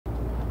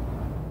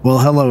Well,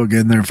 hello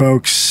again there,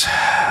 folks.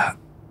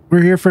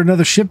 We're here for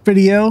another ship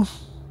video.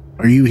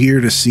 Are you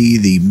here to see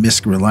the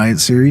MISC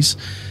Reliant series?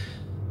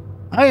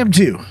 I am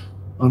too.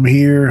 I'm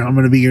here. I'm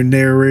going to be your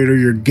narrator,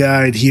 your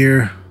guide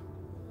here,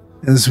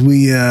 as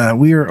we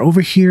are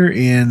over here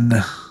in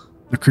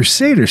the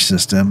Crusader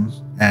system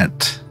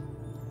at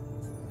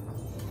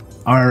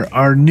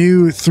our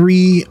new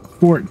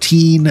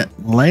 314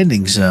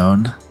 landing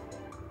zone.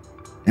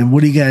 And what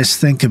do you guys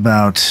think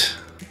about?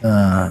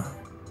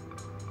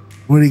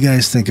 What do you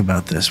guys think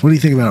about this? What do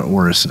you think about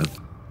Orison?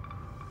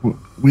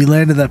 We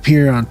landed up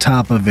here on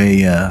top of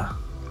a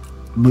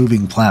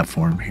moving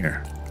platform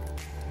here.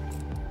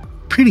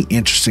 Pretty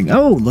interesting.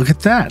 Oh, look at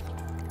that.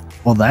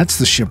 Well, that's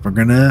the ship we're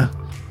gonna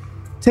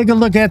take a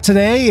look at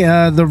today.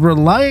 The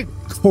Reliant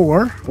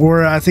Core,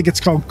 or I think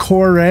it's called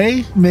Core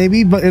A,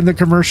 maybe, but in the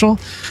commercial.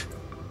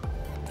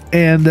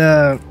 And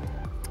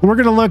we're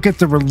gonna look at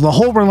the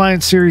whole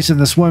Reliant series in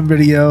this one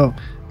video.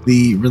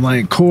 The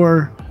Reliant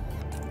Core,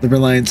 the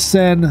Reliant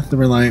Sen, the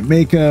Reliant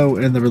Mako,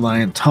 and the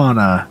Reliant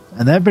Tana.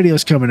 And that video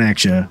is coming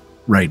at you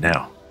right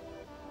now.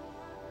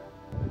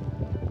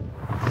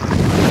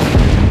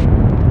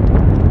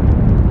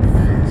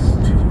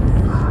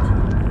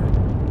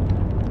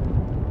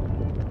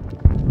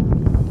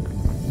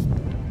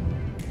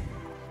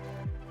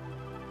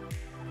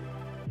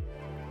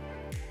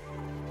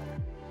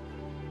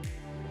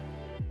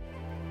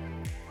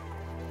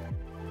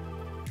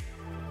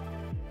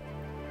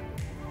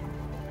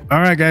 All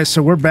right, guys,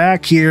 so we're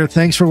back here.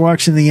 Thanks for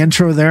watching the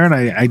intro there, and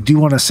I do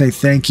want to say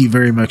thank you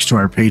very much to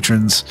our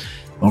patrons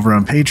over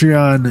on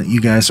Patreon.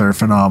 You guys are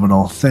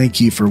phenomenal.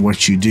 Thank you for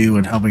what you do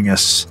and helping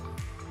us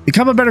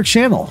become a better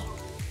channel.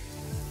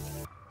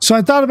 So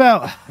I thought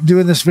about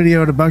doing this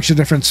video at a bunch of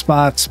different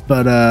spots,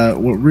 but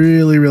what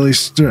really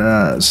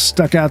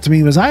stuck out to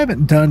me was I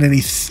haven't done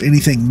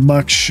anything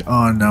much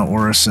on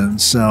Orison,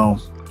 so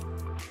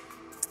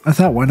I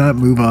thought, why not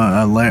move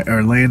on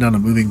or land on a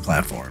moving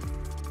platform?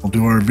 We'll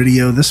do our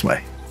video this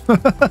way.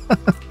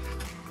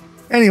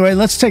 Anyway,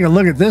 let's take a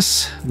look at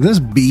this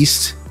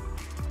beast,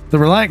 the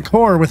Reliant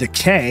Core with a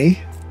K.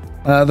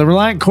 The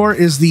Reliant Core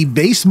is the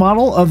base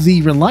model of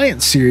the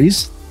Reliant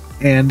series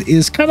and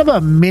is kind of a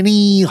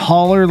mini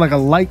hauler, like a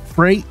light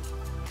freight,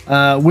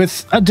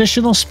 with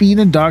additional speed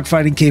and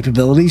dogfighting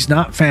capabilities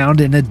not found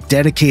in a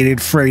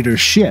dedicated freighter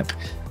ship.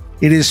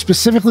 It is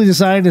specifically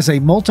designed as a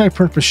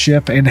multi-purpose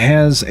ship and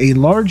has a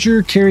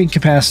larger carrying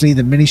capacity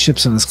than many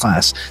ships in this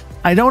class.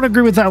 I don't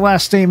agree with that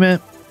last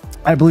statement.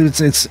 I believe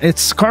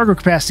its cargo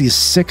capacity is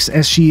 6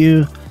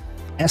 SCU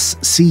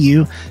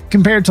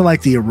compared to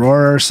like the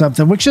Aurora or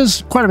something, which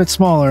is quite a bit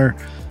smaller,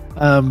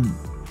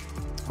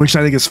 which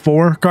I think is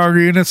 4 cargo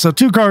units. So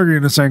 2 cargo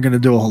units aren't going to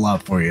do a whole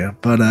lot for you.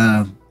 But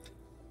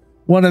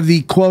one of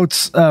the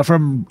quotes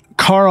from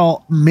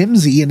Carl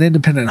Mimsy, an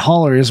independent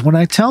hauler, is, when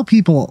I tell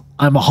people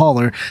I'm a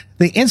hauler,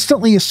 they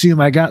instantly assume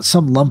I got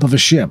some lump of a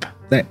ship,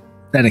 that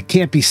it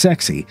can't be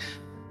sexy.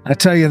 I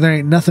tell you, there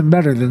ain't nothing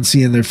better than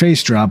seeing their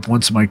face drop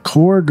once my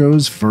core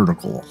goes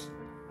vertical.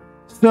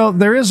 So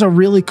there is a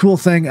really cool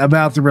thing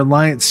about the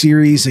Reliant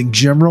series in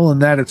general,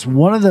 and that it's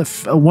one of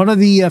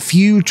the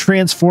few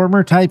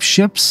transformer type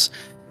ships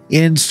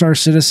in Star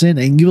Citizen,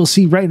 and you will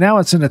see right now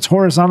it's in its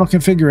horizontal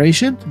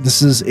configuration.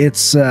 This is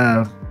its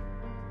one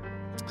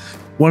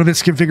of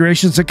its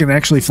configurations that can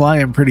actually fly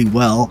in pretty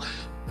well.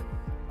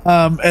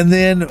 And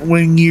then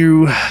when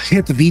you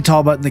hit the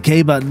VTOL button, the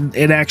K button,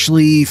 it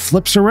actually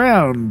flips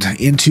around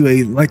into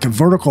a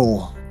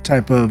vertical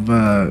type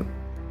of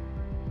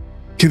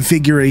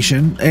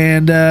configuration,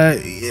 and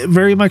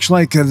very much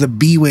like the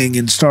B-Wing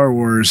in Star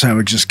Wars, how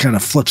it just kind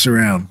of flips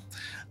around.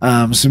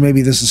 So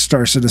maybe this is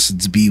Star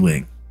Citizen's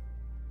B-Wing.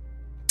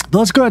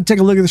 Let's go ahead and take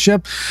a look at the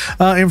ship.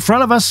 In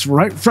front of us,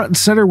 right front and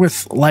center,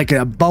 with like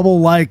a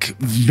bubble-like,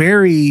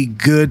 very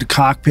good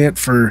cockpit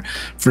for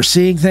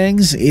seeing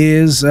things,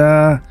 is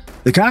the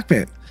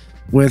cockpit.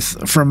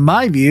 With, from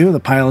my view, the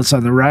pilots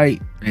on the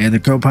right and the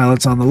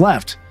co-pilots on the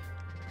left.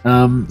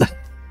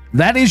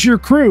 That is your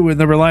crew in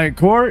the Reliant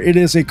Core. It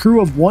is a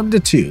crew of 1 to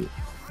 2.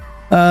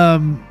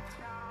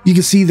 You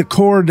can see the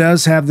core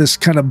does have this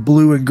kind of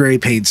blue and gray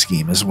paint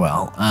scheme as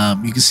well.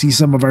 You can see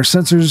some of our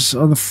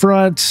sensors on the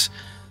front.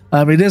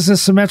 It is a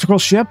symmetrical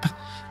ship,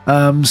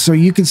 so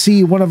you can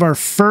see one of our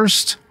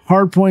first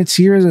hard points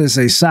here is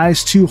a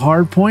size 2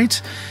 hard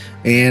point,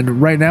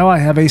 and right now I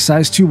have a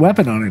size 2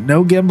 weapon on it.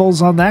 No gimbals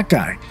on that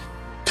guy.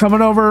 Coming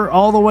over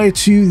all the way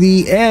to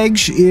the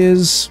edge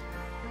is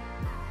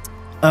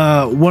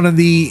one of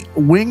the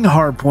wing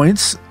hard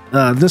points.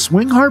 This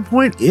wing hard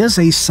point is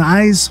a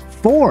size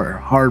 4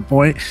 hard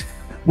point,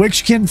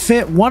 which can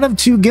fit one of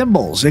 2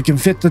 gimbals. It can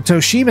fit the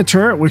Toshima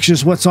turret, which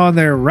is what's on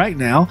there right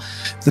now.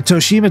 The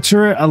Toshima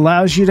turret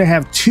allows you to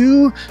have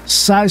 2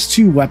 size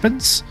 2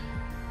 weapons,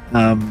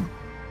 and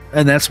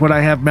that's what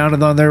I have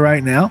mounted on there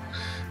right now.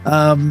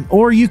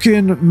 Or you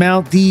can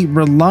mount the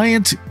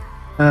Reliant,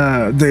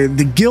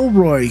 the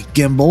Gilroy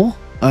gimbal.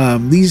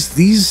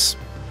 These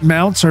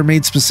mounts are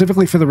made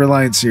specifically for the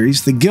Reliant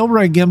series. The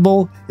Gilroy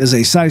gimbal is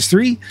a size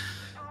 3.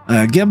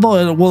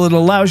 gimbal. It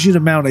allows you to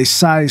mount a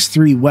size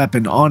 3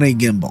 weapon on a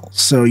gimbal.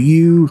 So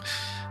you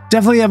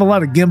definitely have a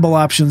lot of gimbal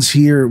options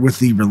here with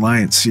the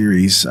Reliant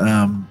series.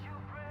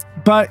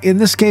 But in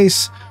this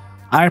case,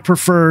 I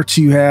prefer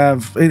to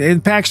have,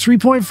 in packs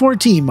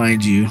 3.14,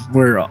 mind you,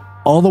 where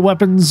all the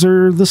weapons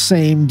are the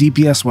same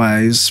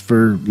DPS-wise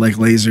for like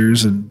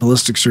lasers, and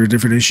ballistics are a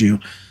different issue.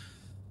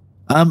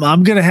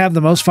 I'm going to have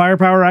the most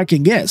firepower I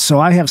can get. So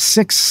I have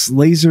 6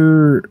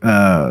 laser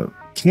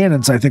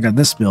cannons, I think, on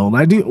this build.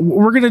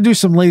 We're going to do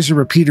some laser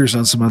repeaters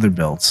on some other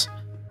builds.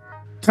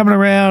 Coming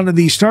around to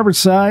the starboard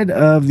side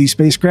of the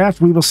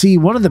spacecraft, we will see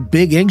one of the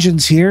big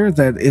engines here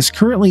that is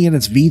currently in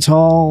its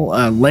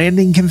VTOL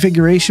landing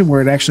configuration,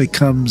 where it actually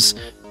comes,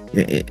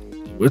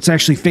 it's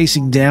actually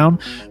facing down.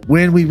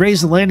 When we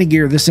raise the landing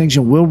gear, this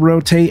engine will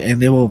rotate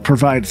and it will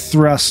provide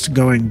thrust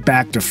going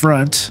back to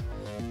front.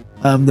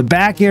 The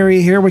back area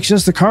here, which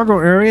is the cargo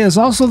area, is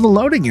also the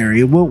loading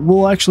area.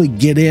 We'll actually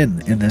get in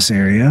this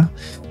area.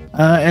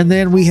 And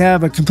then we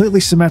have a completely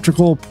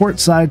symmetrical port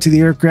side to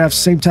the aircraft,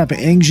 same type of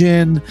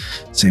engine,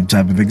 same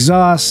type of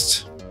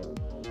exhaust,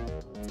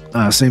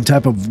 same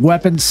type of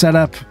weapon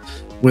setup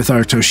with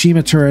our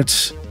Toshima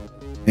turret.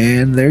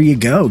 And there you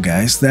go,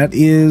 guys. That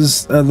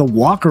is the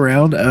walk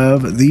around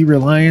of the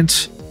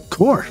Reliant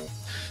core.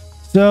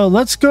 So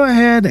let's go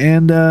ahead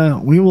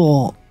and we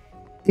will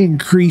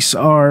increase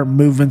our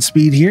movement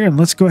speed here, and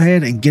let's go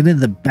ahead and get in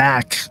the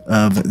back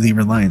of the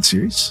Reliant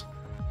series.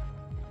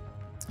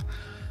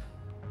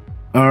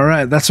 All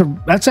right, that's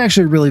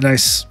actually a really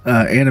nice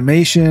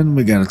animation.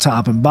 We got a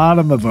top and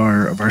bottom of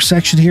our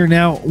section here.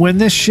 Now, when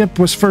this ship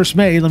was first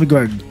made, let me go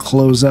ahead and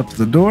close up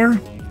the door.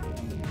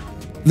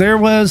 There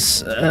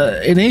was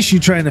an issue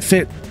trying to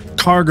fit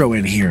cargo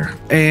in here,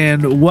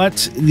 and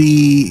what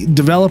the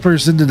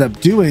developers ended up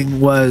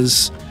doing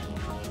was,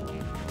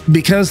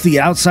 because the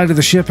outside of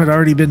the ship had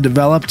already been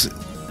developed,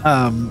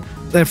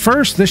 at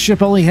first this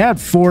ship only had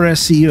 4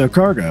 SCU of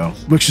cargo,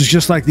 which is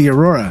just like the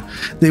Aurora.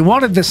 They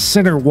wanted this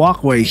center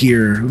walkway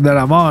here that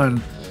I'm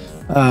on,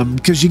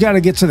 because you got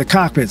to get to the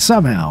cockpit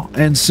somehow,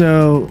 and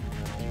so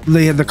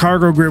the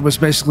cargo grid was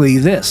basically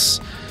this.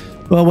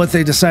 Well, what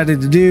they decided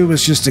to do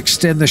was just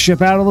extend the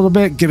ship out a little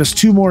bit, give us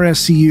 2 more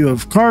SCU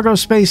of cargo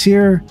space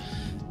here,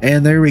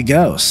 and there we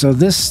go. So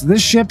this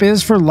ship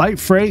is for light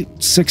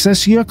freight, 6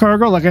 SCU of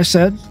cargo, like I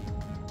said.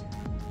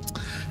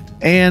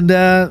 And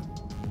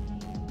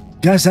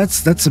guys,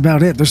 that's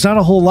about it. There's not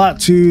a whole lot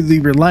to the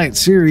Reliant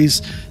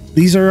series.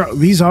 These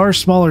are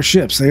smaller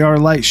ships. They are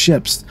light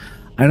ships.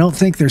 I don't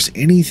think there's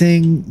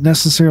anything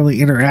necessarily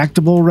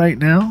interactable right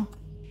now.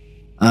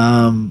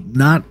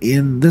 Not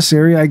in this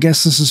area. I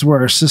guess this is where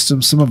our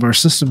systems, some of our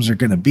systems are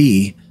going to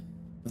be.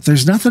 But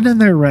there's nothing in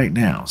there right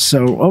now.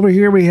 So over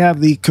here we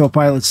have the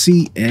co-pilot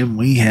seat, and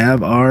we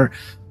have our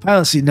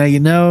pilot seat.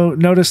 Now,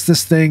 notice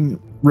this thing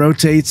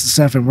rotates and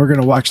stuff, and we're going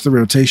to watch the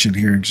rotation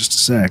here in just a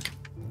sec.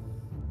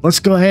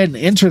 Let's go ahead and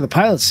enter the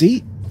pilot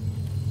seat.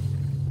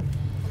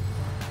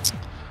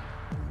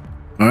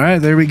 All right,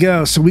 there we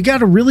go. So we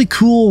got a really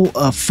cool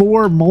 4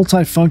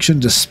 multifunction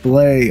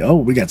display. Oh,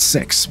 we got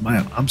 6.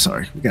 I'm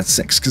sorry, we got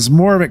 6 because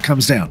more of it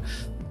comes down.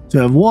 So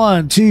we have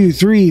 1, 2,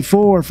 3,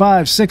 4,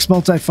 5, 6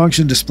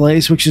 multifunction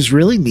displays, which is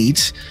really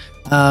neat.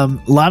 A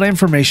lot of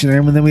information there,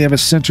 and then we have a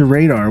center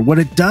radar. What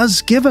it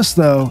does give us,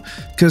 though,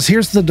 because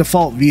here's the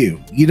default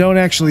view. You don't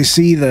actually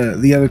see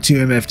the other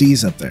 2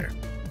 MFDs up there.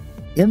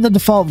 In the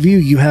default view,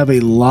 you have a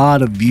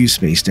lot of view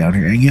space down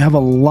here, and you have a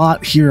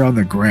lot here on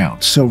the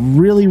ground. So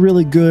really,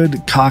 really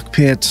good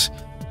cockpit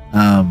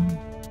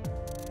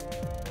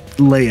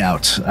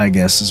layout, I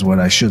guess is what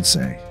I should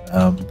say.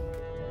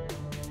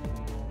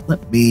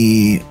 Let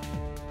me...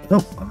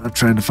 Oh, I'm not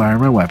trying to fire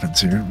my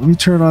weapons here. Let me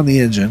turn on the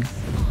engine.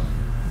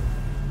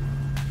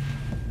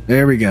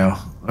 There we go.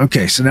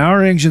 Okay, so now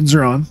our engines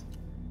are on.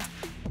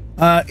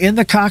 In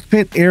the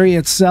cockpit area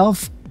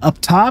itself, up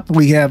top,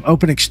 we have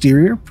open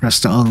exterior, press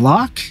to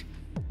unlock.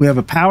 We have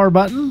a power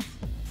button.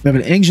 We have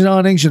an engine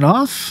on, engine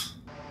off.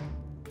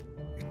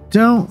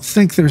 Don't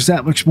think there's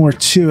that much more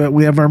to it.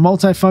 We have our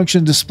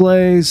multifunction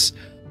displays.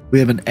 We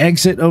have an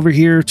exit over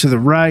here to the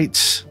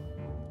right.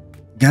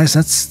 Guys,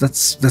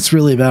 that's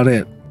really about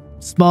it.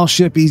 Small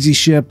ship, easy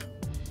ship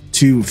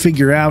to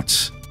figure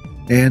out.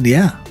 And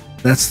yeah,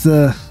 that's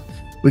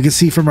we can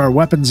see from our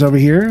weapons over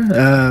here.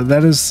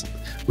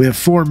 We have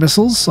 4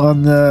 missiles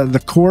on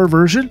the core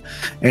version,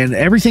 and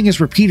everything is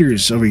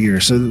repeaters over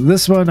here. So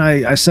this one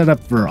I set up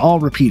for all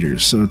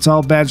repeaters. So it's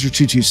all Badger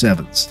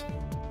 227s.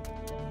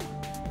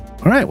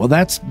 All right, well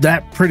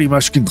that pretty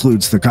much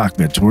concludes the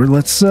cockpit tour.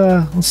 Let's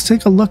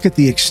take a look at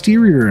the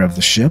exterior of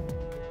the ship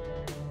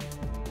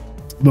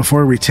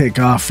before we take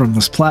off from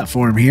this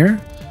platform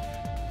here.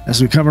 As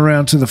we come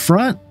around to the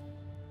front,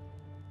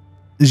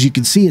 as you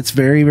can see, it's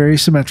very, very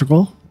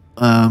symmetrical.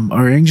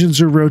 Our engines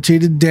are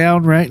rotated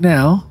down right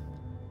now.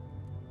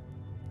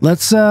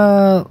 Let's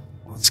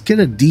get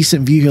a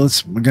decent view here.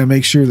 We're gonna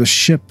make sure the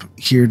ship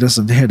here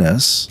doesn't hit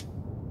us.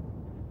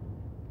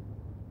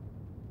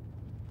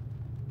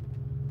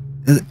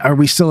 Are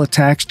we still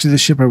attached to the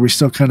ship? Are we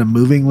still kind of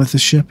moving with the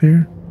ship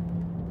here?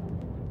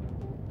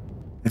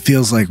 It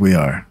feels like we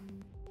are.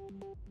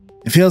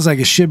 It feels like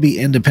it should be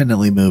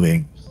independently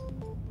moving.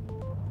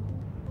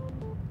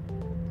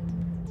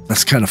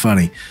 That's kind of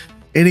funny.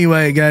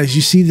 Anyway, guys,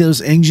 you see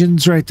those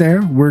engines right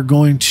there? We're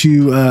going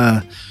to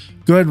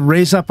go ahead and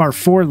raise up our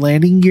 4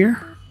 landing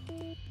gear.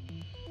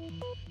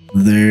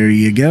 There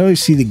you go. You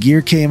see the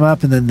gear came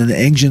up and then the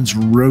engines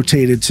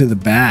rotated to the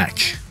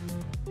back.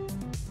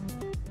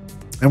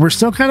 And we're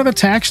still kind of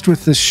attached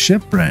with this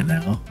ship right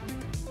now.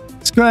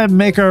 Let's go ahead and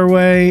make our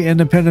way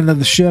independent of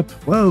the ship.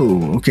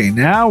 Whoa. Okay,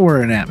 now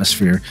we're in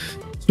atmosphere.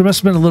 So there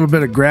must have been a little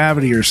bit of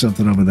gravity or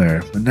something over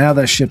there. But now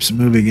that ship's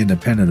moving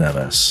independent of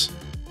us.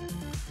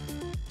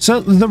 So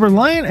the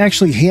Reliant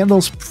actually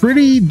handles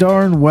pretty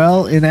darn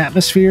well in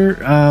atmosphere.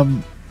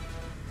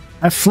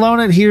 I've flown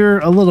it here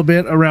a little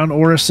bit around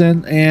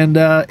Orison, and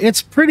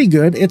it's pretty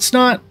good. It's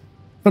not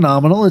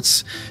phenomenal.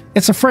 It's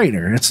a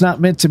freighter. It's not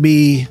meant to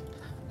be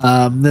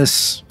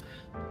this,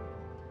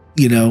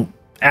 you know,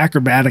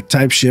 acrobatic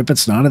type ship.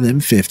 It's not an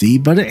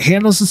M50, but it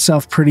handles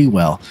itself pretty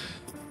well.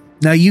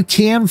 Now you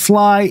can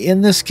fly in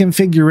this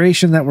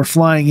configuration that we're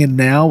flying in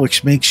now,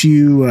 which makes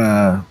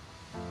you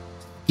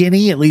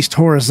skinny, at least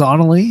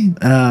horizontally,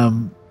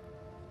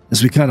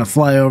 as we kind of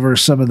fly over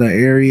some of the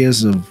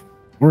areas of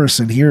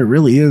Orison here. It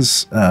really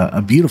is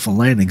a beautiful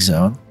landing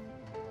zone.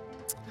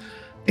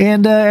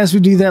 And as we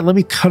do that, let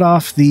me cut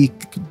off the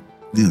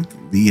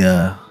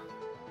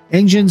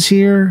engines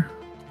here,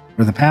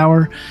 or the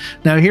power.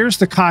 Now here's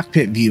the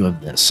cockpit view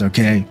of this,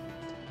 okay?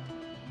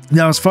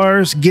 Now as far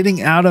as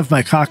getting out of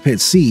my cockpit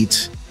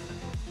seat,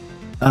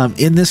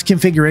 in this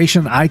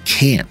configuration, I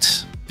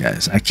can't,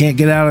 guys. I can't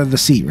get out of the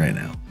seat right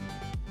now.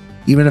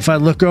 Even if I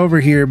look over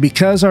here,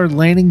 because our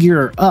landing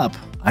gear are up,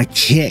 I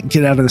can't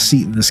get out of the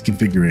seat in this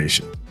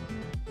configuration.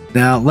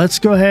 Now let's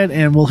go ahead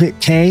and we'll hit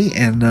K,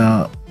 and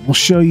we'll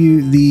show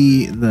you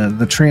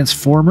the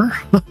transformer,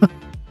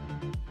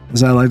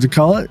 as I like to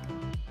call it.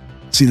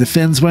 See, the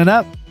fins went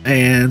up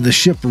and the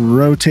ship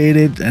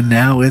rotated, and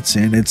now it's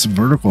in its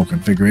vertical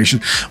configuration,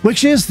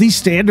 which is the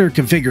standard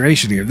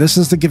configuration here. This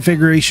is the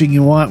configuration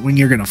you want when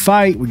you're going to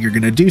fight, when you're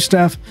going to do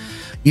stuff.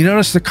 You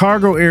notice the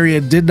cargo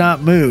area did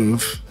not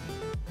move.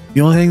 The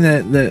only thing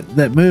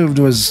that moved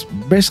was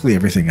basically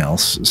everything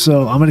else.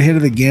 So I'm going to hit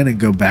it again and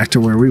go back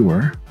to where we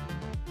were.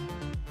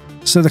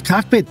 So the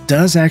cockpit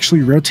does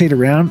actually rotate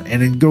around,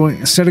 and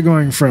instead of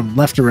going from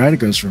left to right, it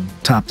goes from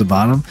top to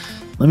bottom.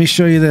 Let me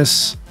show you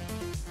this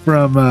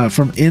from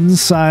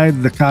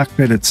inside the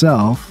cockpit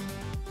itself.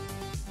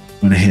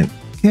 I'm going to hit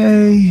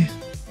OK.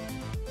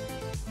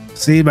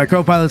 See, my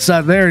co-pilot's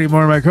not there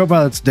anymore. My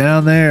co-pilot's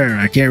down there.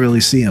 I can't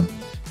really see him.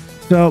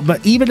 So,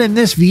 but even in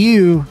this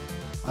view,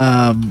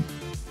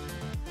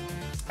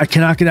 I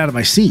cannot get out of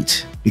my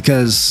seat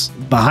because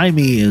behind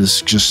me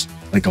is just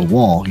like a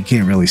wall. You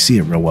can't really see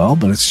it real well,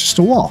 but it's just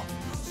a wall.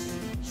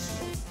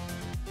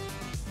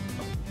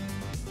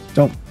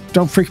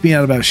 Don't freak me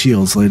out about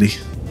shields, lady.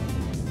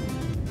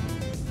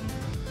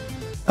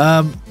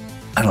 I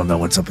don't know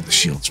what's up with the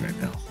shields right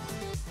now.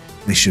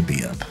 They should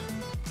be up.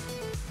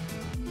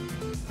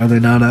 Are they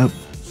not up?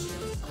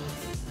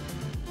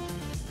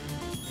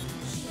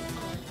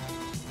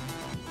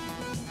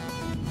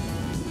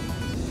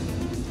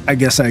 I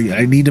guess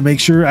I need to make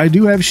sure I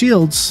do have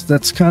shields.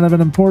 That's kind of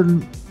an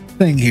important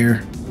thing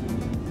here.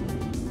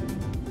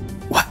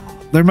 Wow.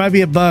 There might be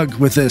a bug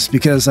with this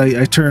because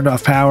I turned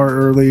off power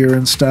earlier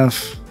and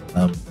stuff.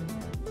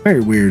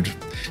 Very weird.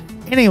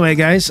 Anyway,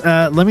 guys,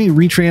 let me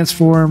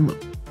retransform.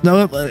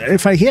 No,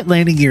 if I hit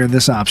landing gear in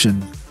this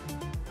option,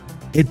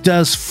 it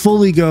does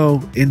fully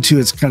go into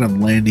its kind of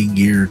landing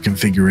gear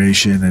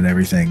configuration and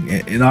everything.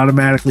 It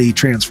automatically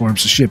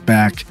transforms the ship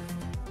back.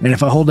 And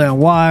if I hold down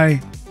Y,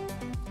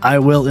 I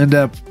will end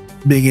up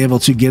being able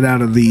to get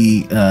out of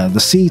the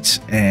seat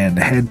and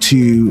head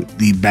to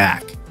the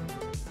back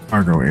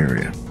cargo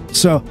area.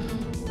 So,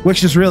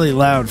 which is really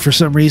loud for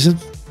some reason.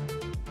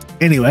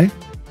 Anyway,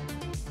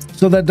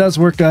 so that does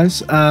work,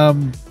 guys.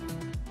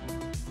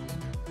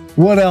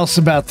 What else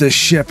about this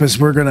ship is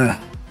we're gonna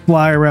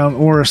fly around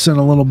Orison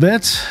a little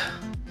bit,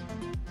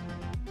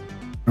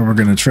 or we're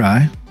gonna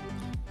try.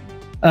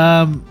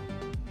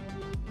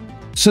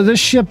 So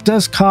this ship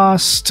does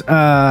cost.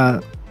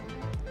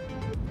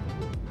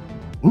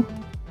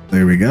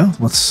 There we go.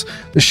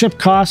 The ship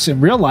costs in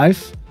real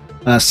life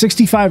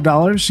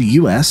 $65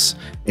 US,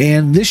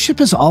 and this ship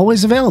is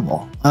always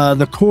available.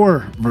 The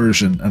core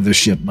version of the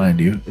ship, mind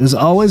you, is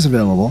always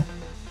available.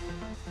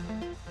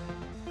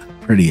 How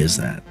pretty is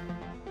that?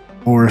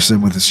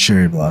 Orison with its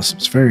cherry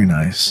blossoms. Very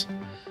nice.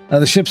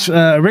 The ship's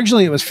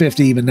originally it was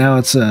 $50, but now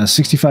it's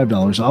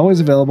 $65.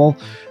 Always available.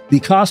 The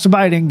cost to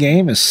buy it in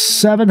game is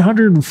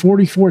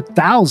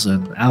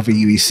 744,000 Alpha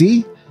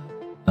UEC.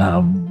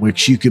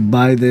 Which you can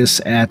buy this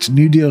at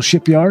New Deal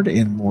Shipyard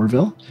in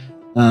Moorville.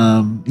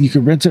 You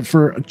can rent it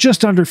for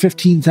just under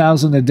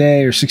 15,000 a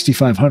day or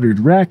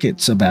 6,500 rec.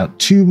 It's about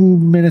 2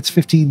 minutes,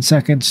 15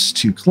 seconds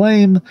to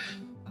claim.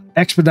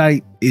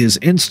 Expedite is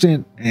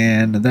instant,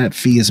 and that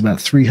fee is about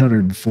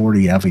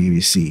 340 Alpha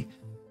UEC.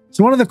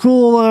 So one of the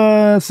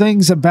cool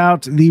things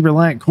about the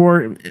Reliant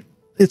Core,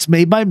 it's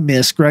made by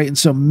MISC, right? And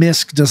so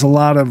MISC does a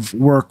lot of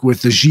work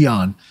with the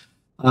Xi'an.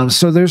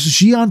 So there's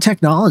Xi'an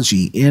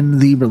technology in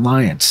the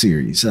Reliant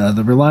series.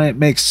 The Reliant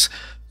makes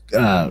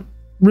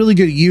really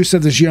good use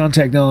of the Xi'an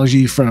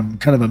technology, from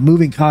kind of a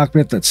moving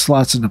cockpit that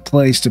slots into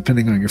place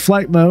depending on your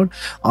flight mode,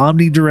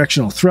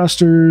 omnidirectional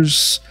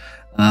thrusters.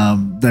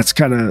 That's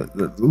kind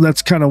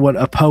of what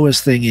a POA's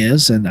thing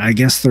is, and I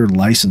guess they're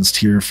licensed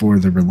here for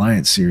the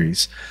Reliant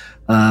series.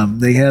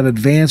 They have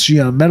advanced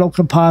Xi'an metal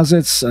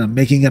composites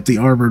making up the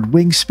armored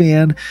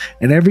wingspan,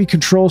 and every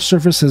control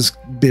surface has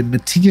been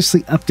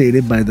meticulously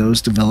updated by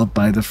those developed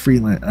by the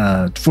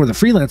for the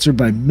Freelancer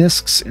by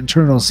MISC's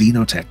internal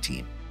Xenotech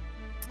team.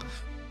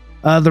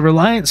 The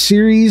Reliant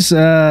series,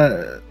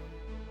 following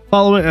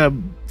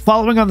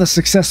on the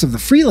success of the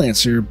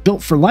Freelancer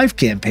Built for Life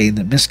campaign,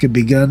 that MISC had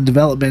begun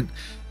development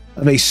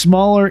of a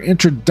smaller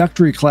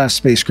introductory class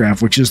spacecraft,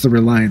 which is the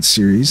Reliant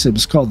series. It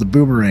was called the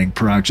Boomerang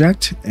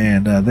Project,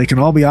 and they can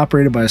all be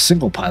operated by a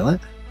single pilot.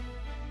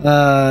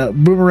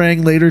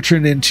 Boomerang later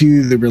turned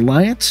into the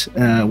Reliant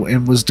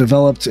and was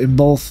developed in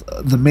both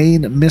the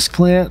main MISC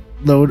plant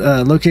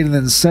located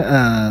in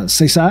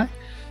Seisai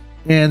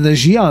and the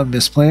Xi'an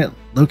MISC plant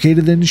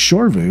located in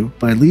Shorvu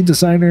by lead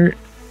designer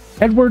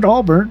Edward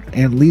Alburn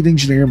and lead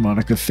engineer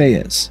Monica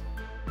Fayez.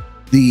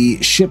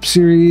 The ship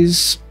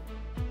series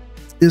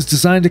is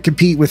designed to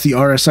compete with the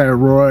RSI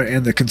Aurora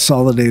and the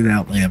consolidated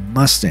Outland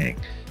Mustang.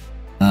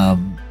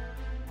 The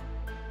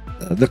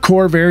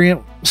core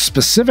variant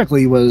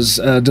specifically was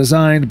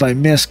designed by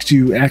MISC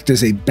to act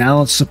as a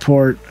balanced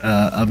support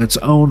of its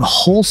own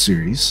hull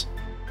series.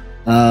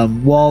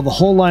 While the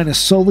whole line is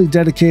solely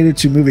dedicated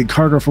to moving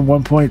cargo from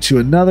one point to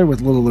another with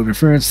little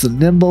interference, the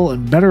nimble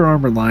and better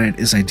armed Reliant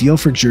is ideal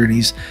for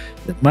journeys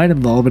that might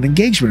involve an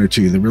engagement or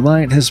two. The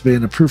Reliant has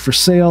been approved for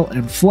sail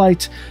and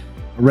flight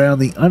around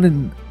the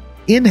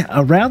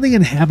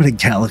inhabited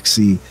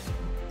galaxy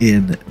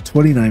in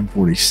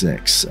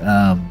 2946.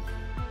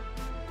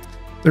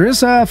 There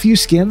is a few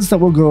skins that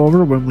we'll go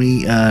over when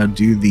we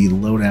do the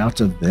loadout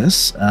of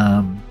this.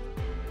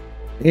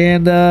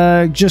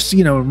 Just,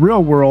 you know, in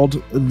real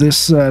world,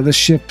 this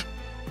ship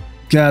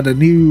got a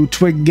new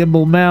twin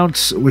gimbal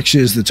mount, which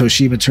is the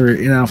Toshima turret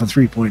in Alpha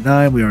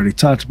 3.9. We already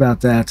talked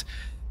about that.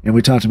 And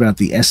we talked about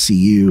the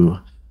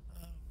SCU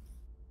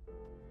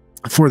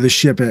for the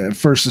ship. At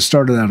first it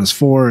started out as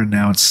 4, and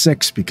now it's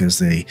 6 because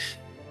they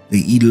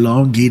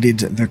elongated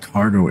the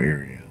cargo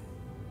area.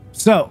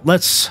 So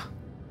let's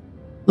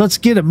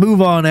get a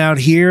move on out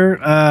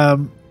here. I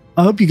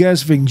hope you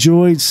guys have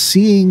enjoyed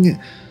seeing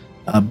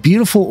a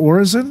beautiful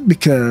Orison,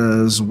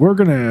 because we're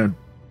going to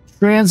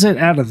transit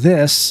out of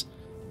this,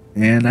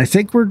 and I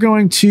think we're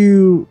going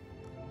to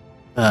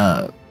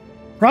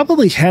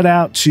probably head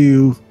out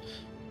to,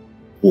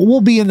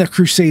 we'll be in the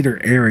Crusader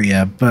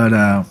area,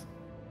 but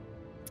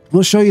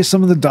we'll show you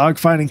some of the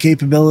dogfighting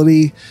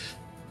capability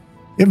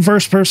in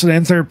first person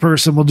and third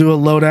person. We'll do a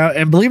loadout,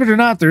 and believe it or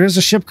not, there is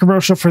a ship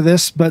commercial for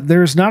this, but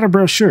there's not a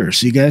brochure,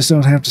 so you guys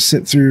don't have to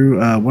sit through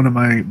one of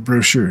my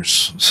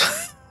brochures.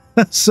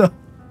 So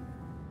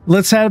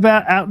let's head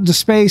out into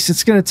space.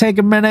 It's going to take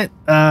a minute.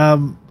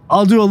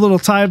 I'll do a little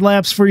time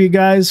lapse for you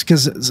guys,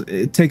 because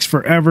it takes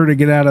forever to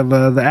get out of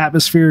the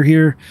atmosphere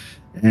here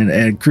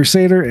and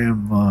Crusader,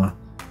 and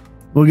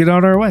we'll get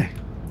on our way.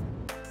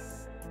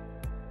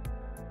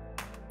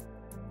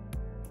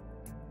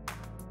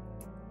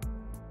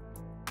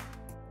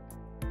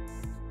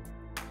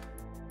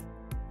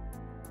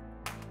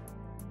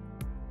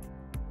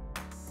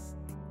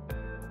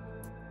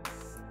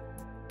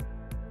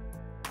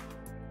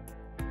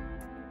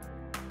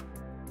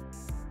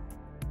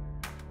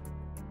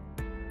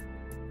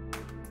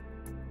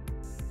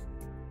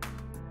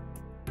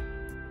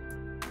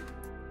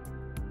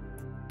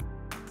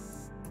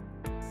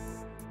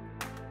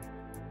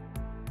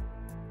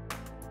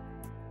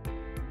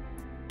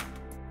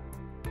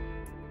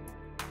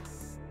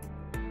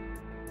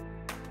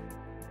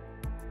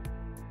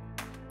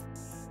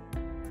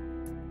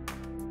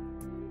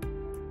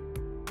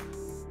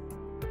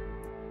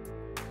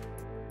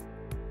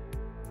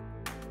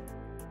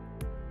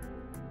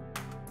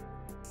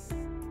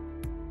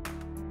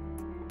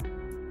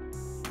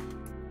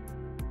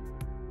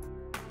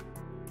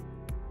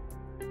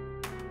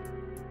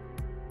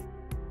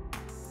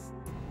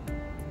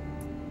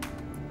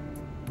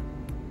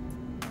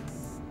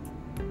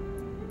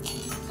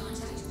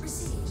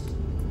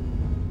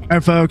 All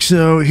right, folks,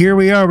 so here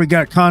we are. We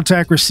got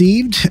contact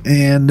received,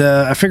 and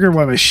I figured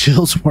why my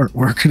shields weren't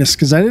working is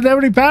because I didn't have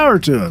any power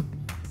to them.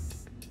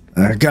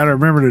 I got to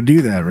remember to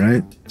do that,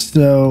 right?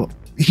 So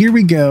here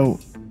we go.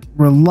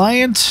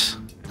 Reliant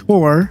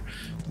Core,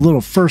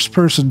 little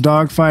first-person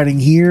dogfighting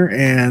here,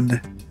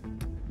 and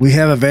we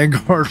have a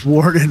Vanguard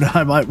Warden.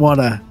 I might want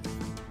to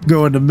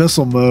go into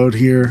missile mode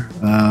here.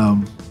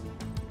 I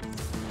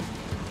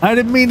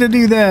didn't mean to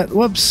do that.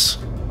 Whoops.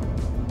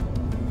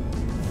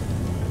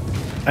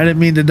 I didn't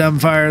mean to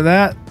dumbfire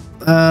that.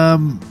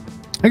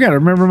 I gotta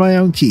remember my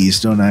own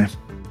keys, don't I?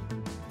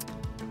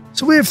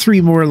 So we have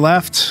 3 more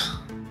left.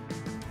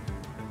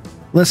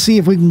 Let's see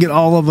if we can get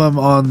all of them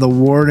on the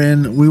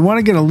Warden. We want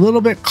to get a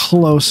little bit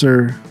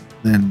closer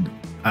than...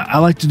 I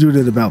like to do it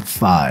at about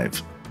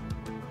 5.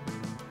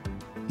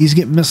 He's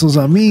getting missiles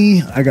on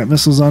me. I got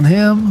missiles on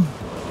him.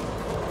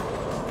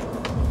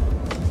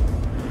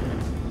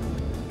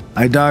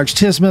 I dodged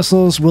his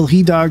missiles. Will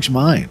he dodge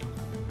mine?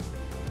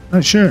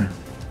 Not sure.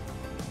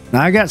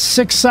 Now I got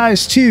 6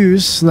 size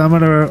 2s, so I'm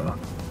going to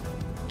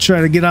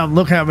try to get out and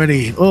look how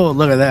many... Oh,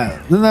 look at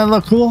that. Doesn't that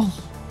look cool?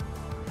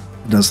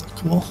 It does look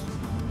cool.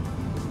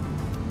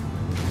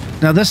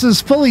 Now this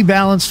is fully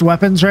balanced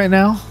weapons right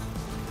now.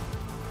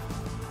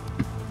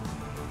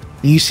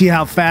 You see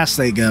how fast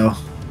they go.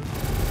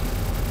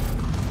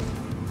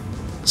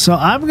 So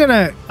I'm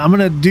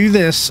gonna do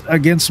this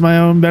against my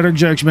own better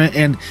judgment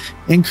and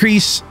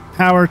increase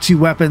power to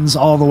weapons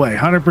all the way,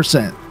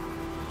 100%.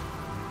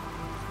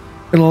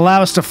 It'll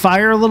allow us to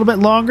fire a little bit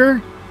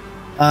longer,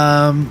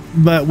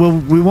 but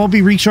we won't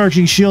be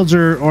recharging shields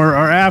or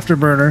our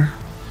afterburner.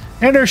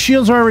 And our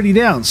shields are already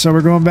down, so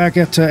we're going back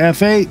up to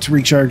F8 to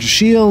recharge the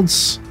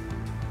shields.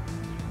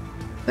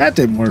 That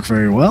didn't work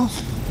very well.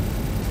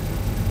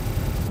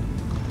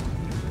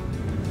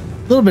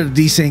 A little bit of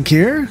desync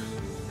here.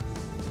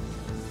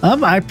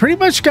 I pretty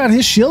much got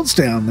his shields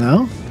down,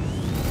 though.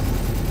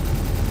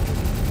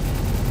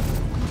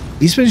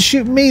 He's been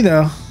shooting me,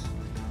 though.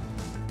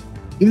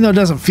 Even though it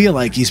doesn't feel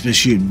like he's been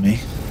shooting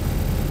me.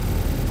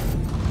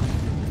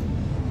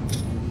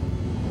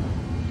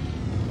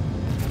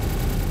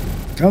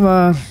 Come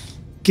on.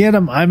 Get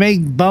him. I may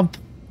bump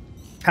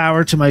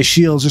power to my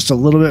shields just a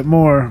little bit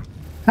more.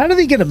 How did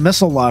he get a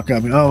missile lock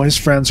on me? Oh, his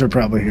friends are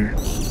probably here.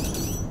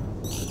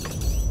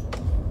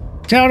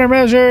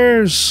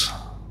 Countermeasures!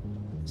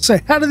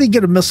 Say, how did he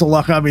get a missile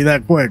lock on me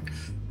that quick?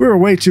 We were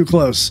way too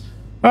close.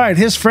 Alright,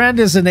 his friend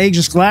is an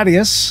Aegis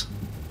Gladius.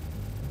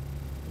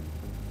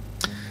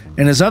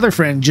 And his other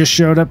friend just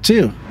showed up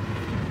too.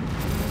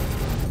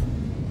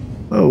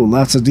 Oh,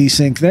 lots of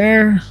desync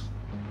there.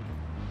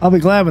 I'll be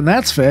glad when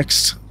that's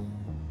fixed.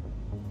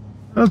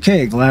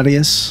 Okay,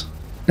 Gladius.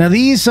 Now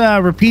these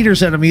repeaters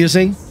that I'm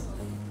using,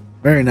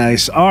 very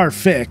nice, are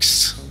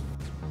fixed.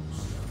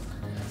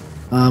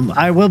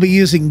 I will be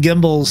using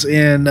gimbals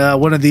in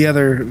one of the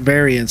other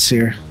variants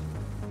here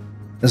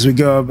as we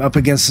go up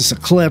against this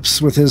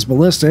Eclipse with his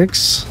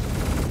ballistics.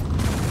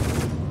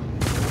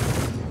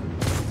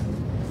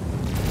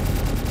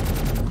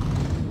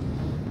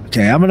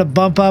 Okay, I'm going to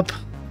bump up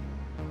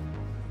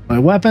my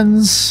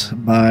weapons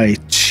by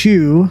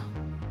 2,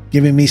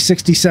 giving me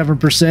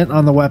 67%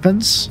 on the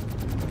weapons.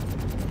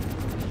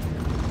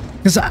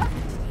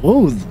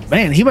 Oh,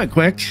 man, he went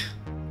quick.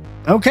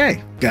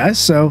 Okay, guys,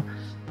 so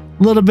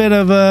a little bit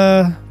of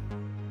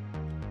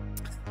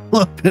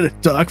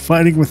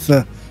dogfighting with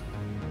the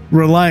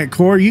Reliant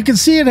core. You can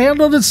see it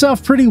handled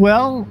itself pretty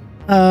well.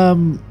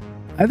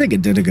 I think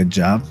it did a good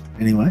job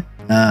anyway.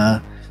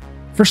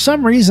 For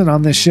some reason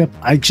on this ship,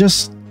 I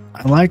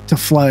like to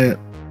fly it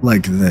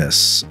like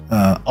this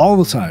all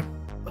the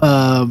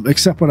time,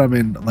 except when I'm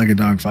in like a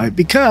dogfight,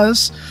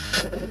 because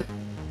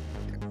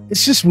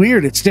it's just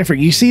weird. It's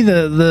different. You see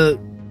the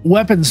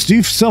weapons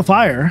do still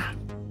fire,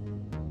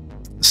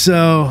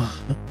 so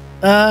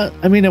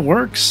I mean, it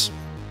works.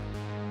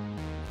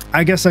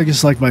 I guess I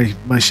just like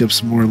my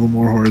ships a little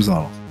more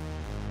horizontal.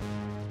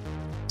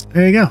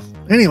 There you go.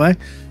 Anyway,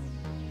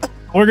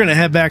 we're gonna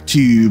head back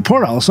to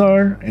Port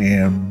Alsar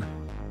and,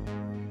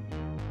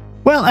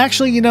 well,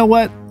 actually, you know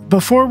what?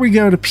 Before we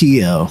go to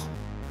PO,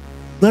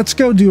 let's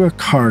go do a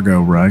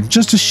cargo run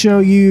just to show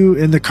you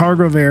in the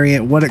cargo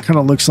variant what it kind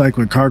of looks like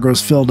when cargo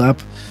is filled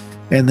up,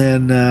 and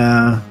then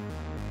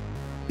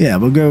yeah,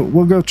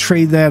 we'll go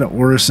trade that at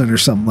Orison or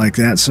something like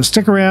that. So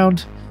stick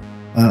around.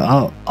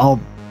 I'll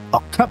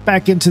cut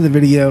back into the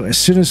video as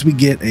soon as we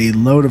get a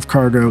load of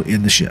cargo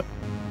in the ship.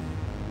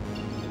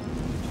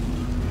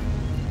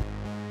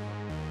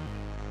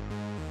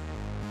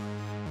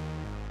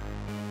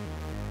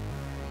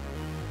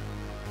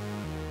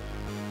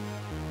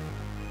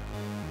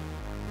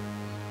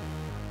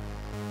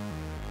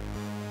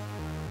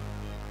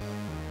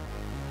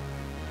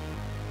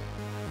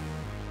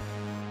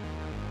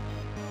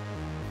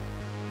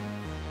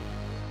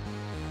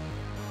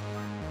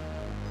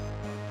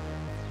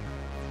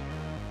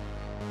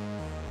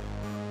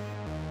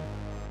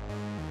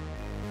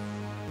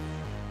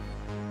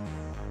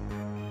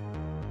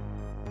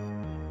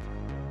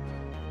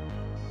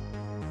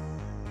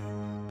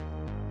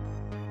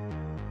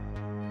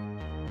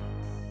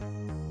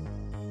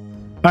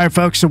 All right,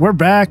 folks, so we're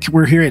back.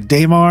 We're here at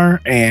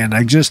Daymar, and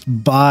I just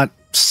bought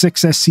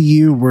 6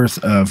 SCU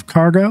worth of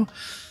cargo.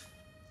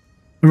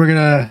 We're going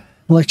to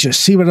let you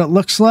see what it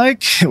looks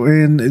like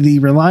in the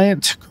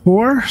Reliant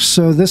core.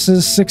 So this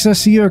is 6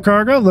 SCU of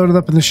cargo loaded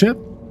up in the ship.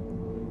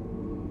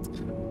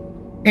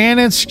 And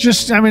it's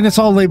just, I mean, it's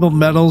all labeled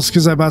metals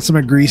because I bought some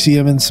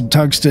magnesium and some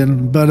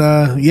tungsten. But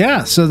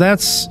yeah, so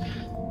that's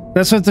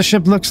what the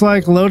ship looks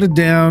like, loaded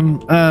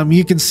down.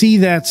 You can see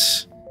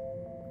that's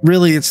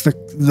really, it's the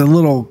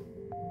little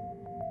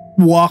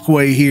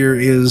walkway here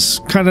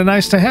is kind of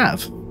nice to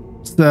have.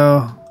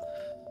 So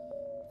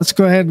let's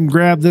go ahead and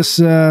grab this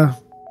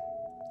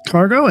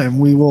cargo, and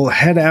we will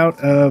head out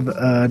of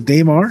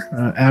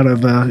Daymar, out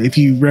of, if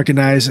you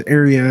recognize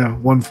Area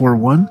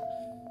 141,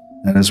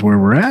 that is where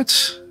we're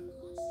at.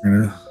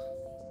 We're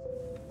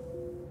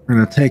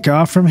gonna take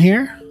off from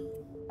here.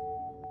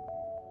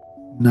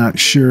 Not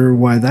sure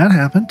why that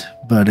happened,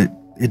 but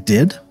it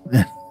did.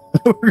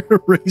 We're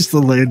gonna raise the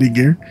landing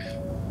gear.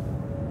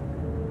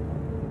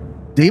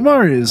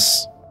 Daymar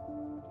is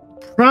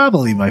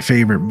probably my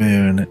favorite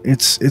moon.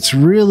 It's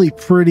really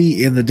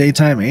pretty in the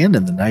daytime and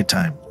in the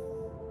nighttime.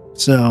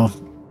 So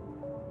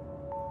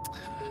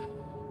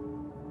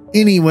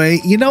anyway,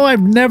 you know,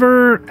 I've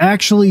never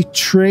actually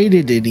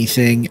traded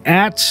anything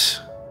at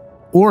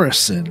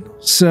Orison,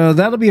 so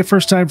that'll be a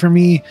first time for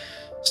me.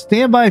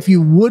 Stand by if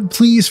you would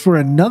please for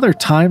another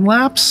time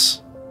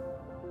lapse,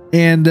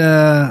 and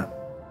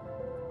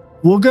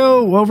we'll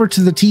go over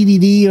to the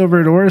TDD over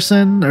at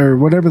Orison, or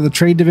whatever the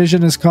trade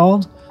division is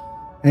called,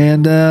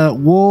 and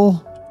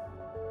we'll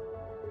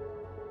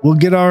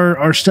get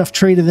our stuff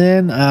traded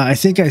in. I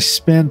think I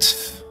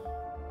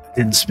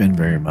didn't spend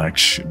very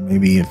much,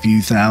 maybe a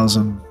few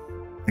thousand,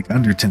 like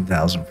under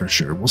 10,000 for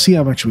sure. We'll see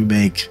how much we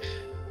make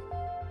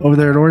over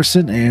there at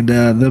Orison, and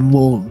then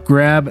we'll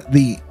grab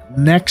the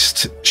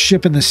next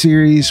ship in the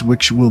series,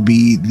 which will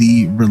be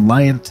the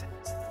Reliant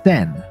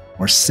Sen,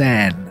 or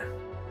Sen.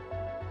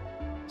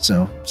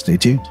 So stay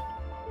tuned.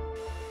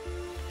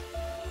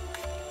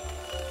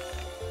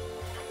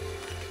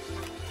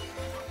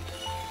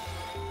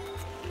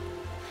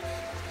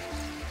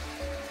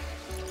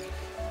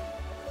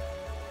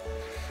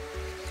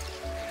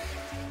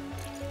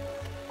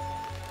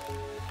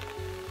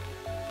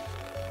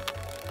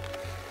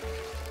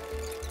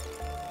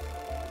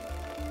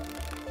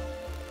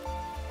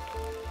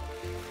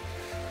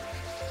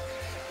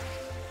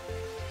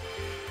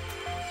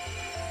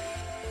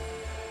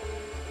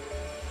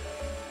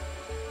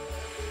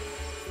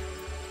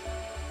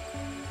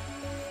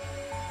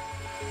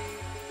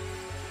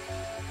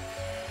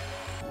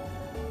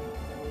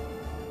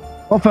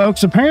 Well,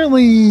 folks,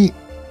 apparently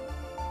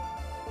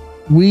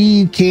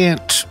we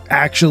can't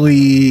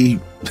actually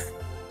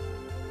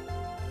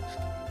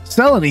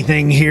sell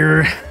anything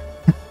here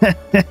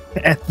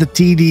at the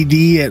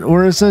TDD at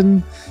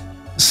Orison.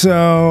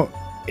 So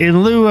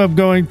in lieu of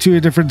going to a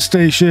different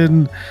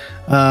station,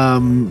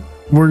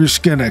 we're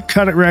just going to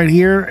cut it right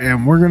here,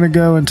 and we're going to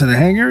go into the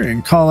hangar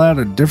and call out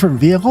a different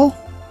vehicle.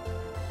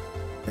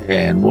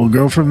 And we'll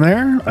go from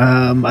there.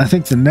 I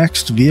think the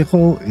next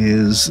vehicle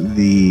is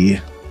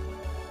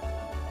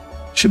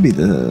should be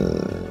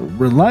the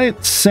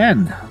Reliant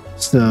Sen.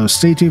 So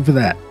stay tuned for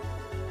that.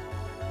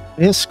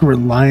 MISC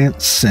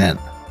Reliant Sen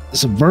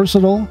is a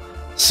versatile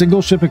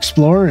single ship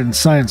explorer and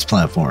science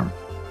platform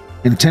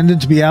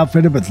intended to be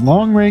outfitted with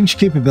long-range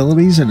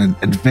capabilities and an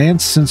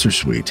advanced sensor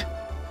suite.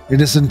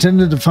 It is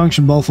intended to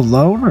function both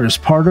alone or as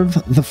part of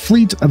the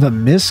fleet of a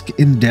MISC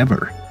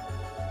endeavor.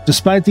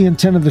 Despite the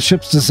intent of the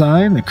ship's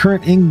design, the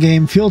current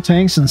in-game fuel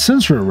tanks and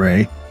sensor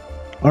array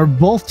are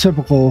both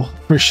typical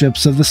for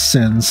ships of the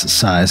Sen's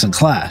size and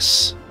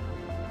class.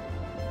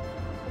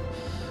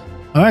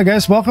 All right,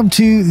 guys, welcome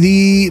to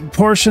the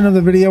portion of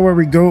the video where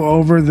we go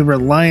over the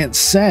Reliant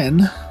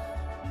Sen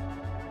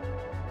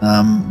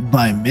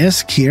by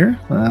MISC here.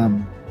 A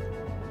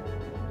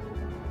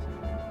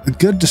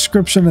good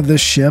description of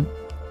this ship: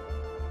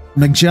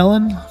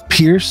 Magellan,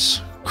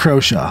 Pierce,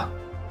 Croshaw.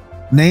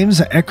 Names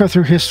that echo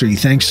through history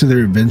thanks to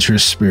their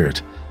adventurous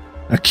spirit,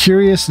 a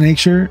curious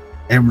nature,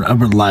 and a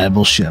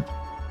reliable ship.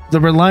 The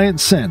Reliant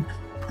Sen,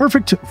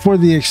 perfect for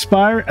the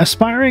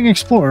aspiring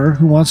explorer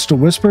who wants to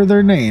whisper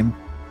their name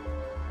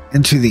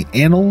into the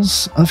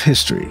annals of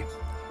history.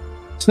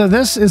 So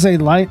this is a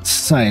light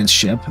science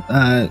ship.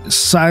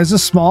 Size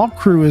is small,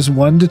 crew is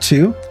 1 to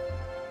 2.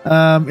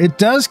 It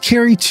does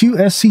carry 2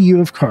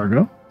 SCU of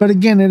cargo, but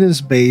again, it is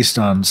based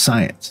on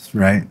science,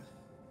 right?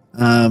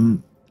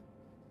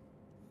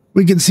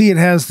 We can see it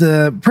has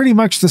pretty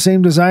much the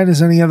same design as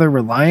any other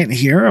Reliant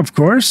here, of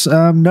course.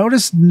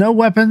 Notice no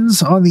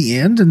weapons on the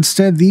end.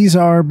 Instead, these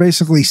are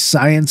basically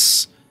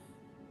science,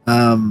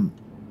 like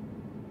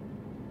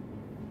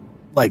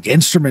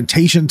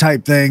instrumentation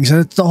type things.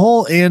 And it's the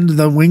whole end,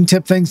 the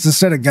wingtip things,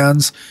 instead of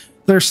guns,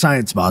 they're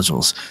science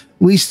modules.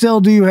 We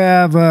still do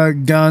have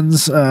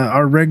guns,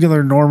 our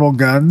regular normal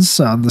guns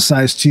on the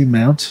size 2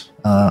 mount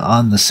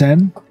on the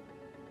Sen.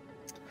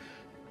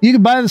 You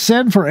can buy the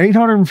Sen for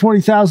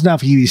 840,000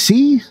 off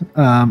UEC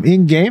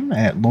in-game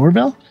at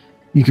Lorville.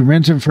 You can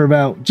rent him for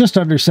about just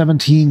under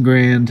 17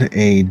 grand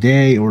a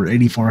day, or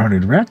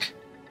 8,400 rec.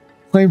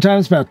 Claim time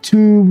is about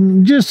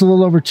just a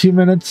little over 2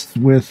 minutes,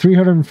 with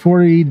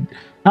 340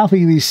 alpha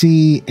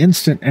UEC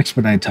instant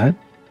expedite time.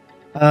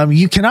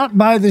 You cannot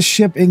buy this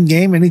ship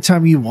in-game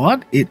anytime you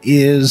want. It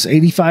is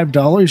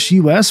 $85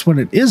 US when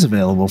it is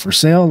available for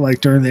sale,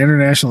 like during the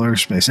International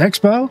Aerospace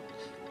Expo.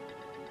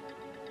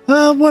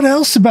 What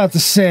else about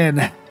the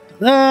Sen?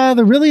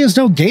 There really is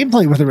no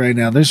gameplay with it right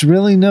now. There's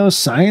really no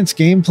science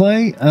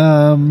gameplay.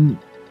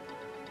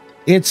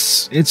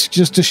 It's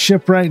just a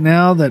ship right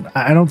now that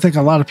I don't think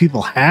a lot of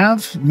people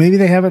have. Maybe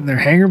they have it in their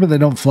hangar, but they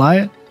don't fly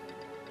it.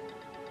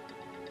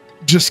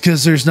 just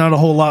because there's not a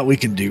whole lot we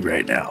can do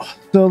right now.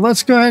 So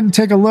let's go ahead and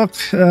take a look.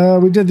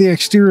 We did the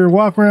exterior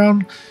walk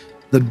around.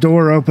 The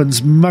door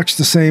opens much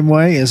the same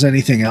way as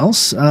anything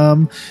else.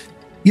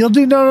 You'll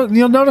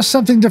notice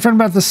something different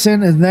about the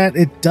Sen in that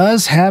it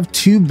does have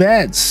 2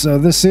 beds. So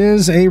this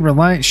is a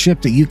Reliant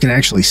ship that you can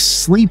actually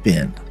sleep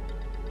in,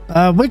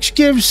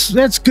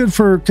 that's good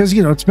for, because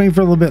it's made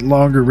for a little bit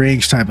longer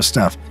range type of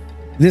stuff.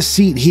 This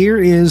seat here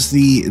is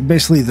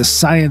basically the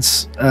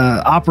science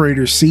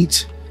operator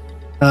seat.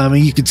 And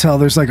you can tell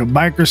there's like a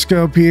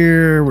microscope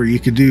here where you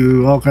could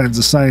do all kinds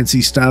of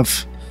sciencey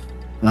stuff.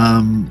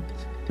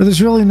 But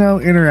there's really no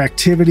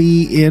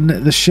interactivity in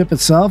the ship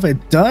itself.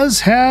 It does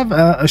have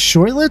a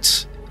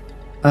toilet,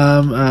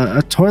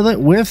 a toilet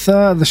with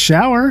the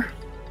shower,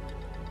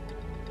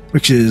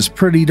 which is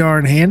pretty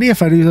darn handy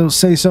if I do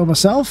say so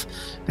myself.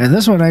 And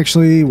this one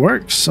actually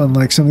works,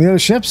 unlike some of the other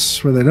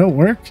ships where they don't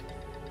work.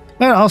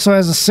 But it also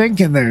has a sink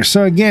in there.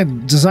 So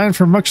again, designed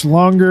for much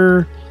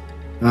longer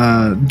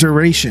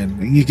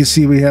duration. You can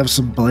see we have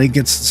some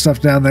blankets and stuff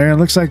down there. It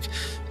looks like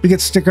we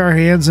could stick our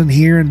hands in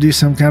here and do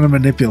some kind of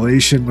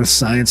manipulation with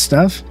science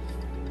stuff.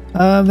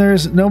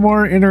 There's no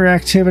more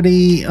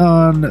interactivity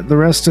on the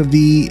rest of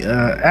the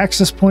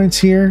access points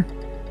here.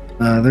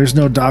 There's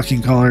no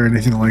docking collar or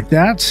anything like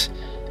that.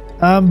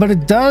 But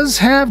it does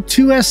have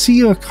 2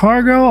 SCU of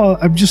cargo.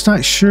 I'm just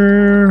not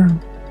sure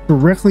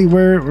directly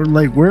where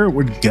it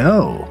would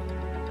go.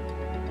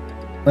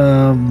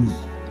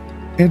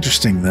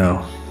 Interesting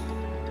though.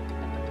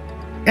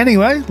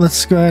 Anyway,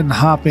 let's go ahead and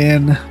hop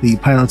in the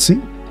pilot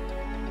seat.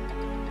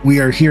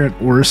 We are here at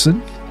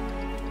Orison.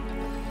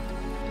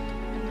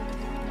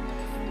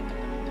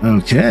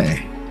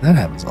 Okay, that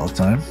happens all the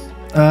time.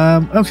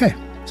 Okay,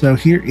 so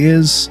here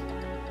is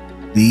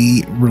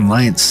the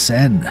Reliant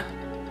Sen.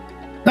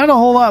 Not a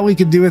whole lot we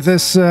can do with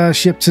this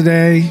ship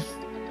today.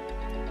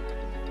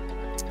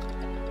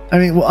 I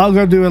mean, well, I'll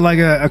go do it like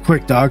a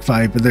quick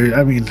dogfight, but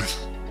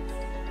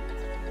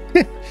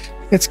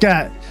it's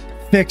got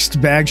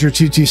fixed Badger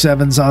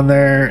 227s on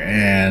there,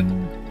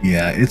 and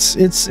yeah,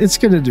 it's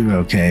gonna do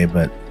okay,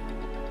 but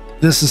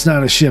this is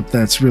not a ship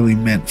that's really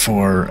meant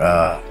for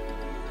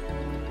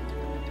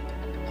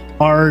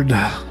hard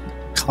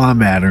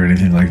combat or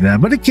anything like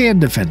that, but it can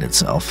defend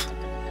itself.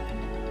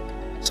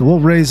 So we'll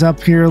raise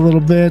up here a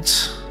little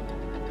bit,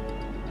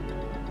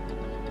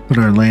 put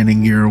our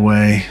landing gear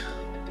away,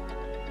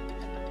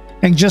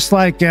 and just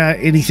like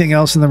anything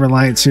else in the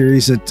Reliant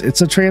series,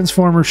 it's a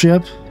transformer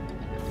ship.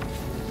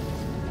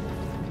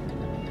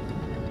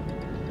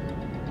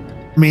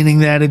 Meaning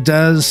that it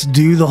does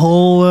do the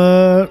whole,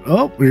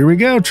 oh, here we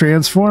go,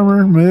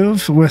 transformer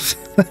move with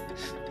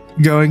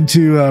going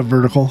to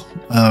vertical,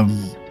 a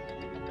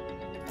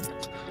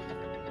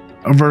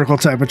vertical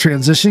type of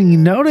transition. You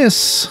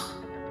notice,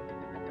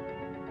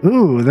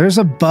 ooh, there's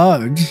a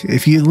bug.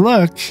 If you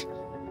look,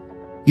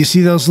 you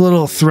see those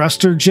little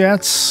thruster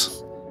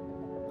jets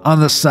on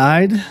the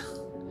side.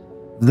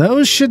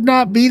 Those should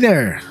not be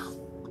there.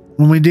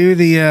 When we do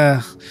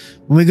the,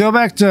 when we go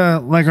back to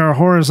like our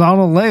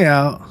horizontal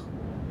layout,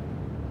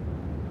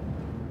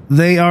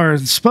 they are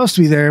supposed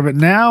to be there, but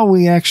now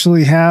we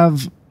actually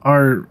have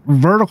our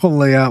vertical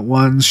layout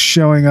ones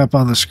showing up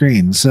on the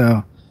screen.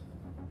 So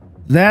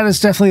that is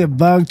definitely a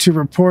bug to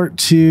report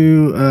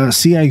to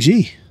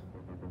CIG,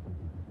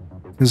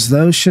 because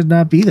those should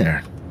not be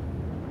there.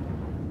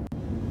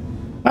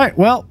 All right,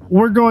 well,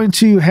 we're going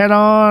to head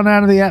on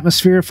out of the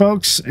atmosphere,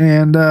 folks,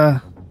 and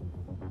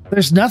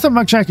there's nothing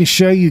much I can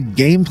show you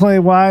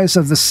gameplay-wise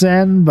of the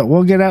Sen, but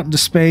we'll get out into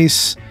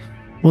space.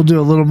 We'll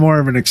do a little more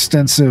of an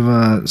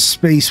extensive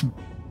space,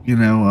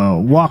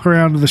 walk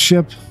around of the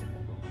ship.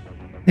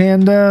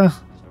 And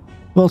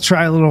we'll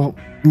try a little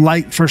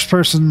light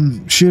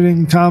first-person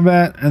shooting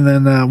combat. And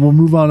then we'll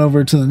move on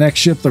over to the next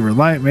ship, the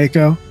Reliant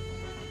Mako.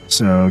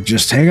 So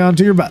just hang on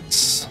to your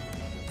butts.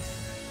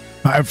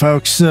 All right,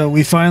 folks.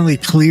 We finally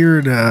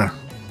cleared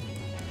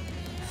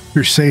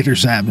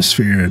Crusader's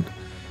atmosphere. And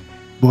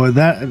boy,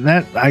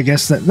 I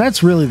guess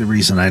that's really the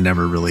reason I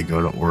never really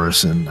go to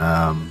Orison.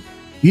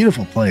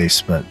 Beautiful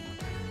place, but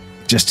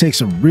it just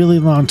takes a really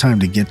long time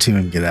to get to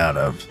and get out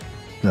of.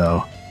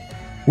 So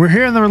we're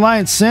here in the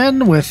Reliant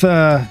Sen with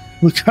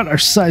we got our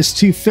size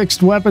 2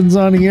 fixed weapons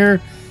on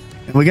here,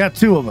 and we got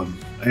 2 of them,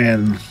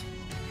 and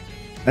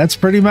that's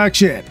pretty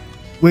much it.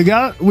 We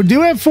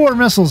do have 4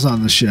 missiles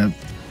on the ship,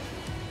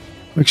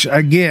 which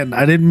again,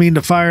 I didn't mean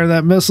to fire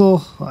that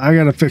missile. I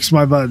gotta fix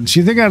my buttons.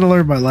 You think I'd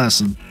learned my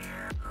lesson,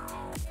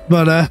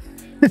 but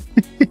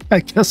I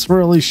guess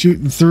we're only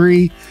shooting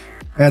 3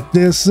 at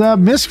this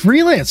MISC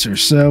Freelancer.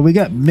 So we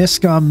got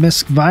MISC on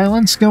MISC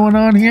violence going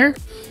on here.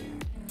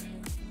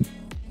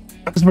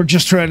 We're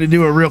just trying to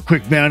do a real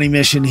quick bounty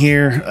mission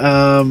here,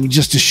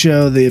 just to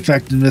show the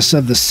effectiveness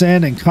of the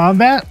Sen in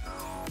combat.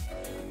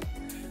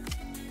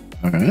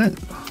 All right.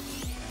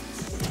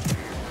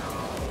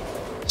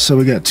 So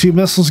we got 2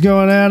 missiles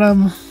going at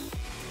him.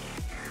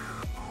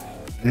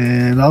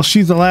 And I'll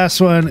shoot the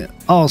last one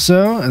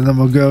also, and then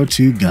we'll go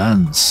to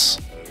guns.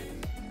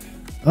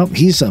 Oh,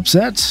 he's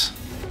upset.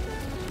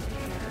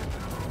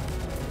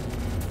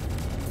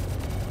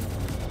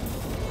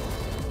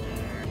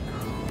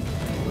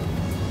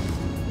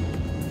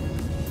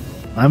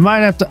 I might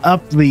have to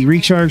up the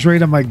recharge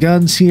rate on my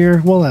guns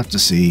here. We'll have to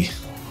see.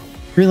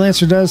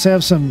 Freelancer does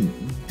have some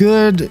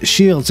good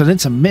shields, and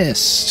it's a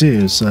miss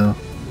too, so.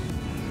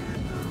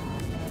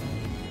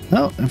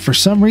 Oh, and for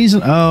some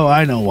reason, oh,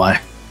 I know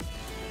why.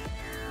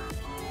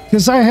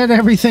 Because I had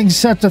everything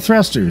set to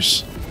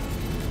thrusters.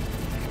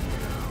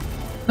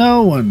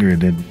 No wonder it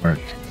didn't work.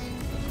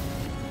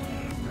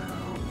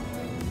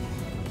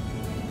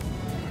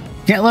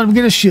 Can't let him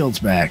get his shields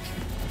back.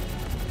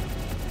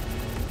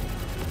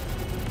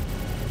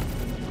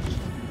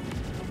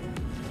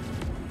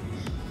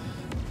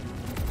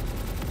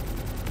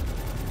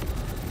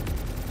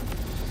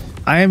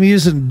 I am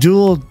using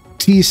dual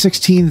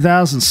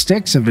T16,000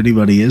 sticks, if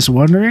anybody is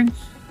wondering.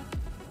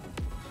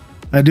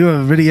 I do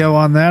have a video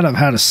on that of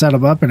how to set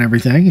them up and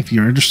everything, if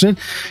you're interested.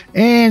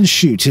 And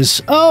shoot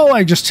his... Oh,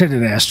 I just hit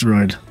an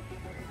asteroid.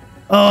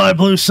 Oh, I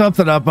blew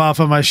something up off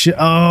of my ship.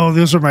 Oh,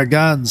 those are my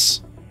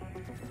guns.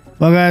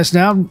 Well, guys,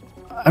 now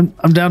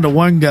I'm down to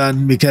one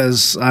gun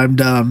because I'm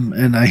dumb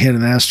and I hit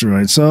an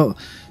asteroid. So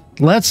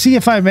let's see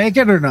if I make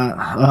it or not.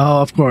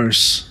 Oh, of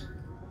course.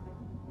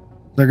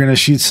 They're going to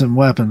shoot some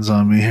weapons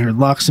on me or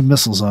lock some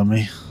missiles on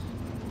me.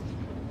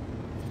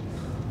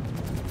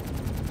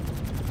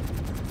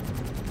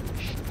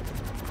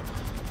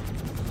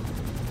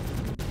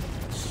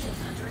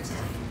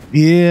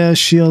 Yeah,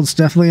 shield's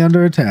definitely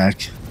under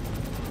attack.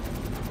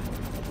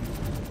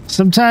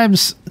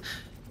 Sometimes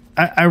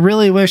I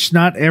really wish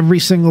not every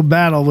single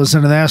battle was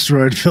in an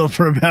asteroid field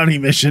for a bounty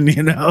mission,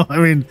 you know? I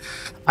mean,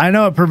 I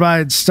know it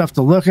provides stuff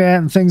to look at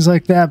and things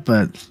like that,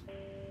 but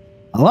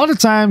a lot of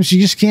times you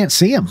just can't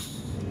see them.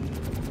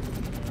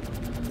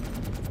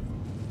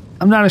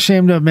 I'm not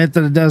ashamed to admit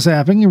that it does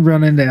happen. You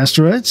run into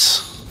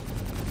asteroids.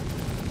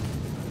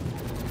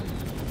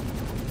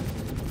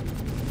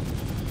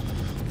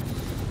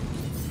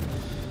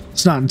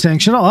 It's not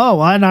intentional. Oh,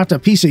 I knocked a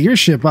piece of your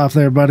ship off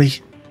there,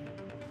 buddy.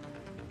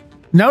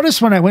 Notice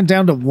when I went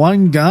down to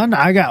one gun,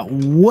 I got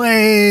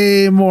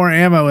way more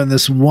ammo in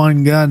this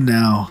one gun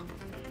now.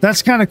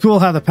 That's kind of cool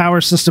how the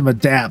power system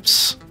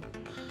adapts.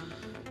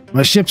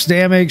 My ship's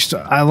damaged,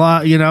 I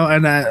lost, you know,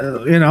 and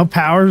you know,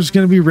 power is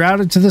going to be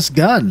routed to this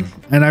gun,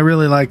 and I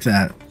really like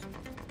that.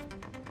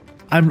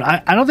 I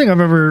don't think I've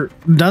ever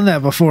done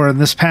that before in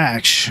this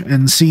patch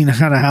and seen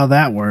kind of how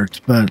that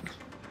worked, but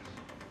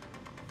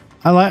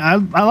I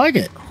like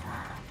it.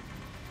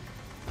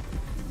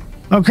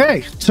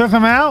 Okay, took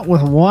him out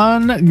with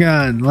one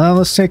gun. Well,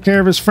 let's take care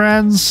of his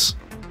friends.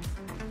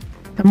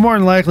 And more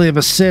than likely, if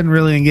a Sen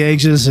really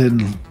engages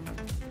in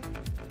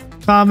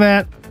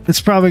combat,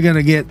 it's probably going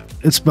to get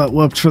its butt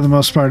whooped for the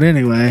most part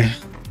anyway.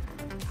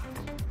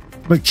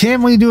 But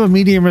can we do a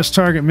medium risk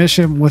target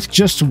mission with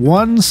just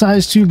one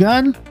size 2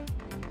 gun?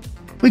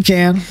 We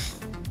can.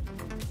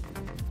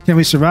 Can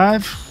we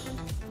survive?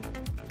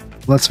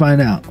 Let's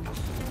find out.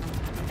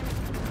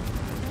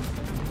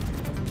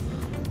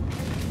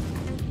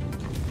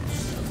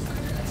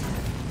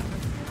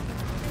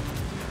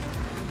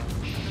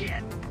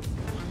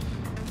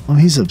 Oh,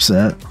 he's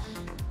upset.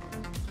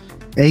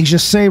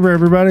 Aegis Saber,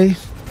 everybody.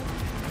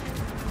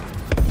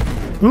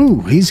 Ooh,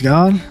 he's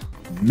gone.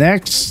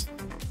 Next.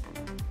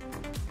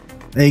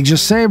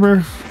 Aegis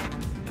Saber.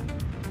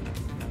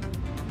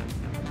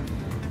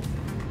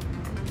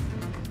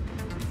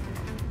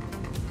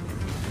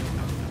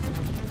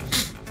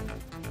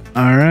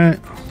 All right.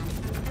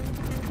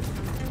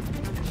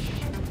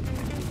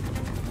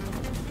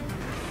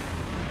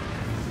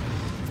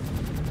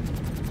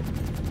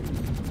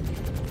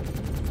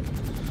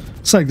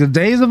 It's like the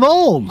days of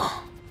old.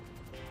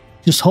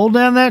 Just hold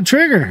down that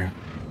trigger.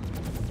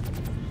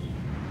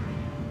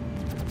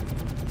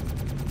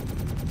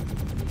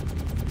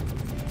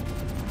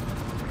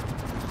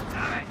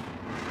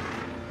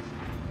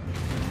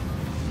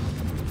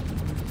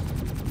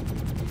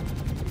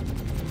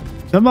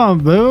 Come on,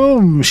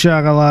 boom,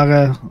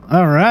 shakalaka.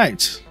 All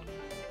right.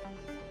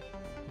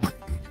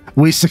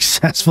 We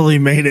successfully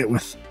made it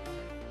with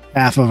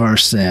half of our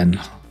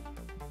Sen.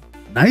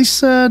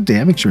 Nice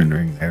damage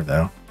rendering there,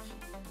 though.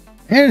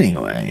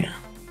 Anyway.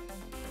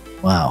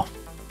 Wow.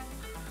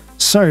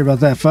 Sorry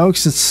about that,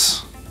 folks.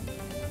 It's...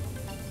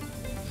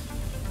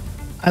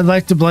 I'd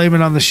like to blame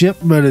it on the ship,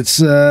 but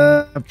it's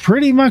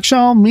pretty much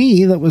all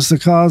me that was the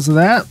cause of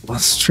that.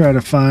 Let's try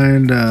to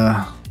find...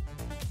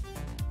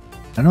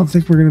 I don't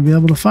think we're going to be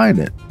able to find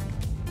it.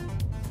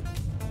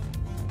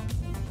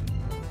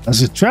 I was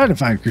just trying to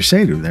find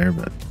Crusader there,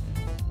 but...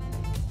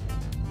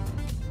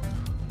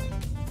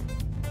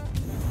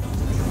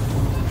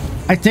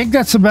 I think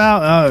that's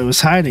about... Oh, it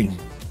was hiding.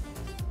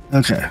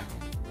 Okay.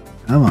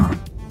 Come on.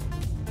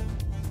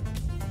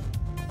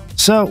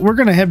 So, we're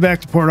going to head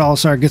back to Port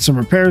All-Star, get some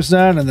repairs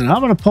done, and then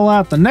I'm going to pull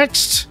out the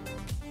next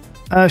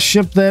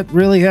ship that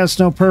really has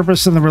no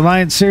purpose in the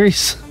Reliant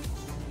series.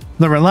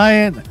 The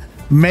Reliant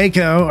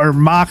Mako, or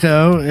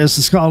Mako, as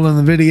it's called in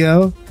the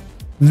video.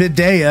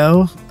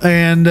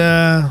 And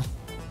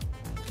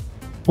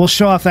we'll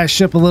show off that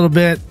ship a little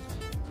bit,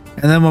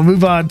 and then we'll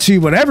move on to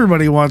what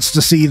everybody wants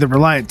to see, the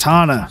Reliant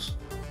Tana.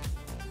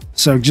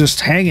 So just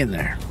hang in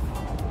there.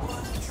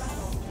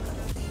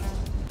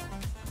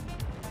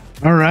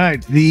 All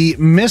right, the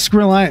MISC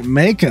Reliant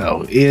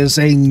Mako is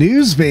a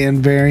news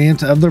van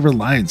variant of the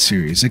Reliant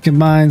series. It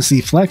combines the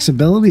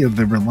flexibility of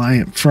the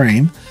Reliant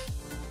frame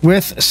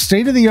with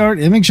state-of-the-art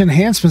image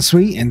enhancement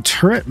suite and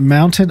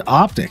turret-mounted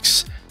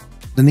optics.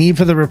 The need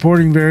for the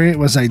reporting variant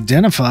was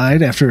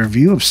identified after a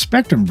review of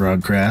Spectrum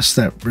broadcasts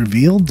that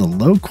revealed the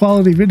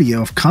low-quality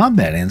video of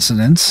combat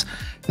incidents,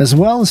 as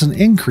well as an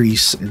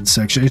increase in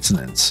sexual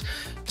incidents.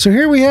 So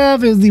here we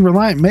have is the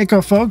Reliant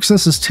Mako, folks.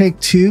 This is take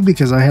 2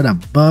 because I had a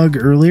bug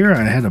earlier.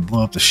 I had to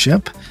blow up the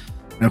ship.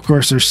 And of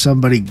course, there's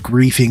somebody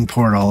griefing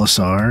Port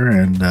Olisar,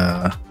 and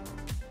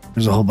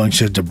there's a whole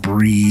bunch of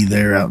debris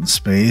there out in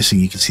space,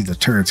 and you can see the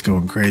turrets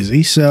going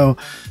crazy. So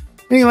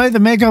anyway, the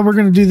Mako, we're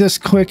going to do this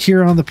quick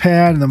here on the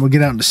pad, and then we'll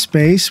get out into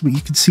space. But you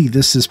can see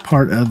this is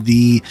part of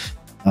the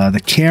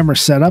camera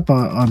setup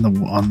on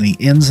the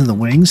ends of the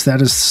wings.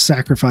 That is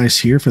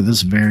sacrificed here for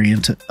this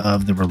variant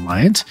of the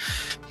Reliant.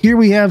 Here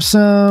we have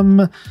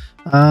some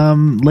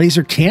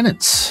laser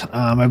cannons.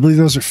 I believe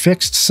those are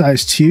fixed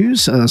size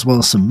 2s, as well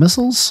as some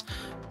missiles.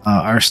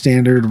 Our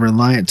standard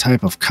Reliant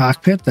type of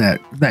cockpit,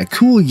 that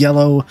cool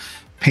yellow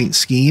paint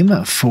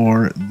scheme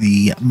for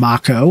the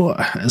Mako,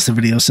 as the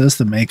video says,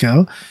 the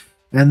Mako.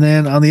 And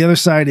then on the other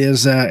side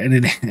is,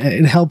 and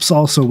it helps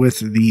also with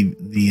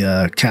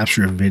the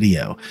capture of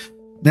video.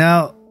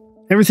 Now,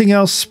 everything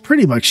else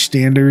pretty much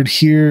standard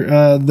here.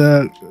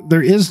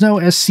 There is no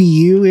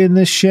SCU in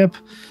this ship.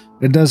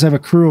 It does have a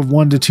crew of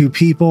 1 to 2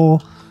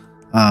 people.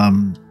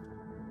 But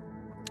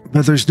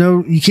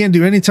you can't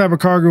do any type of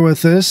cargo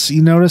with this.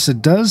 You notice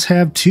it does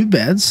have 2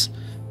 beds.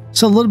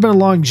 So a little bit of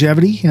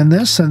longevity in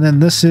this. And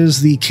then this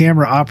is the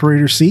camera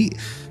operator seat,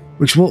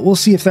 which we'll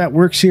see if that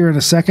works here in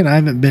a second. I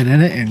haven't been in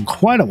it in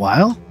quite a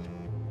while.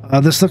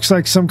 This looks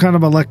like some kind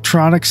of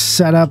electronics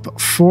setup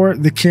for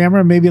the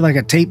camera, maybe like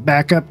a tape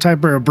backup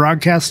type or a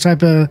broadcast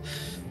type of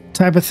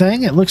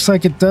thing. It looks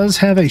like it does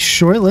have a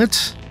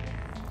shoilet.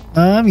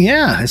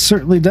 Yeah, it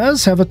certainly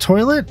does have a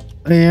toilet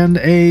and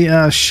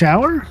a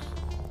shower.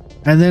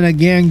 And then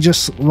again,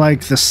 just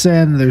like the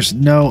Sen, there's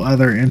no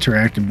other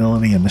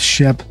interactability in the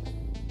ship.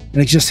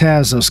 And it just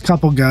has those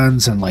couple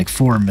guns and like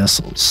 4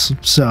 missiles.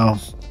 So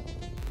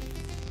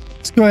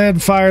let's go ahead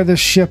and fire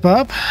this ship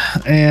up,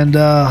 and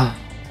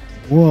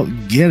we'll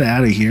get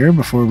out of here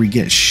before we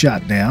get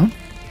shot down.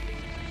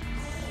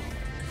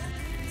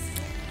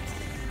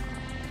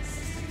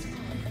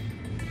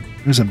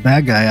 There's a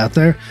bad guy out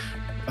there.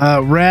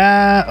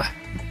 Rav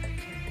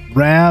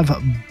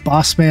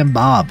Bossman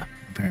Bob,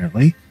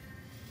 apparently,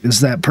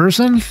 is that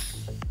person.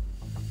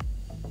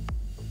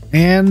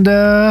 And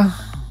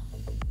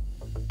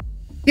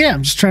yeah,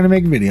 I'm just trying to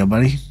make a video,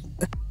 buddy.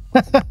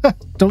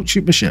 Don't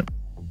shoot my ship.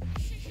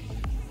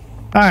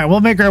 All right,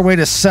 we'll make our way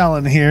to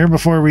Selin here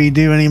before we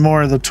do any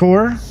more of the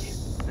tour.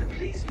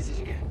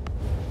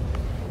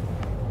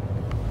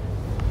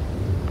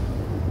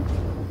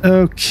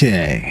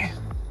 Okay.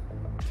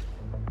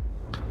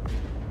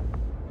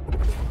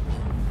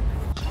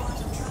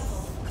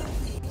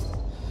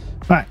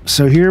 All right,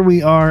 so here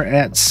we are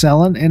at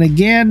Selin, and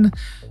again,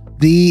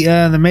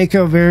 the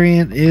Mako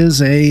variant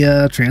is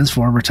a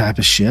transformer type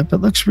of ship. It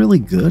looks really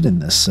good in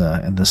this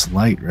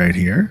light right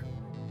here.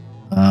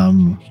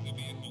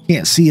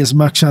 Can't see as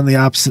much on the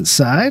opposite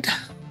side,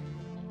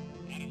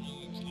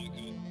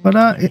 but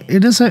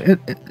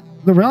the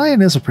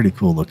Reliant is a pretty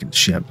cool looking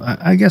ship.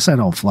 I guess I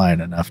don't fly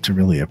it enough to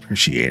really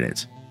appreciate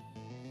it.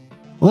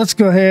 Well, let's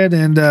go ahead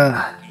and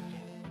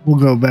we'll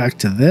go back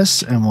to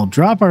this, and we'll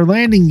drop our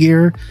landing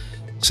gear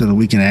so that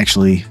we can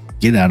actually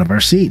get out of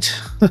our seat.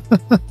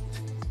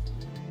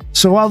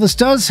 So while this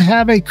does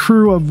have a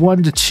crew of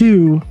 1 to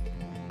 2,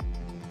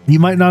 you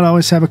might not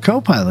always have a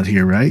co-pilot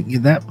here, right?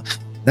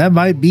 That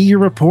might be your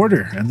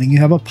reporter, and then you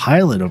have a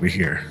pilot over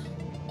here.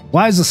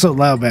 Why is it so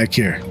loud back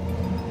here?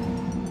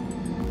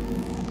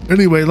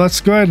 Anyway,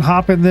 let's go ahead and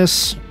hop in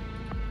this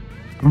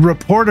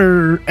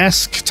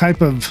reporter-esque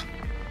type of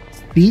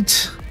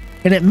seat.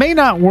 And it may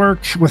not work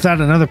without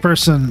another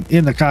person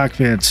in the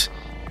cockpit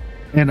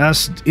and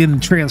us in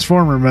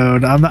transformer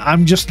mode.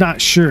 I'm just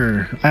not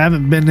sure. I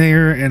haven't been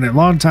there in a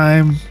long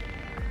time.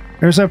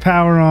 There's our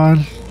power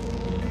on.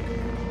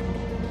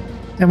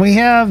 And we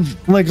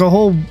have like a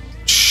whole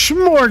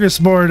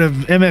smorgasbord of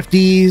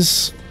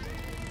MFDs,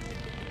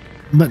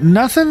 but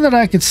nothing that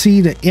I could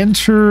see to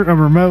enter a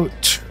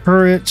remote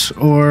turret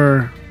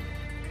or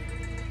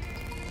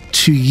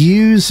to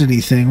use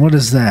anything. What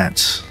is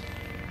that?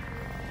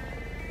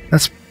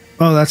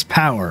 That's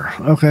power.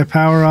 Okay,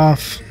 power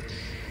off.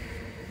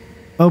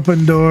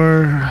 Open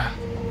door.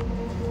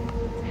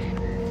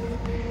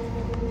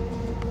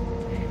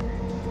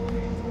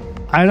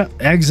 I don't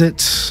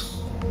exit.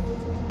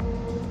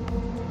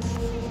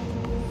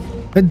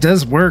 It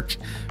does work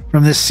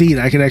from this seat.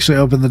 I can actually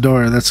open the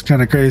door. That's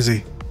kind of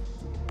crazy.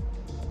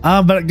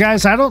 But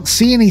guys, I don't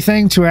see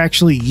anything to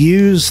actually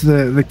use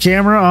the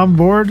camera on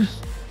board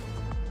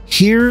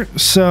here,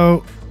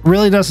 so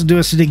really doesn't do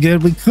us any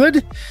good. We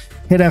could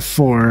hit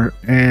F4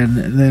 and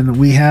then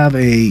we have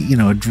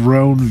a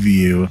drone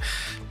view,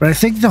 but I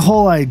think the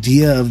whole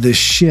idea of this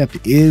ship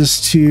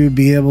is to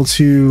be able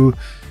to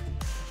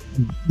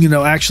you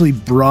know, actually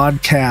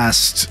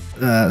broadcast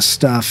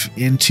stuff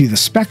into the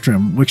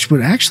spectrum, which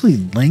would actually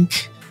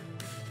link.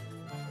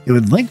 It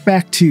would link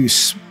back to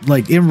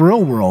like in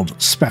real world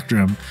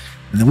spectrum,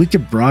 and then we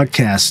could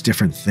broadcast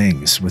different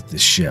things with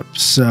this ship.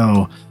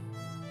 So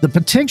the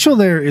potential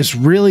there is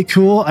really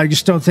cool. I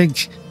just don't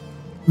think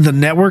the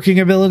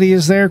networking ability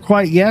is there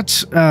quite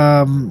yet.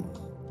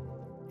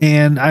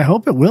 And I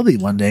hope it will be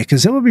one day,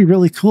 because it would be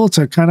really cool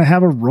to kind of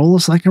have a role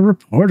as like a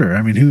reporter.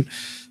 I mean,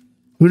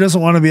 who doesn't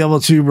want to be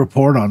able to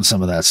report on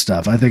some of that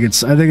stuff? I think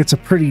it's a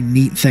pretty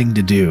neat thing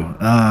to do.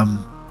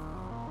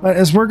 But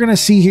as we're going to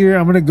see here,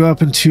 I'm going to go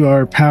up into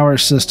our power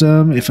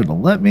system. If it'll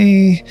let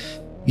me,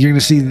 you're going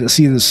to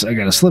see this. I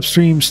got a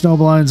slipstream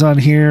snowblinds on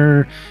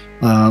here,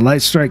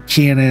 light strike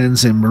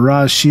cannons and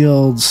mirage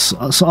shields.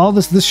 So all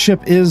this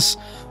ship is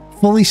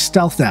fully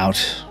stealthed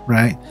out,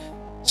 right?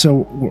 So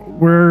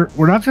we're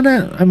not going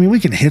to, I mean, we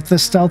can hit the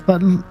stealth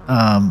button.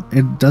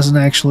 It doesn't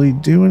actually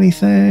do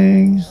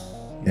anything.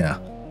 Yeah.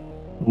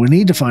 What we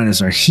need to find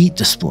is our heat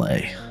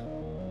display.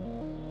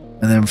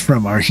 And then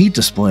from our heat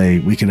display,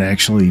 we can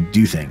actually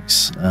do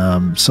things.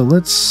 So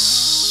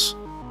let's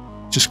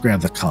just grab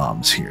the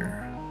comms here.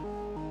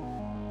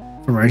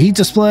 From our heat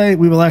display,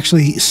 we will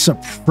actually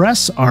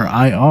suppress our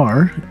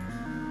IR.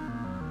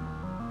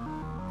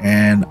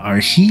 And our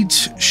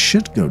heat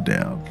should go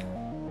down.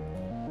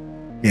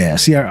 Yeah,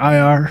 see our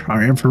IR,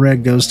 our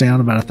infrared goes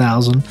down about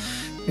 1,000.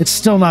 It's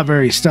still not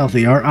very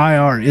stealthy. Our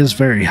IR is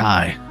very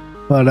high.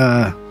 But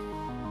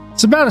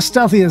it's about as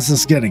stealthy as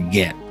it's going to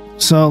get.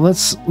 So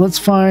let's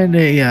find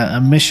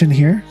a mission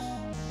here.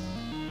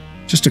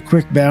 Just a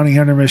quick bounty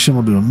hunter mission.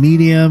 We'll do a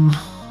medium.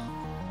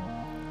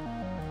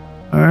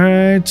 All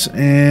right,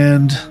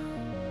 and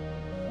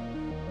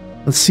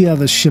let's see how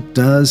this ship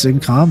does in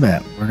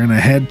combat. We're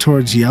gonna head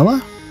towards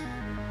Yella.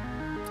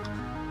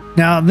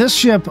 Now, this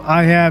ship,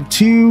 I have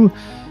 2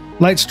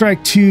 Light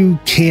Strike 2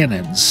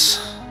 cannons.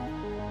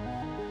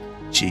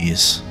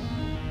 Jeez.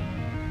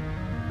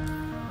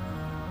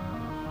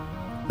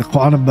 The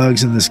quantum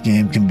bugs in this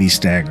game can be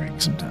staggering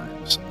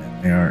sometimes,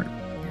 and they are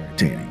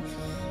irritating.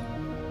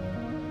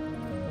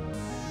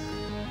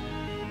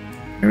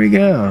 There we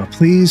go.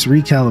 Please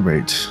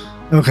recalibrate.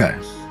 Okay.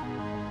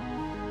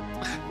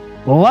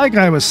 Well, like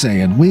I was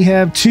saying, we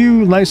have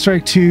 2 Light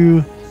Strike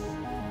 2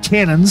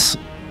 cannons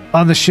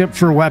on the ship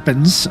for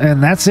weapons,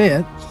 and that's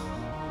it.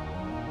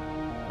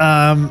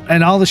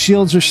 And all the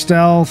shields are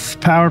stealth,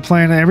 power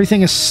plant,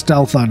 everything is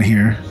stealth on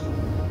here.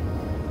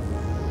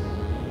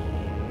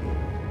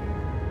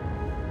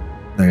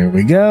 There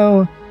we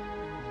go.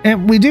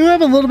 And we do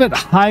have a little bit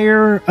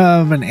higher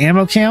of an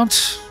ammo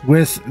count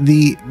with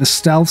the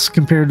stealths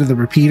compared to the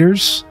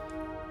repeaters.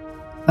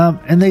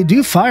 And they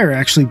do fire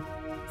actually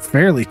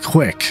fairly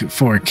quick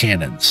for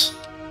cannons.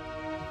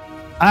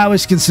 I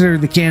always consider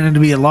the cannon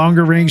to be a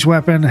longer range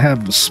weapon,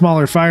 have a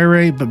smaller fire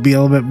rate, but be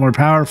a little bit more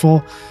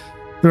powerful.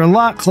 They're a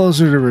lot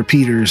closer to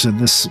repeaters in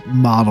this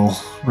model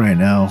right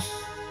now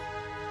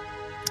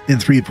in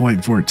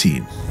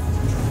 3.14.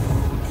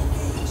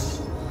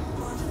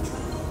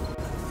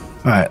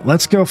 All right,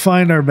 let's go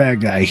find our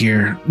bad guy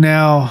here.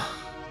 Now,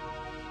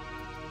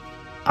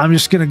 I'm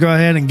just going to go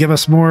ahead and give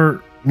us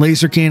more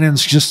laser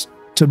cannons just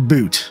to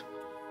boot.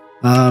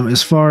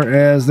 As far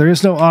as there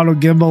is no auto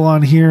gimbal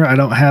on here, I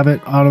don't have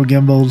it auto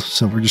gimbaled,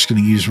 so we're just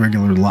going to use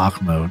regular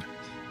lock mode.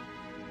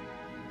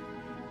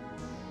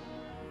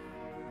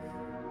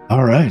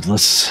 All right,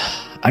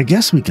 I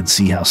guess we can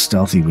see how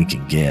stealthy we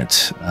can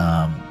get.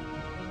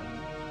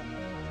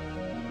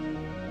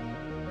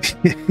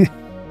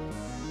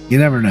 You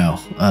never know.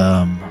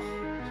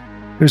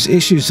 There's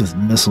issues with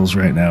missiles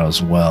right now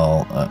as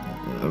well.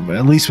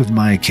 At least with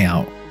my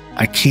account,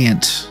 I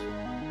can't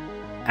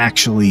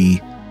actually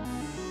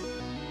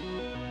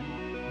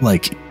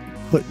like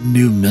put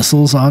new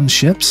missiles on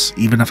ships,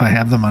 even if I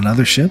have them on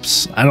other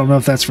ships. I don't know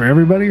if that's for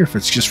everybody or if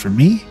it's just for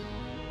me,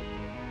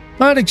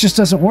 but it just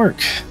doesn't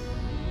work.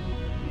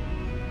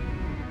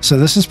 So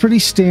this is pretty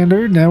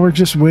standard. Now we're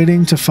just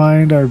waiting to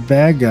find our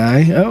bad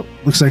guy. Oh,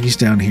 looks like he's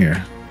down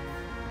here.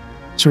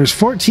 So he's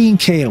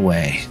 14K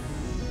away.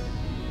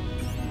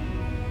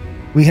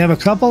 We have a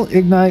couple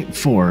Ignite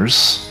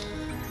 4s.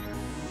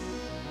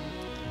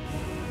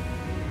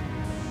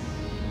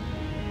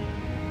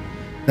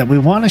 That we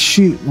want to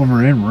shoot when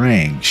we're in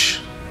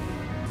range.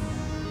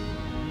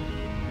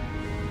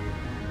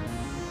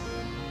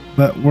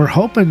 But we're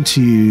hoping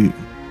to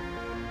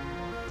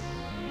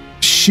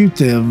shoot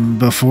them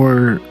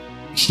before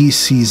he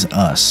sees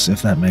us,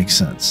 if that makes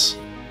sense.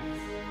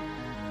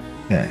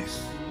 Okay.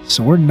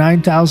 So we're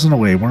 9,000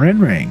 away. We're in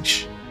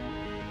range.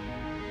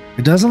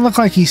 It doesn't look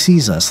like he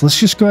sees us. Let's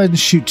just go ahead and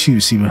shoot 2,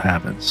 see what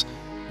happens.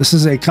 This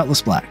is a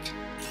Cutlass Black.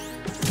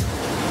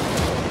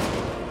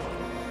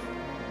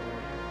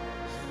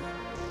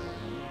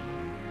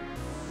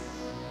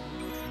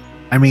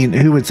 I mean,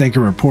 who would think a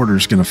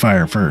reporter's going to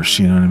fire first?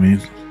 You know what I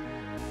mean?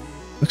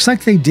 Looks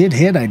like they did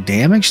hit. I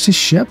damaged his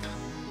ship.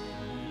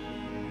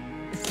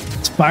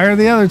 Let's fire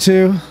the other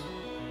 2.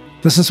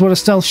 This is what a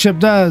stealth ship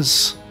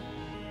does.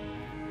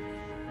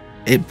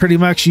 It pretty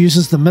much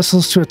uses the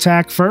missiles to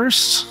attack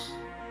first.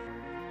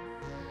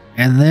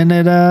 And then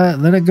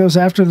it goes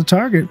after the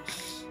target.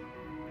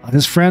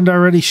 His friend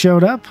already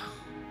showed up.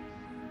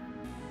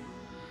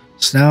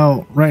 So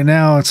now, right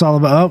now, it's all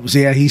about... Oh,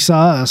 yeah, he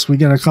saw us. We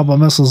got a couple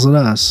missiles at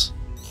us.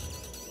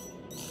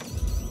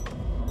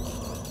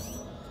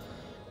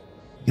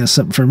 Got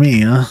something for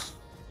me, huh?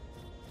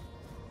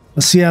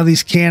 Let's see how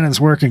these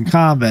cannons work in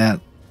combat.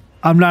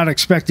 I'm not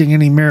expecting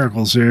any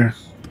miracles here.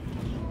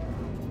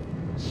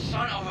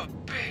 Son of a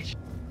bitch!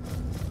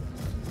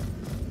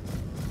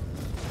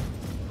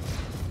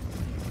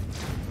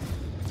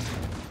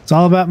 It's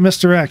all about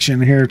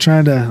misdirection here,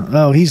 trying to...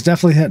 Oh, he's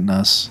definitely hitting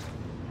us.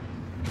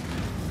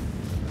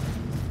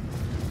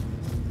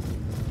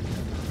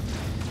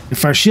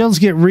 If our shields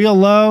get real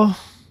low,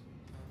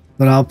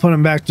 then I'll put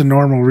him back to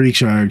normal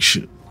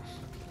recharge.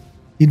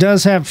 He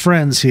does have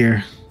friends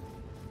here.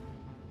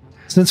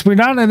 Since we're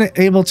not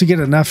able to get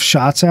enough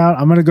shots out,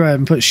 I'm going to go ahead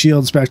and put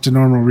shields back to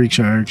normal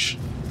recharge.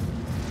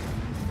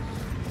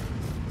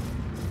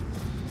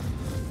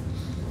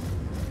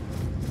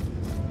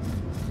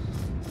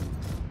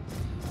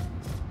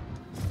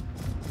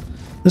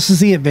 This is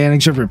the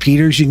advantage of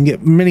repeaters. You can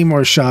get many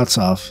more shots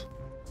off.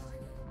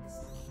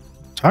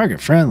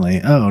 Target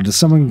friendly. Oh, did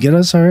someone get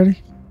us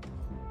already?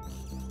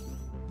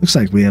 Looks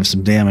like we have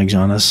some damage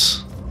on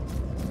us.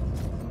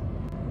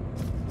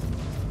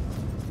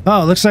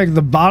 Oh, looks like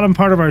the bottom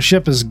part of our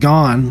ship is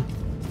gone.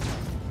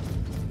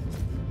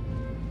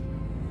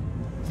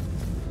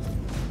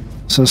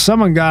 So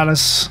someone got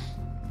us.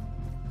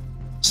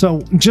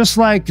 So just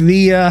like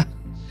the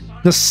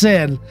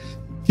Sen,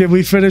 can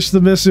we finish the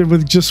mission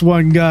with just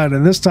one gun?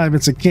 And this time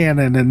it's a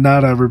cannon and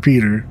not a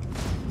repeater.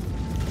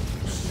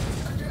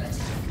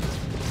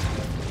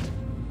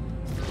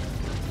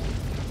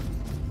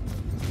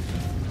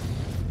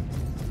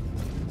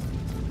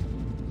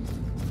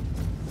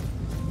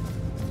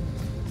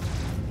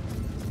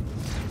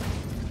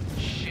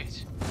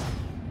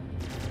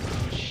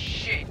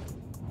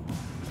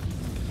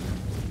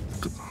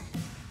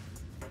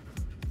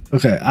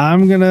 Okay,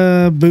 I'm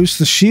gonna boost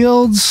the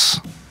shields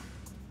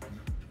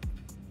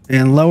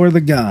and lower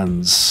the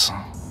guns.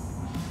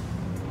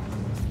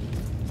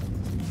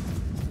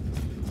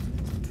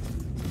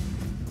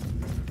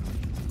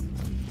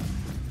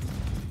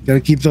 Gotta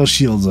keep those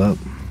shields up.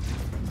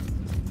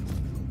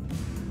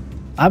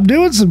 I'm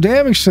doing some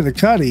damage to the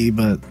Cuddy,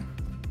 but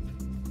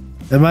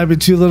it might be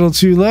too little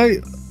too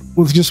late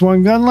with just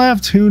one gun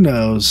left. Who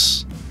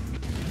knows?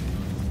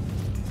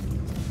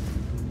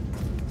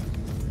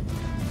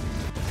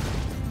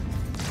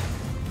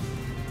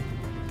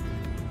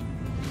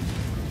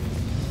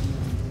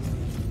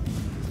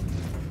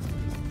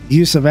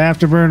 Use of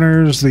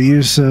afterburners, the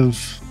use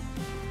of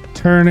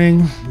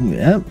turning.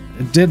 Yep,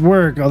 it did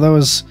work, although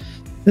his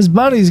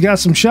buddy's got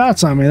some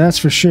shots on me, that's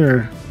for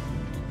sure.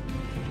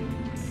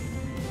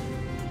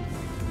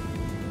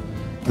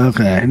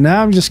 Okay,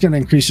 now I'm just going to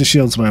increase the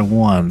shields by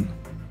 1.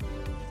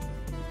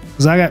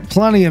 Because I got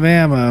plenty of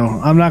ammo.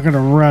 I'm not going to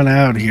run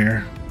out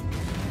here.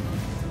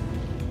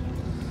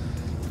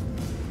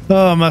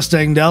 Oh,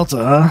 Mustang Delta,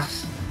 huh?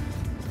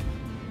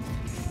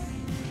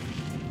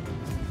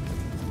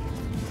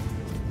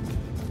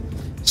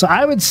 So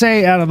I would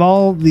say out of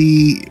all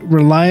the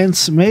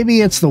Reliants,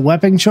 maybe it's the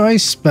weapon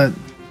choice, but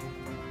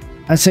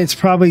I'd say it's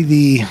probably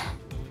the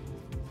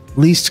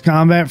least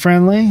combat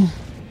friendly.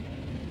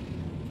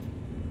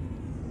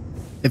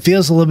 It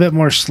feels a little bit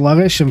more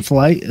sluggish in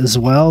flight as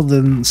well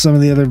than some of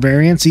the other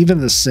variants,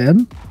 even the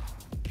Sen.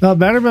 Felt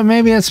better, but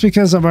maybe it's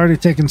because I've already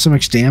taken so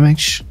much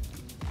damage.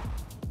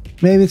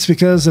 Maybe it's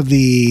because of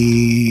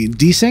the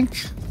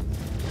desync.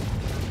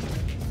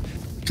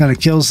 Kind of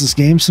kills this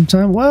game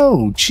sometime.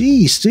 Whoa,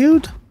 jeez,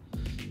 dude.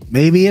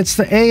 Maybe it's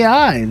the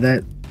AI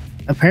that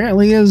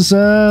apparently is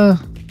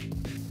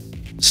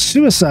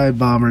suicide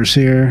bombers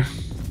here.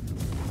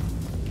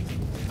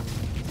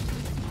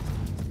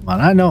 Come on,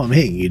 I know I'm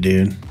hitting you,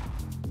 dude.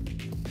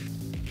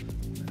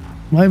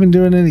 Am I even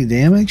doing any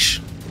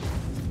damage?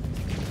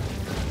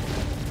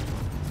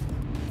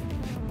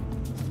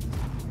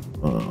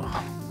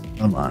 Oh,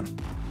 come on.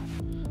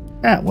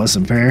 That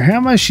wasn't fair. How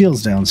are my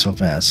shields down so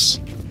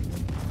fast?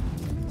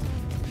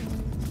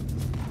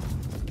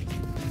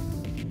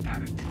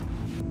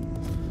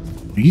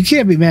 You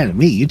can't be mad at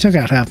me. You took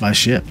out half my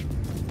ship.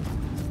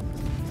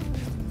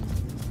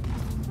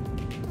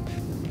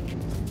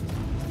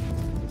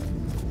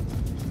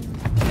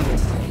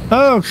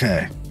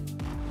 Okay.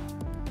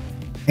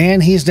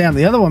 And he's down.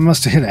 The other one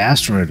must have hit an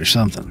asteroid or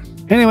something.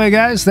 Anyway,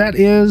 guys, that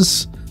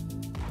is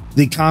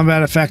the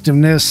combat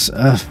effectiveness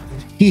of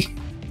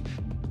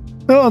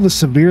the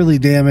severely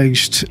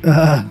damaged.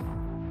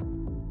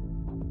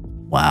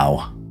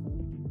 Wow.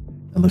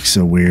 That looks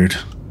so weird.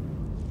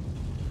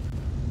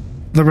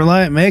 The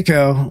Reliant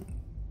Mako,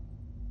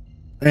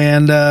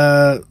 and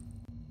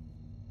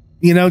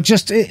you know,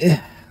 just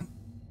I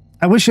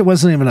wish it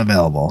wasn't even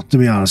available, to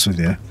be honest with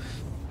you,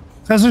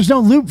 because there's no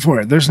loop for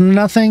it. There's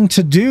nothing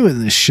to do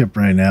in this ship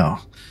right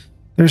now.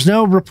 There's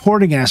no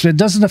reporting aspect. It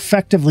doesn't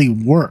effectively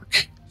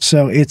work.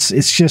 So it's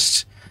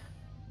just,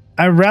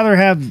 I'd rather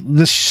have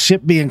this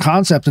ship be in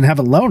concept and have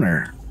a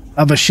loner.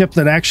 of a ship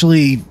that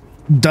actually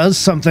does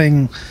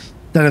something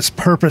that it's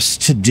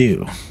purposed to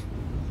do.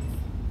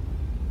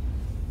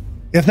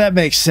 If that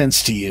makes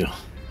sense to you.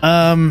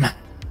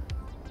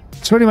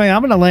 So anyway,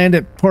 I'm going to land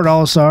at Port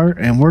Olisar,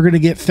 and we're going to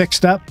get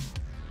fixed up.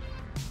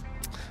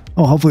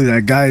 Oh, hopefully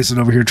that guy isn't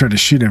over here trying to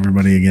shoot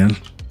everybody again.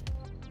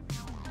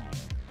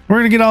 We're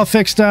going to get all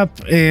fixed up,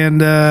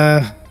 and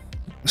as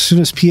soon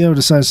as PO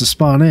decides to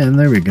spawn in,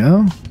 there we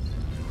go.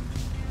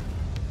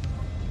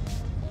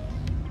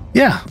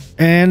 Yeah,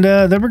 and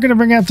then we're going to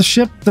bring out the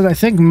ship that I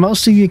think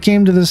most of you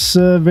came to this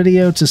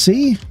video to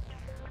see.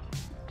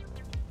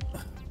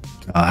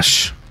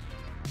 Gosh.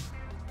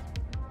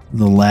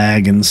 The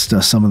lag and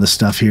stuff, some of the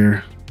stuff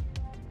here.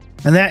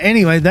 And that,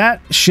 anyway, that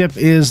ship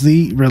is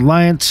the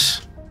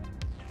Reliant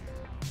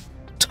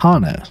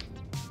Tana.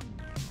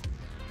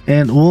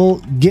 And we'll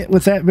get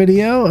with that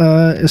video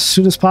as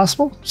soon as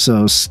possible.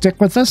 So stick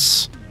with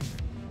us.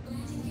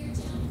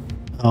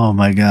 Oh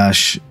my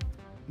gosh.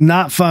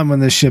 Not fun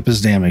when this ship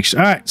is damaged.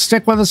 All right,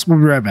 stick with us. We'll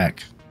be right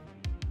back.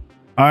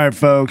 All right,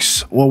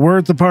 folks. Well, we're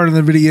at the part of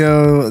the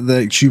video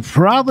that you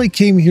probably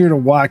came here to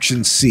watch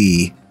and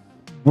see.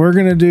 We're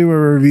going to do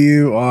a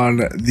review on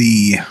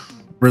the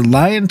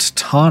Reliant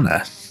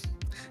Tana.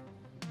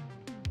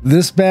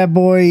 This bad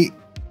boy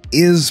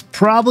is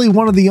probably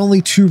one of the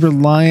only two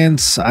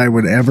Reliants I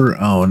would ever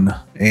own.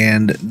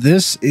 And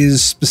this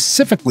is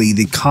specifically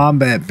the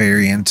combat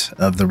variant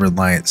of the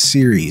Reliant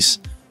series.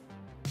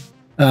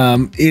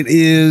 It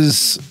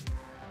is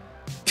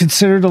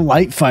considered a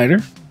light fighter.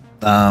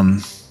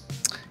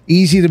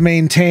 Easy to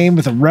maintain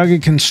with a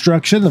rugged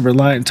construction, the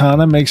Reliant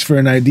Tana makes for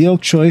an ideal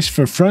choice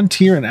for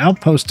frontier and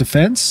outpost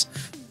defense,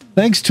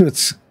 thanks to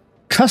its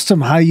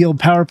custom high-yield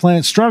power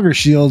plant, stronger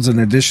shields, and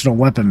additional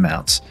weapon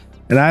mounts.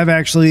 And I've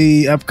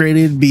actually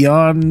upgraded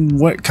beyond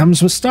what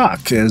comes with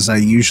stock, as I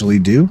usually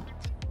do.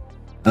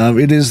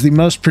 It is the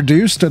most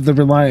produced of the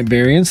Reliant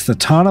variants. The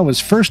Tana was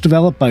first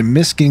developed by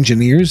MISC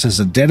engineers as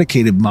a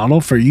dedicated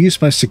model for use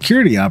by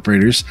security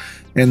operators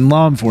and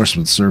law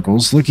enforcement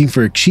circles looking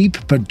for a cheap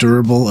but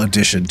durable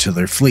addition to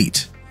their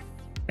fleet.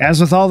 As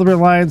with all the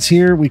Reliants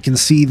here, we can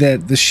see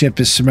that the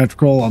ship is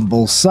symmetrical on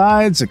both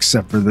sides,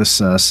 except for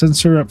this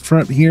sensor up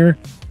front here.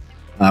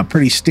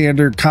 Pretty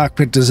standard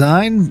cockpit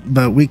design,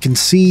 but we can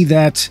see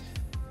that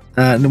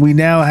we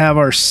now have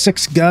our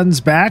 6 guns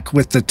back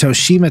with the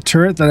Toshima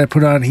turret that I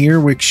put on here,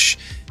 which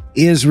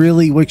is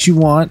really what you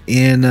want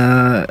in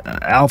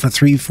Alpha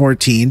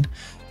 3.14.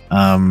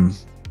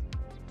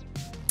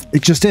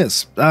 It just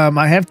is.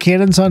 I have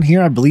cannons on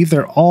here. I believe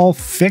they're all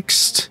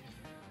fixed.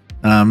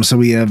 So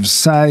we have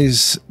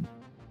six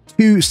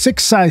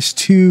size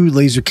 2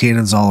 laser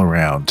cannons all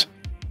around.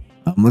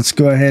 Let's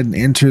go ahead and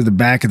enter the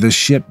back of this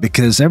ship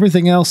because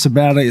everything else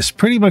about it is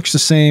pretty much the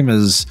same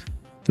as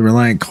the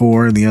Reliant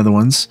Core and the other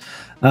ones.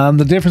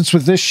 The difference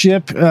with this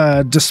ship,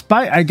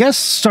 despite, I guess,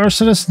 Star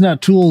Citizen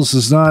Tools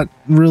is not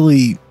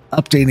really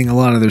updating a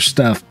lot of their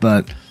stuff,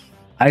 but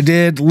I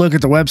did look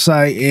at the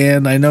website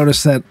and I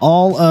noticed that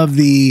all of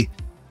the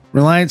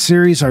Reliant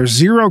series are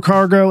 0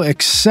 cargo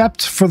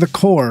except for the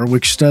Core,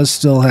 which does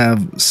still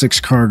have 6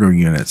 cargo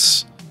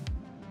units.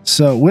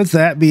 So with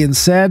that being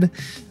said,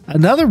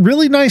 another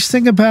really nice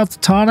thing about the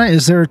Tana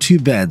is there are 2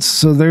 beds.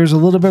 So there's a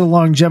little bit of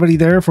longevity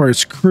there for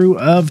its crew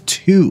of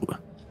 2.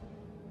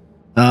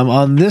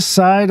 On this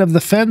side of the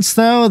fence,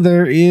 though,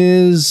 there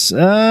is,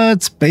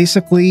 it's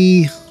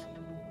basically,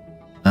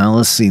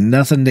 let's see,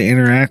 nothing to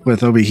interact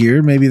with over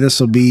here. Maybe this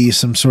will be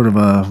some sort of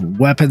a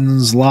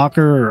weapons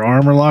locker or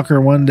armor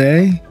locker one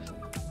day.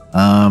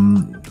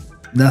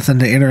 Nothing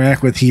to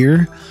interact with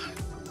here.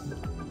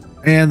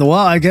 And, well,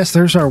 I guess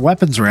there's our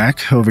weapons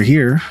rack over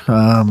here.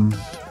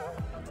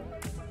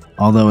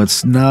 Although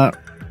it's not,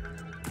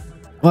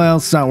 well,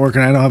 it's not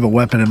working. I don't have a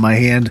weapon in my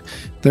hand.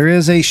 There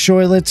is a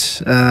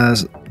toilet,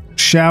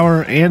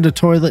 shower, and a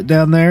toilet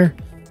down there.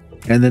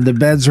 And then the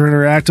beds are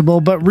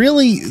interactable. But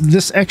really,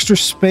 this extra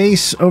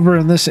space over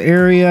in this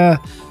area,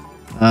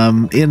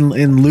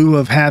 in lieu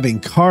of having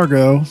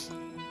cargo,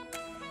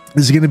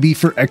 is going to be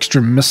for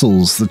extra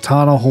missiles. The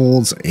Tana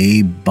holds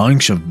a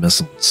bunch of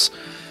missiles.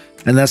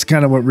 And that's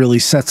kind of what really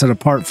sets it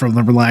apart from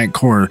the Reliant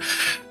Core.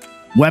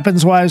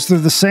 Weapons-wise, they're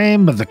the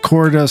same, but the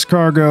Core does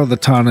cargo. The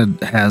Tana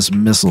has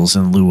missiles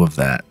in lieu of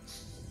that.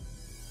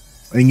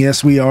 And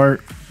yes, we are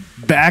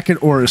back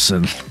at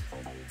Orison.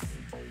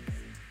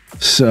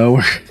 So,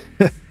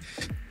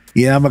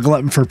 yeah, I'm a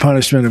glutton for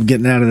punishment of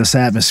getting out of this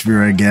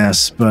atmosphere, I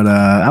guess. But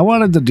I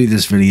wanted to do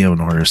this video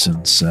in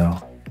Orison,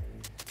 so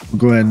we'll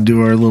go ahead and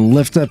do our little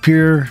lift up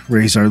here,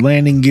 raise our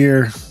landing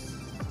gear.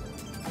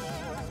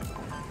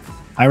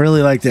 I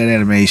really like that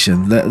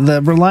animation.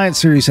 The Reliant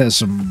series has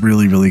some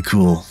really, really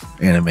cool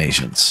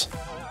animations.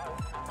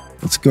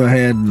 Let's go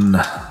ahead and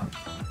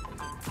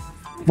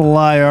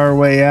fly our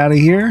way out of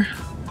here.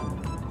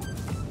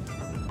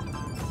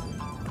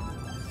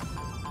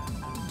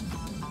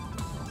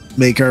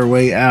 Make our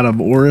way out of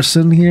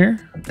Orison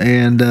here.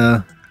 And,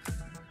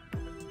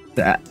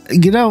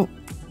 you know,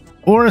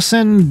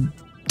 Orison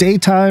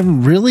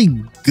daytime, really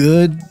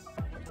good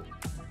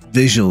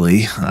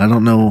visually. I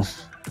don't know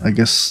I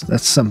guess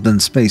that's something in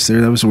space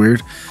there. That was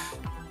weird.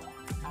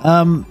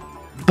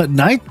 But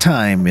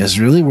nighttime is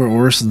really where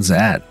Orson's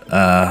at.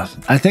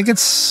 I think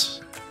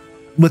it's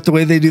with the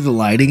way they do the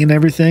lighting and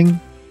everything.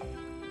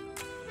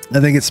 I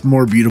think it's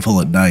more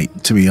beautiful at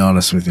night, to be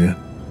honest with you.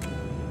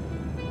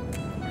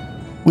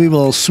 We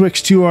will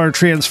switch to our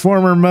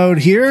transformer mode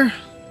here.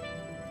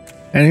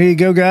 And here you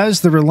go,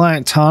 guys, the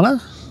Reliant Tana.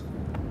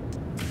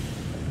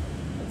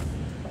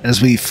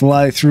 As we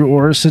fly through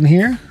Orison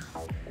here.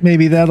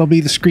 Maybe that'll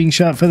be the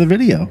screenshot for the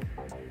video.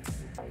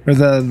 Or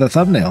the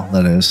thumbnail,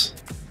 that is.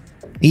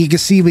 You can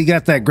see we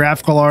got that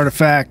graphical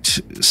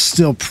artifact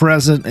still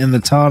present in the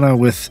Tana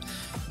with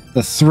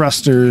the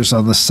thrusters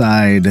on the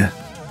side.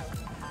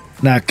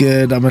 Not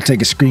good. I'm going to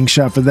take a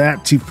screenshot for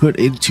that to put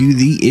into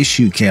the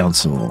issue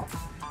console.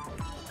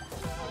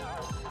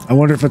 I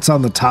wonder if it's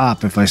on the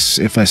top if I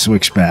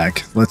switch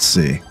back. Let's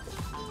see.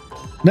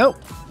 Nope,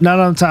 not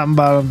on top and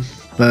bottom,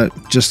 but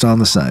just on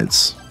the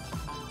sides.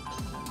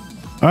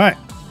 All right,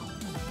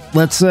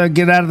 let's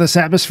get out of this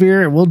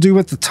atmosphere and we'll do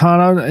what the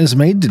Tana is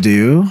made to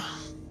do.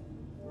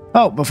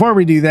 Oh, before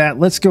we do that,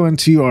 let's go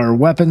into our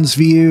weapons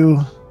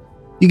view.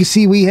 You can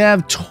see we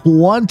have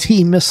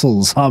 20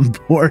 missiles on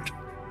board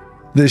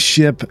this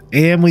ship,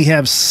 and we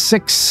have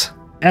 6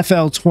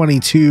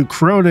 FL-22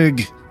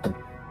 Kronig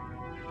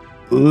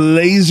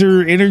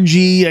laser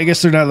energy. I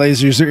guess they're not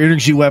lasers, they're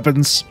energy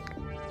weapons.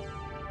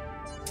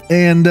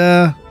 And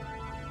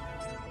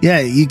yeah,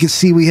 you can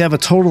see we have a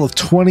total of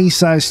 20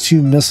 size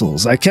 2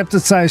 missiles. I kept it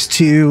size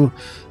 2.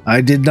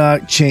 I did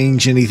not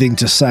change anything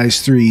to size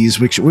 3s,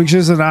 which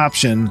is an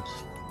option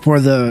for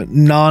the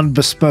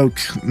non-bespoke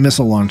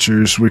missile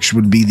launchers, which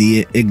would be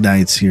the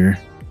ignites here.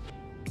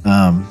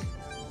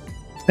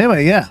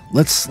 Anyway, yeah,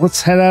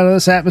 let's head out of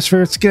this atmosphere.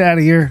 Let's get out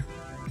of here.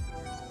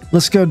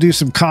 Let's go do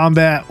some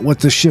combat, what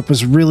the ship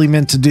was really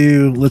meant to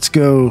do. Let's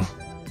go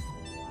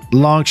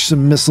launch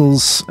some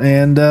missiles,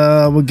 and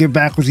we'll get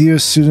back with you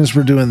as soon as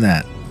we're doing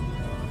that.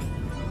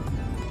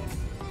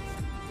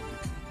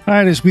 All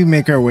right, as we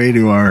make our way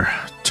to our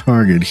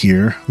target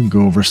here, we'll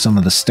go over some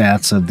of the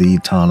stats of the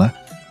Tana.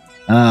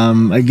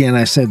 Again,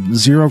 I said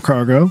 0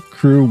 cargo,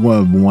 crew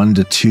of 1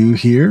 to 2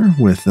 here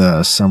with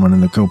someone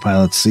in the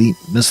co-pilot seat.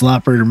 Missile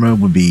operator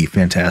mode would be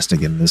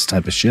fantastic in this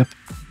type of ship.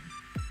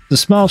 The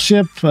small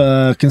ship,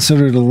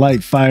 considered a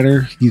light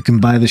fighter, you can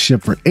buy the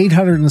ship for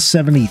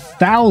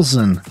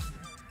 870,000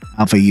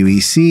 Alpha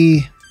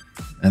UEC.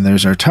 And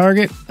there's our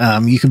target.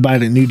 You can buy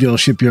it at New Deal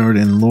Shipyard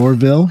in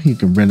Loreville. You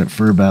can rent it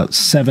for about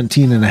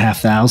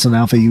 17,500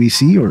 Alpha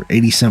UEC or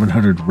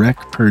 8,700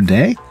 rec per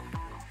day.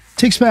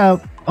 Takes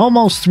about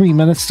almost 3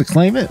 minutes to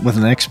claim it with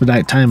an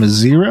expedite time of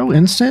 0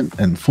 instant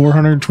and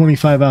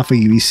 425 Alpha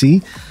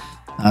UEC.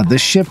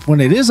 This ship, when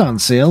it is on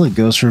sale, it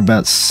goes for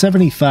about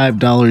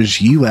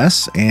 $75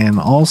 US, and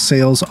all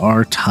sales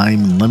are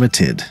time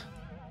limited.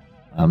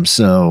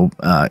 So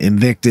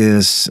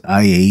Invictus,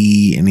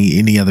 IAE,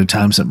 any other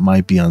times it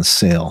might be on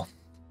sale.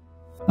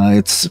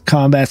 Its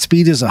combat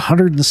speed is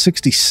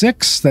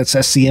 166, that's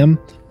SCM,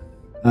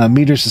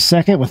 meters a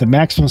second with a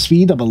maximum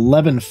speed of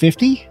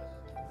 1150.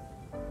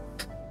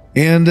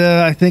 And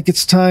I think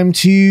it's time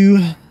to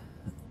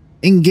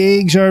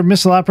engage our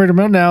missile operator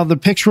mode. Now, the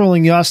pitch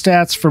rolling yaw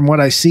stats, from what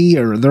I see,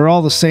 they're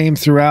all the same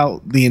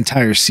throughout the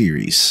entire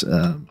series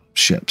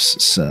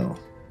ships. So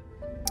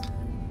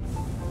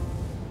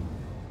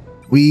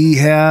we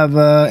have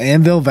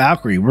Anvil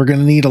Valkyrie. We're going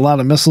to need a lot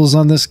of missiles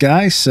on this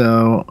guy,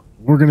 so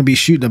we're going to be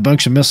shooting a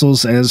bunch of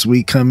missiles as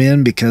we come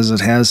in because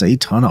it has a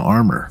ton of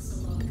armor.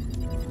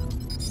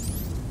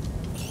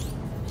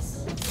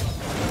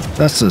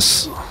 That's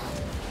us.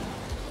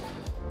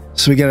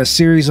 So we got a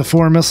series of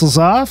 4 missiles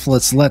off.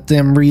 Let's let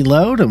them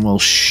reload and we'll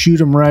shoot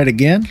them right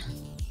again.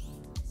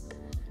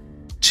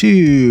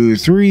 2,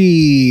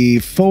 3,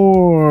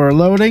 4,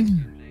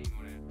 loading.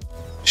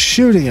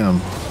 Shooting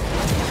them.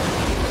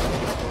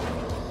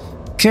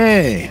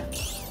 Okay.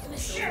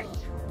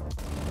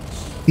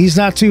 He's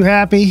not too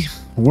happy.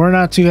 We're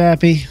not too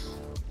happy.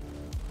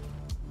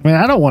 I mean,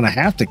 I don't want to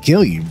have to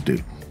kill you,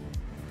 dude.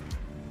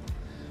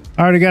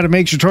 Already got a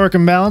major torque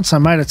imbalance. I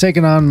might have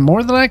taken on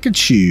more than I could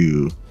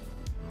chew.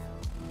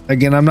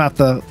 Again, I'm not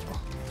the...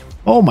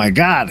 Oh my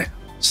god.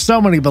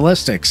 So many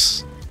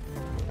ballistics.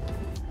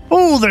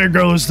 Oh, there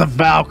goes the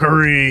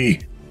Valkyrie.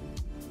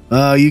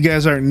 You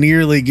guys aren't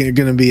nearly going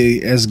to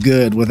be as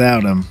good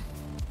without him.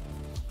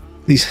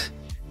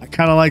 I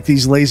kind of like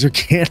these laser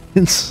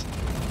cannons.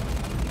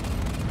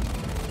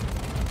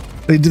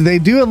 They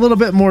do a little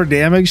bit more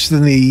damage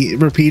than the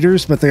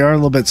repeaters, but they are a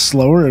little bit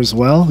slower as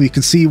well. You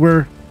can see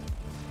we're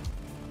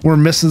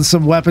missing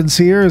some weapons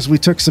here as we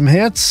took some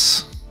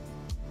hits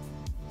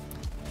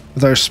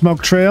with our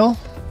smoke trail.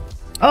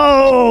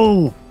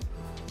 Oh,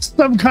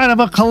 some kind of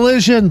a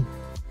collision.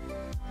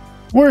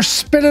 We're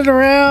spinning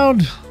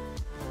around.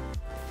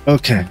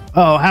 Okay.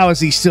 Oh, how is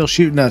he still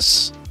shooting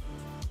us?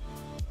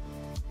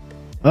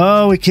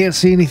 Oh, we can't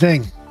see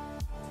anything.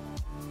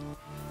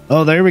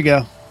 Oh, there we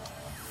go.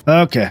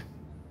 Okay.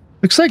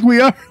 Looks like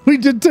we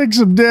did take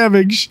some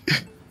damage.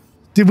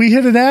 Did we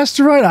hit an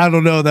asteroid? I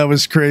don't know. That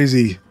was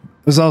crazy.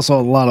 was also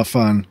a lot of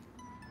fun.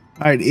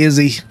 All right,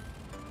 Izzy.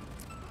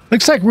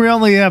 Looks like we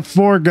only have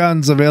 4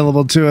 guns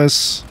available to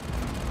us.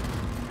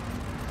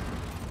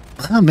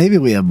 Maybe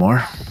we have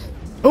more.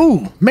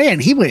 Oh, man,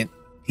 he went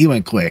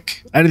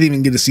quick. I didn't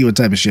even get to see what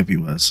type of ship he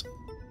was.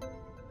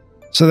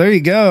 So there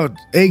you go.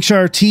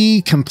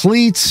 HRT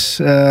complete.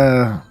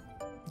 Some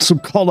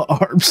call to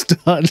arms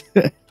done.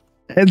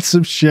 And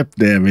some ship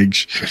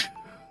damage.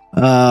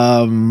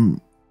 Oh,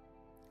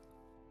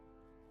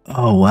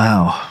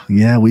 wow.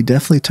 Yeah, we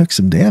definitely took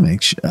some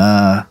damage.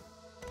 Let's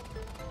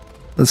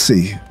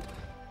see.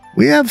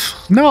 We have...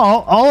 No,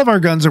 all of our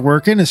guns are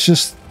working. It's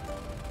just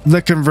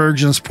the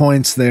convergence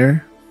points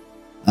there.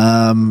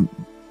 Man,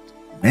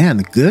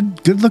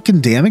 good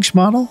looking damage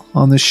model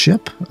on this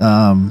ship.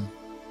 You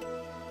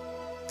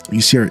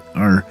see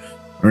our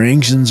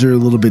engines are a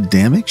little bit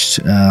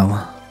damaged.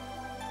 Let's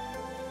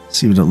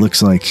see what it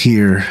looks like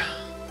here.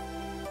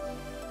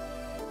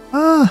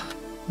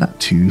 Not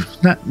too,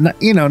 not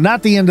you know,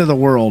 not the end of the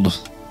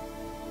world.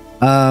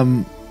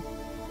 Were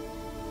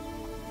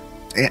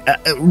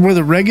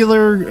the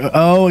regular...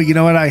 Oh, you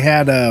know what? I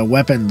had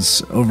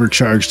weapons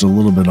overcharged a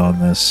little bit on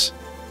this.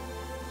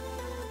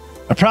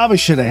 I probably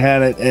should have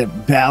had it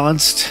at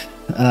balanced,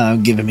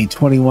 giving me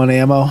 21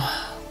 ammo.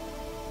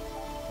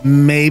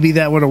 Maybe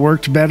that would have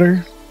worked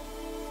better.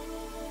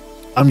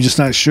 I'm just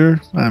not sure.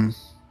 But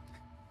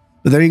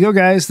there you go,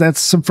 guys.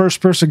 That's some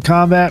first-person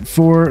combat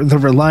for the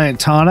Reliant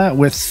Tana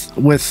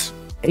with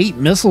 8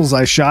 missiles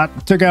I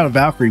shot. Took out a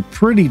Valkyrie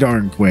pretty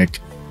darn quick.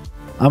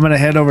 I'm going to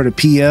head over to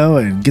PO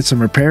and get some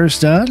repairs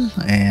done.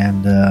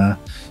 And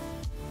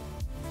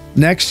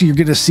next, you're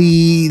going to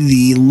see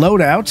the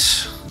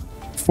loadout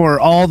for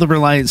all the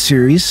Reliant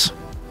series.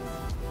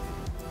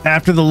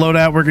 After the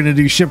loadout, we're going to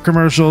do ship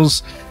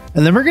commercials.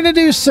 And then we're going to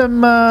do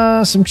some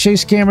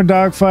chase camera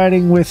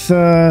dogfighting with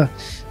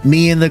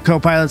me in the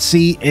co-pilot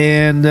seat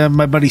and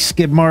my buddy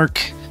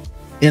Skidmark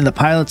in the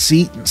pilot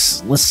seat.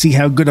 Let's see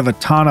how good of a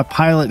Tana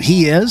pilot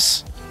he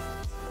is.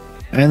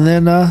 And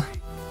then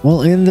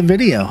we'll end the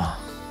video.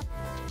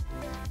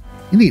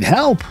 You need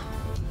help.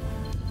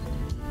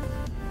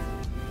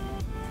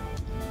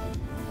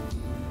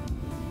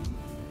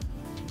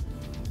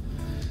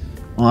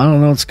 Well, I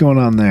don't know what's going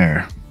on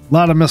there. A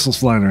lot of missiles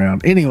flying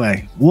around.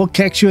 Anyway, we'll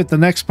catch you at the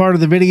next part of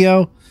the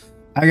video.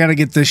 I got to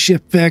get this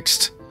ship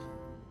fixed.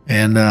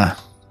 And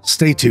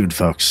stay tuned,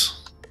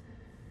 folks.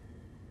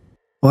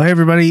 Well, hey,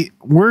 everybody.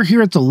 We're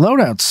here at the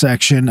loadout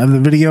section of the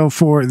video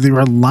for the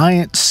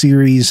Reliant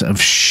series of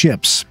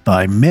ships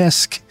by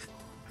MISC.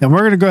 And we're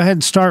going to go ahead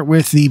and start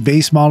with the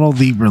base model,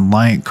 the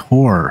Reliant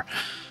Core.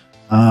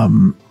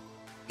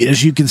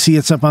 As you can see,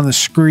 it's up on the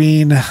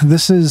screen.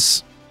 This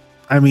is,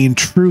 I mean,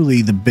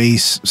 truly the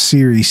base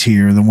series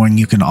here, the one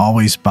you can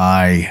always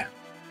buy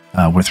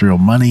with real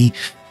money.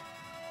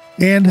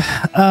 And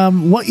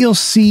what you'll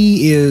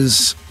see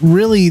is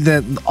really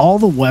that all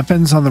the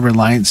weapons on the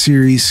Reliant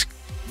series,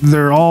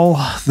 they're all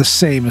the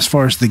same as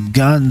far as the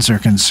guns are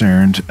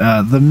concerned.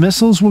 The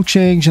missiles will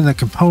change and the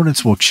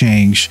components will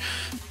change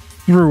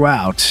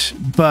throughout,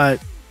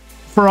 but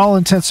for all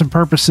intents and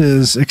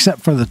purposes,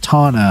 except for the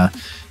Tana,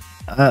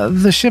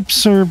 the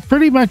ships are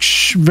pretty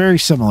much very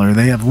similar.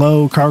 They have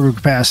low cargo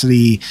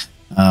capacity.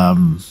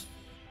 They're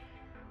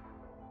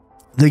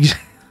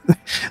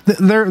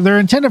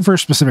intended for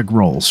specific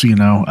roles, you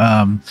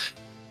know,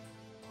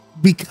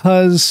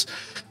 because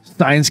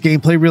science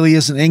gameplay really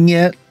isn't in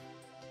yet.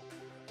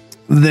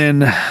 Then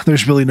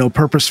there's really no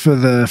purpose for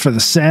the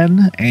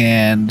Sen,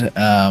 and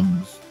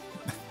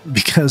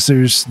because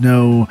there's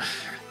no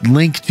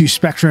link to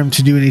Spectrum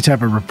to do any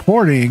type of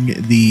reporting,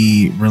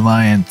 the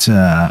Reliant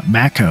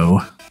Mako,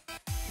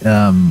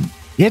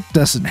 it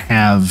doesn't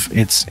have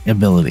its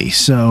ability.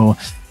 So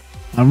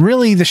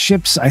really the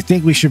ships I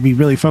think we should be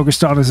really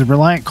focused on is the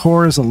Reliant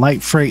Core as a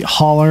light freight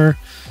hauler,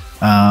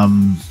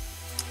 and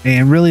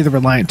really the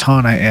Reliant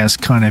Tana as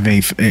kind of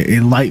a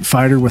light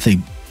fighter with a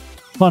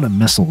ton of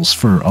missiles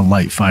for a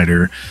light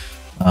fighter.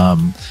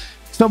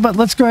 But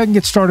let's go ahead and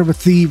get started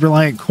with the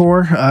Reliant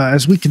Core.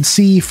 As we can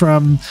see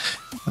from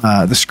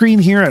the screen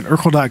here at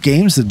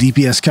Urkel.games, the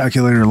DPS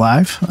calculator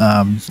live,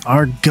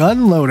 our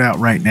gun loadout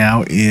right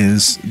now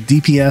is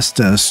DPS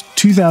does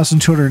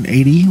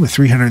 2,280 with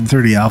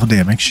 330 alpha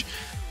damage.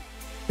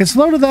 It's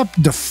loaded up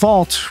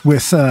default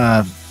with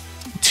 2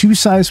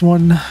 size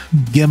 1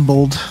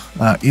 gimbaled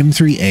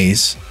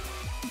M3As,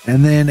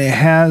 and then it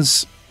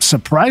has,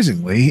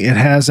 surprisingly, it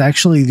has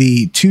actually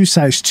the 2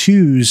 size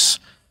 2s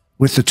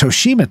with the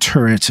Toshima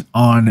turret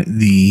on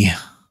the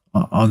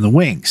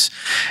wings.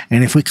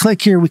 And if we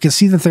click here, we can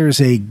see that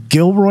there's a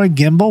Gilroy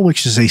gimbal,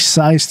 which is a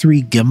size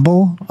 3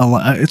 gimbal.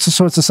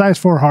 So it's a size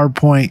 4 hard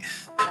point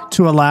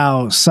to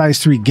allow size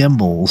 3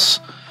 gimbals,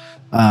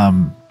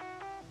 letting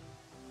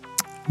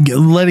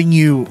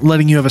you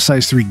have a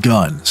size 3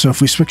 gun. So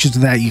if we switch it to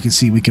that, you can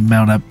see we can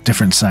mount up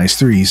different size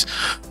 3s.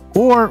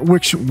 Or,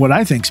 which what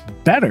I think's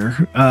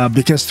better,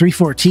 because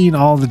 314,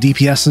 all the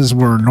DPSs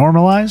were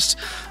normalized.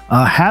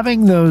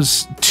 Having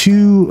those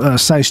 2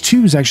 size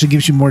 2s actually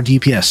gives you more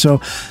DPS. So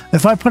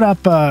if I put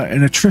up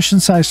an attrition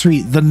size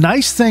 3, the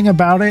nice thing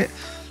about it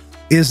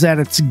is that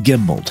it's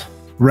gimbaled,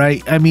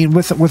 right? I mean,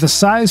 with a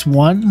size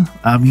 1,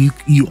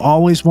 you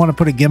always want to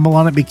put a gimbal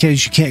on it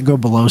because you can't go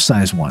below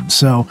size 1.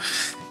 So,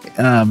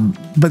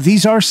 but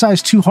these are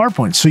size 2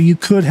 hardpoints, so you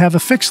could have a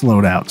fixed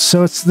loadout.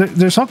 So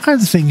there's all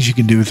kinds of things you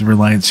can do with the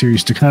Reliant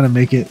series to kind of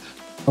make it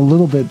a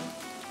little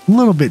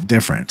bit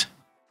different.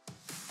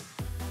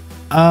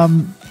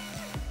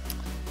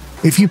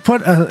 If you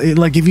put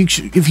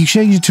if you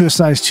change it to a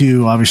size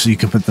 2, obviously you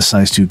can put the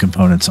size 2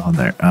 components on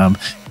there.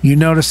 You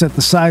notice that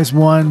the size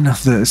 1,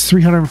 it's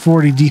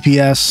 340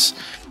 DPS,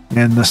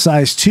 and the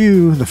size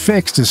 2, the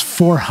fixed, is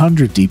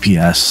 400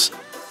 DPS.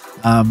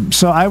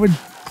 So I would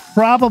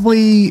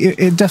probably,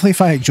 definitely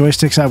if I had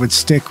joysticks, I would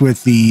stick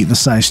with the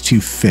size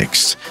 2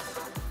 fixed.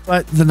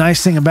 But the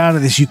nice thing about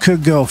it is you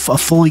could go a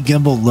fully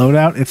gimbal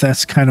loadout if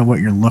that's kind of what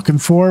you're looking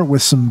for,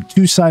 with some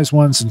 2 size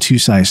 1s and 2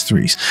 size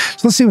 3s.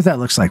 So let's see what that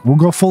looks like. We'll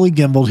go fully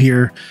gimbaled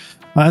here.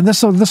 And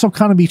this will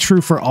kind of be true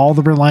for all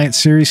the Reliant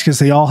series because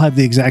they all have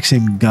the exact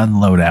same gun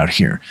loadout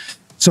here.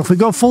 So if we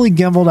go fully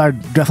gimbaled, I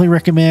would definitely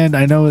recommend,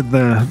 I know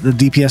the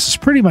DPS is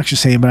pretty much the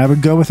same, but I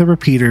would go with a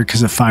repeater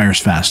because it fires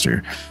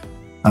faster.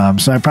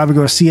 So I'd probably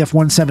go with CF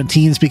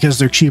 117s because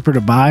they're cheaper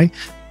to buy.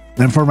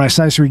 Then for my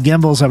size 3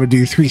 gimbals, I would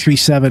do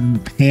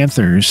 337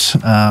 Panthers.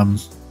 And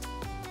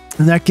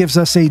that gives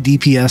us a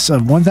DPS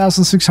of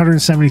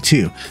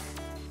 1,672,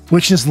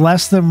 which is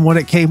less than what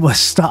it came with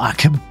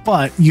stock.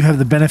 But you have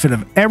the benefit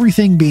of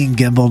everything being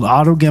gimbaled,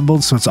 auto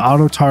gimbaled, so it's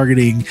auto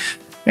targeting,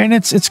 and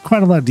it's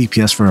quite a lot of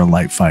DPS for a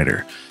light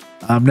fighter.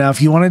 Now,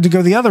 if you wanted to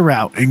go the other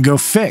route and go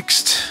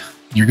fixed,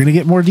 you're going to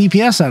get more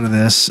DPS out of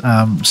this.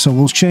 So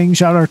we'll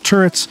change out our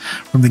turrets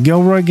from the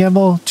Gilroy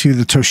gimbal to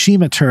the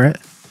Toshima turret.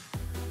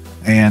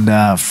 And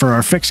for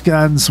our fixed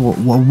guns,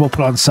 we'll put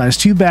on size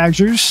 2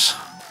 Badgers,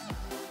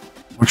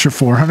 which are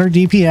 400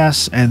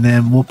 DPS, and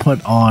then we'll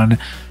put on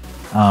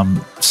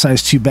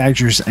size 2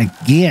 Badgers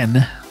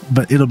again,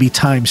 but it'll be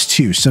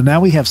 ×2. So now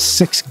we have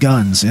 6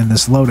 guns in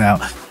this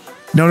loadout.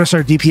 Notice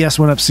our DPS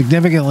went up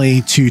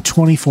significantly to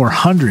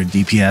 2,400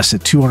 DPS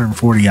at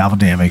 240 alpha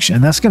damage,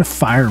 and that's going to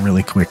fire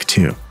really quick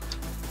too.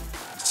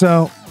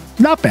 So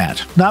not bad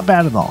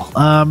at all.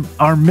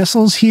 Our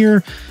missiles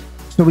here.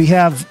 So we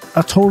have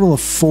a total of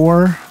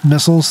 4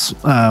 missiles.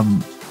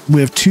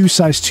 We have 2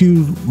 size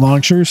 2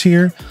 launchers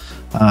here.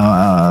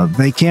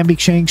 They can be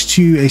changed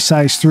to a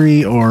size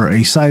 3 or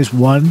a size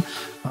 1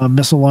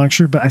 missile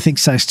launcher, but I think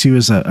size 2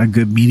 is a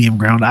good medium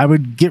ground. I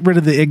would get rid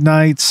of the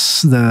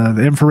ignites, the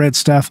infrared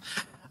stuff.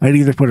 I'd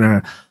either put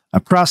a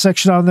cross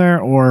section on there,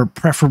 or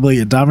preferably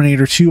a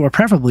Dominator 2, or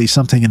preferably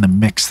something in the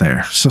mix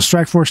there. So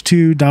Strike Force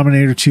 2,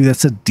 Dominator 2,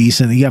 that's a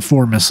decent, you got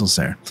 4 missiles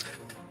there.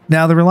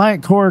 Now, the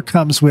Reliant core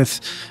comes with,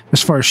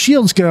 as far as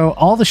shields go,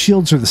 all the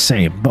shields are the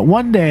same, but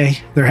one day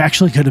they're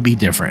actually going to be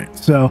different.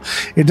 So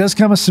it does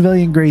come with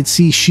civilian grade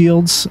C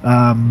shields.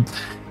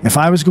 If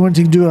I was going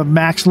to do a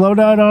max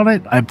loadout on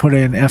it, I'd put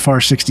in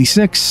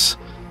FR66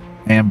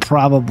 and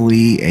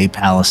probably a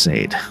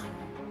Palisade.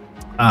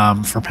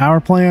 For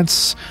power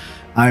plants,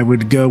 I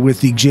would go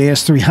with the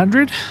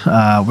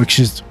JS300, which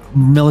is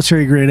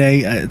military grade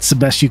A. It's the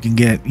best you can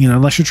get,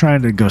 unless you're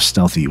trying to go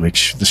stealthy,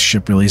 which this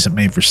ship really isn't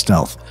made for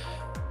stealth.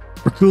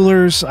 For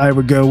coolers, I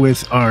would go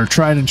with our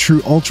tried and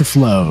true Ultra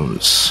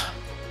Flows.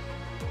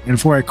 And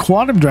for a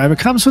quantum drive, it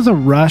comes with a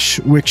rush,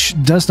 which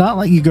does not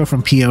let you go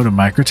from PO to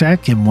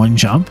Microtech in one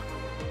jump.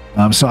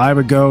 So I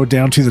would go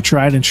down to the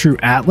tried and true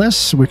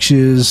Atlas, which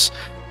is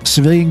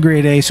civilian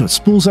grade A, so it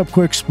spools up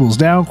quick, spools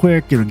down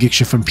quick. It'll get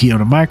you from PO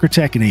to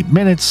Microtech in 8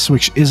 minutes,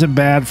 which isn't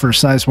bad for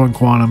size 1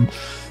 quantum.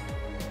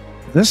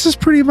 This is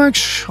pretty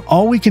much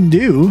all we can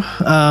do.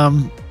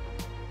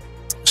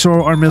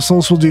 So our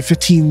missiles will do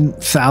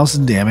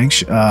 15,000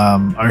 damage.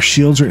 Our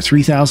shields are at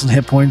 3,000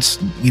 hit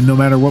points. No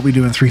matter what we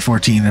do in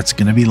 314, that's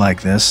going to be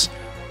like this.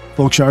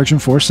 Full charge in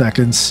 4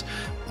 seconds.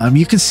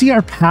 You can see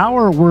our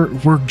power,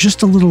 we're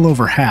just a little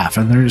over half,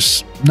 and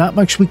there's not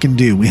much we can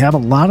do. We have a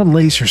lot of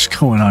lasers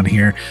going on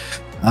here.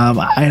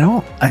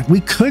 We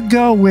could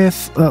go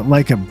with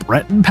like a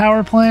Breton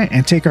power plant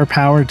and take our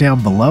power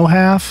down below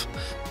half.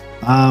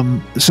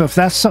 So if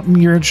that's something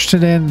you're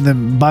interested in,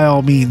 then by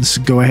all means,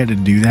 go ahead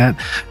and do that.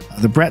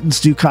 The Bretons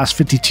do cost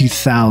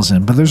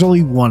 52,000, but there's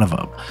only one of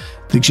them.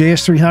 The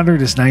JS300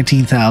 is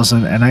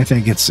 19,000, and I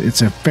think it's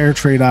a fair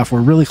trade-off.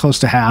 We're really close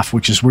to half,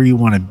 which is where you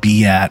want to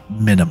be at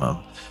minimum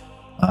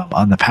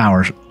on the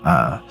power,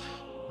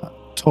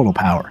 total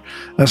power.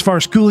 As far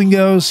as cooling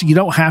goes, you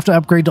don't have to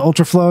upgrade to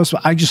Ultra Flows,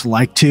 but I just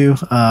like to.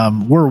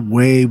 We're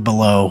way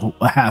below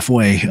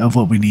halfway of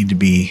what we need to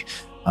be.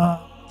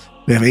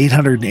 We have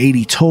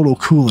 880 total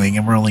cooling,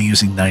 and we're only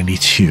using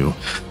 92.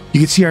 You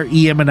can see our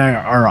EM and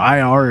our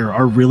IR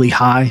are really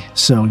high,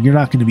 so you're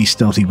not going to be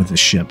stealthy with this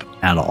ship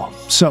at all.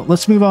 So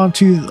let's move on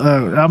to,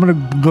 I'm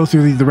going to go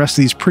through the rest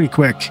of these pretty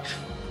quick.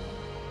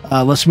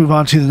 Let's move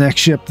on to the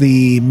next ship,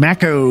 the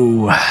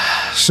Mako.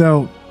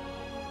 So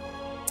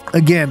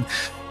again,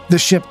 the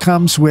ship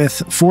comes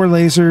with 4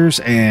 lasers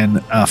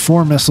and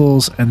 4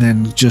 missiles, and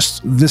then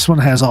just this one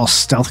has all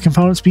stealth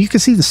components, but you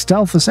can see the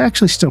stealth is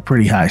actually still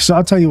pretty high. So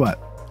I'll tell you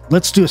what,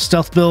 let's do a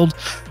stealth build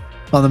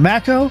on the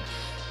Mako.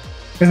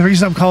 And the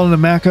reason I'm calling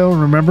them Mako,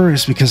 remember,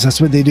 is because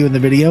that's what they do in the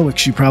video,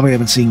 which you probably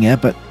haven't seen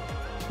yet, but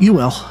you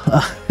will.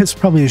 It's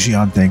probably a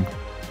Xi'an thing.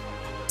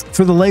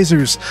 For the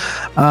lasers,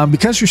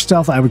 because you're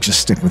stealth, I would just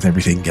stick with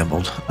everything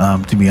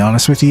gimbaled, to be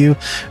honest with you.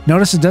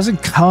 Notice it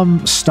doesn't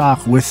come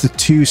stock with the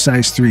 2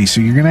 size 3,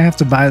 so you're going to have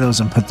to buy those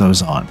and put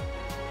those on.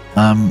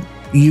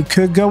 You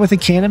could go with a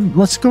cannon.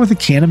 Let's go with a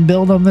cannon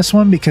build on this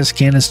one, because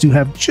cannons do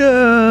have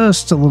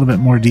just a little bit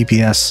more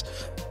DPS.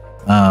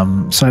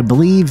 So I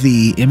believe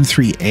the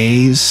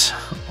M3As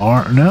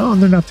are... No,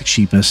 they're not the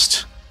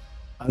cheapest.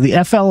 The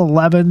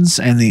FL11s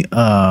and the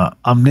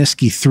MISC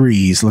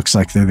 3s looks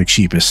like they're the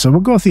cheapest. So we'll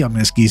go with the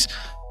MISCs,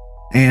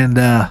 and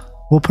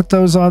we'll put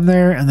those on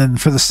there. And then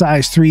for the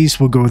size 3s,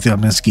 we'll go with the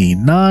MISC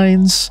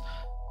 9s.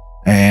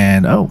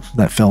 And oh,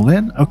 that filled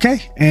in.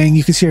 Okay. And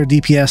you can see our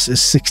DPS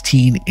is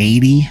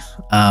 1680.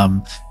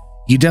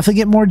 You definitely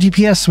get more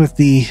DPS with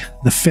the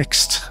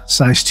fixed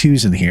size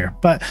 2s in here,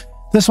 but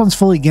this one's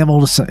fully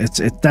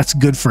gimbaled. That's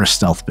good for a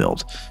stealth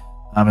build.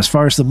 As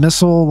far as the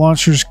missile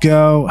launchers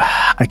go,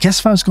 I guess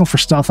if I was going for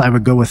stealth, I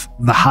would go with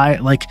the high,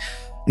 like,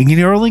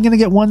 you're only going to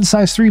get 1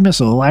 size 3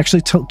 missile. It'll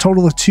actually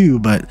total of 2,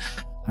 but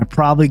I'd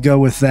probably go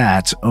with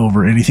that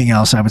over anything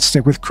else. I would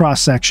stick with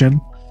cross section.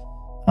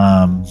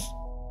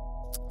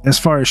 As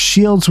far as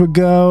shields would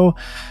go,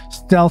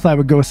 stealth, I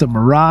would go with the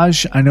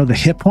Mirage. I know the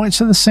hit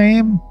points are the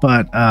same,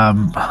 but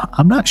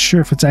I'm not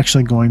sure if it's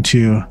actually going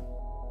to...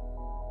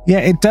 Yeah,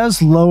 it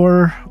does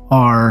lower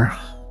our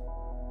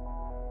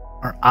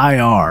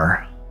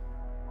IR,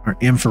 our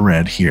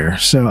infrared here.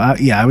 So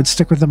yeah, I would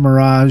stick with the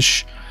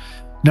Mirage.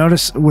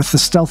 Notice with the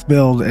stealth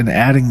build and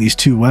adding these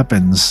 2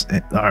 weapons,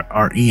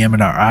 our EM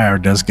and our IR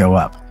does go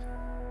up.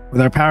 With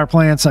our power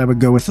plants, I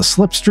would go with the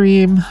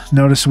Slipstream.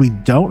 Notice we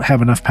don't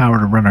have enough power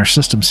to run our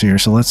systems here,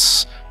 so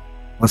let's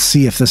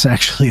see if this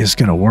actually is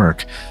going to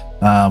work.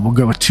 We'll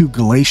go with 2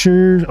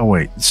 Glaciers. Oh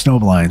wait,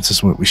 Snowblinds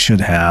is what we should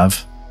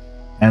have.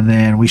 And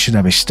then we should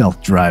have a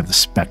stealth drive, the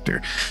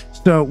Spectre.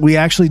 So we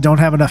actually don't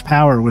have enough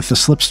power with the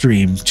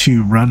Slipstream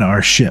to run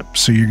our ship,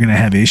 so you're going to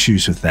have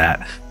issues with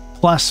that.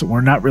 Plus, we're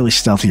not really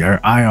stealthy.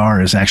 Our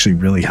IR is actually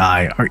really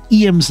high. Our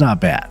EM's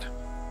not bad.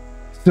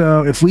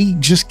 So if we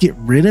just get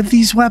rid of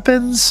these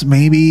weapons,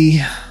 maybe...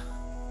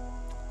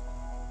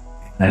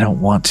 I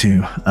don't want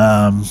to.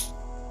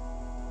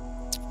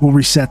 We'll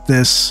reset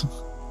this.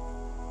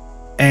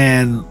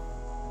 And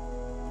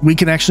we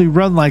can actually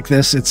run like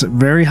this. It's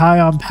very high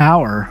on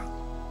power.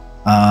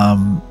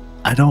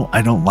 I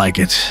don't like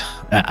it.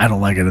 I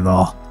don't like it at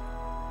all.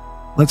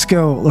 Let's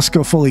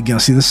go fully go.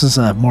 See, this is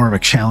more of a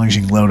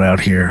challenging loadout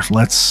here.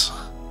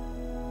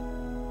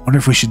 Wonder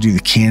if we should do the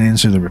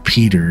cannons or the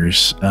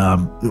repeaters.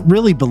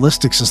 Really,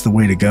 ballistics is the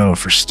way to go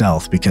for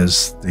stealth,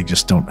 because they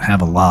just don't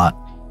have a lot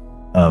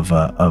of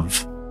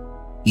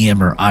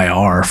EM or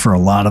IR for a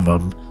lot of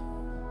them.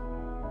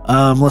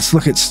 Let's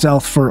look at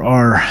stealth for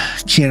our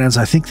cannons.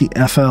 I think the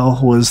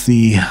FL was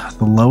the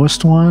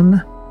lowest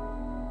one.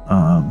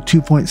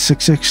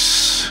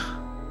 2.66.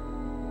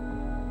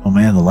 Oh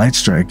man, the light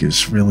strike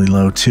is really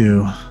low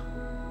too.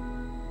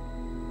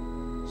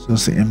 So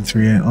it's the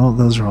M3. Oh,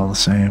 those are all the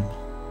same.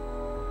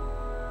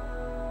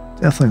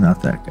 Definitely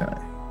not that guy.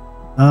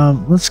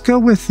 Let's go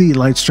with the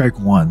light strike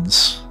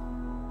 1s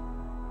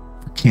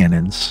for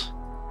cannons.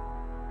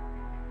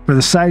 For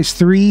the size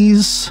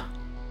 3s,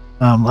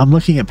 I'm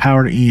looking at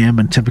power to EM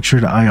and temperature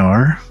to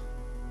IR.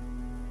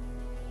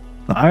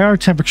 The IR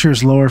temperature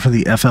is lower for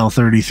the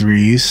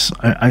FL33s.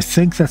 I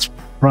think that's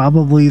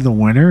probably the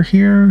winner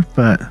here,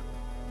 but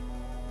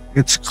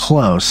it's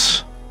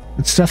close.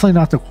 It's definitely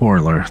not the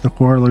Quarreler. The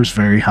Quarreler's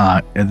very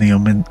hot, and the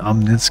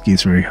Omninsky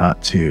is very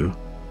hot too.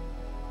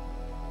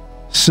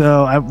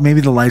 So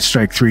maybe the Light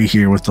Strike 3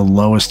 here with the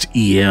lowest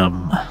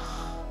EM.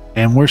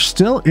 And we're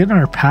still in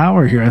our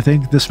power here. I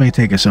think this may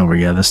take us over.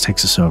 Yeah, this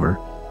takes us over.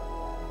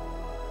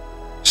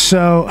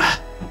 So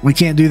we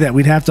can't do that.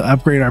 We'd have to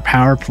upgrade our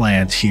power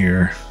plant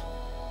here.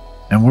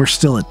 And we're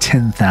still at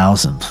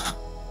 10,000.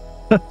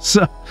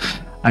 So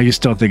I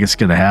just don't think it's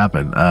going to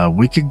happen.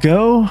 We could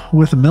go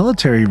with a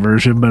military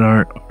version, but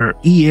our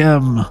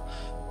EM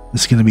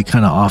is going to be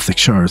kind of off the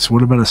charts.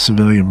 What about a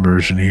civilian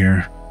version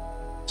here?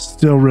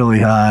 Still really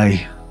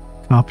high.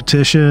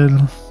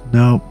 Competition?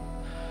 Nope.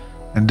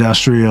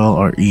 Industrial,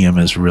 our EM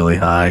is really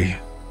high.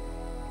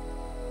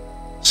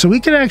 So we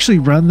could actually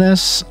run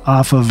this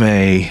off of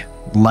a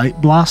Light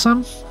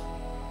Blossom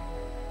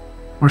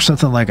or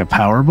something like a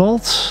Power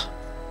Bolt,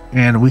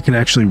 and we could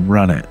actually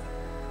run it.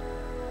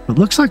 It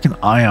looks like an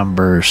Ion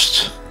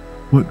Burst.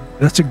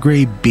 That's a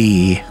grade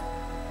B,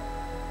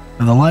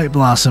 and the Light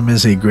Blossom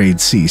is a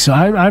grade C. So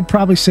I'd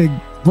probably say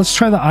let's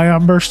try the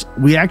Ion Burst.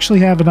 We actually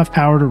have enough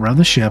power to run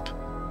the ship.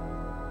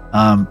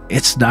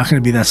 It's not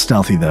going to be that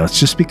stealthy though. It's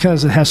just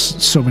because it has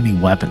so many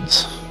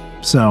weapons.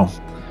 So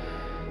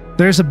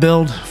there's a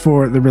build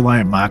for the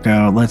Reliant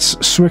Mako.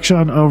 Let's switch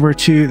on over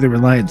to the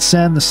Reliant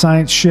Sen, the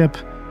science ship.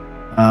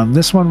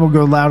 This one will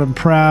go loud and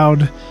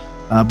proud,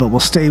 but we'll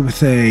stay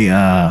with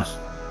a...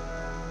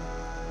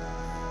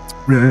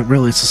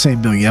 Really, it's the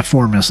same build. You have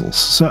 4 missiles.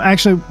 So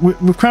actually,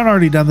 we've kind of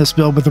already done this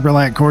build with the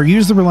Reliant Core.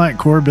 Use the Reliant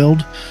Core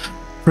build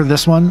for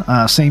this one.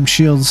 Same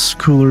shields,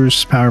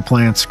 coolers, power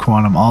plants,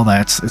 quantum, all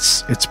that.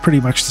 It's pretty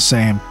much the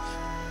same.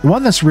 The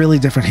one that's really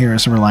different here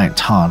is the Reliant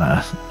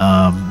Tana,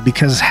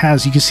 because it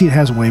has, you can see it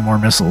has way more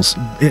missiles.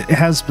 It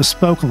has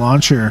bespoke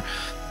launcher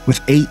with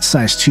 8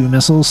 size 2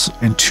 missiles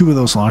and 2 of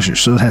those launchers.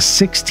 So it has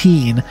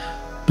 16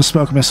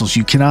 bespoke missiles.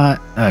 You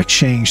cannot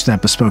change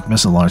that bespoke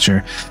missile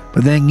launcher,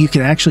 but then you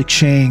can actually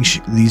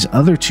change these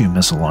other 2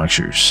 missile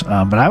launchers.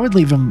 But I would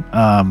leave them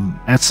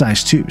at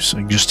size 2s, so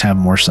you can just have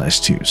more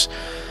size 2s.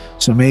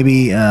 So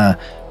maybe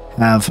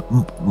have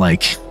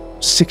like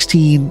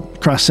 16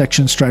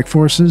 cross-section strike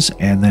forces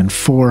and then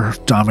 4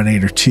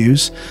 Dominator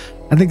 2s.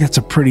 I think that's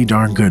a pretty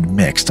darn good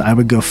mixed. I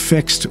would go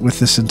fixed with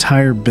this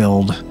entire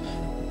build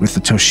with the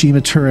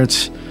Toshima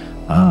turret,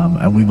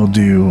 and we will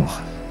do,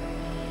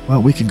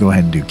 well, we can go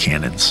ahead and do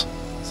cannons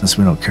since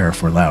we don't care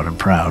if we're loud and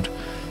proud.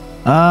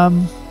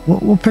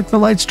 We'll pick the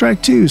Light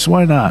Strike 2s,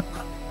 why not?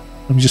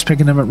 I'm just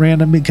picking them at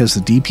random because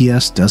the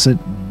DPS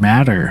doesn't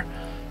matter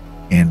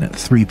in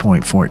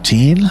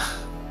 3.14.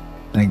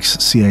 Thanks,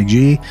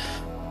 CIG.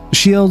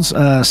 Shields,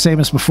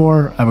 same as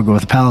before. I would go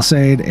with a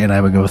Palisade, and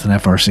I would go with an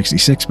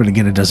FR66, but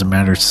again, it doesn't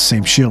matter. It's the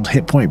same shield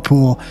hit point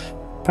pool.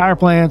 Power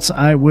plants,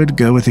 I would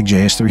go with a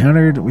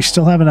JS300. We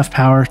still have enough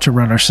power to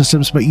run our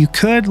systems, but you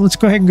could, let's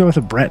go ahead and go with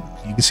a Breton.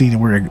 You can see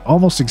we're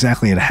almost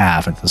exactly at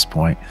half at this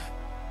point.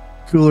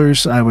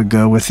 Coolers, I would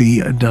go with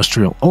the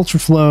Industrial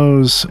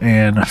Ultraflows,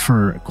 and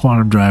for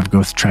Quantum Drive, go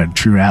with the Tried and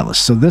True Atlas.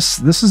 So this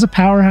is a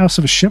powerhouse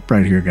of a ship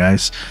right here,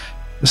 guys.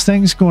 This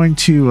thing's going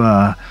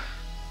to...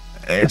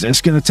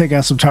 it's going to take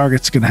out some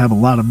targets. It's going to have a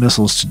lot of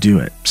missiles to do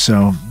it.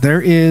 So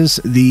there is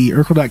the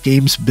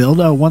Urkel.Games build.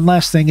 Oh, one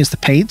last thing is the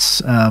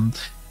paints.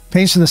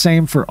 Paints are the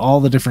same for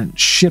all the different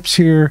ships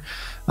here.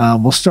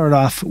 We'll start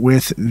off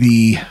with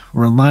the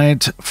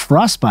Reliant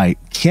Frostbite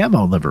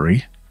camo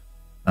livery.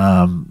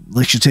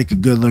 Let you take a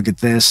good look at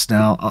this.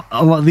 Now,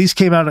 a lot of these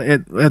came out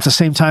at the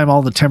same time.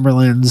 All the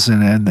Timberlands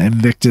and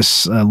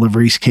Invictus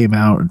liveries came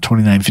out in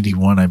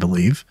 2951, I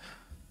believe.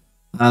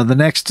 The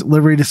next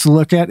livery to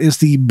look at is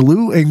the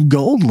blue and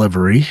gold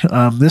livery.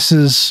 This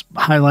is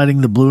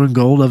highlighting the blue and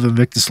gold of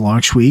Invictus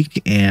Launch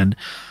Week, and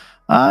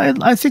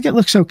I think it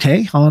looks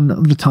okay on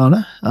the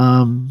Tana.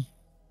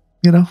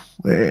 You know,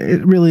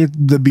 it really,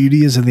 the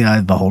beauty is in the eye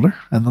of the beholder.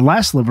 And the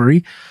last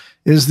livery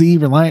is the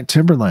Reliant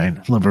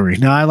Timberland livery.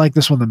 Now, I like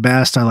this one the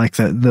best. I like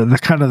the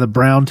kind of the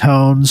brown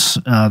tones,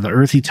 the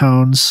earthy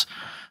tones.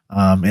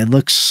 It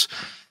looks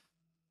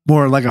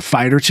more like a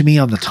fighter to me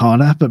on the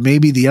Tana, but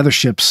maybe the other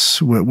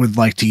ships would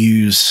like to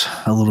use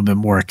a little bit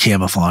more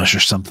camouflage or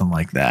something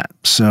like that.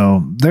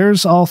 So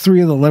there's all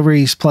 3 of the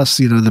liveries, plus,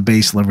 you know, the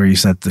base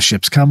liveries that the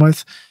ships come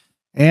with.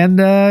 And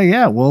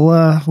yeah,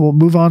 we'll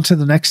move on to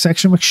the next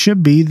section, which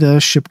should be the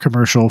ship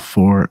commercial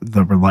for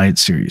the Reliant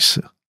series.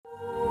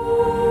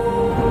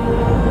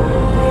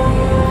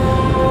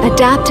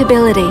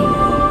 Adaptability,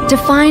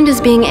 defined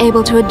as being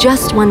able to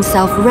adjust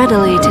oneself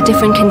readily to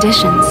different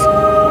conditions.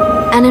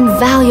 An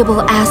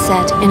invaluable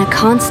asset in a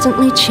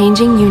constantly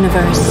changing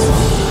universe.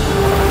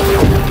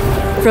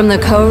 From the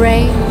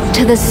Kourei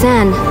to the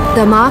Sen,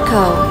 the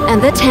Mako,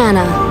 and the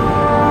Tana,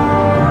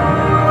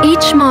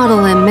 each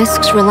model in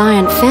MISC's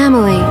Reliant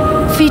family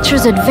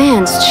features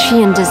advanced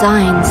Xi'an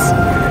designs,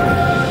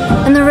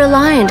 and the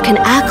Reliant can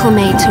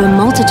acclimate to a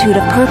multitude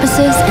of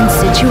purposes and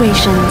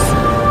situations.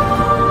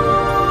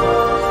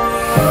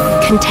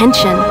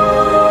 Contention,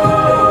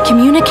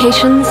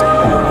 communications,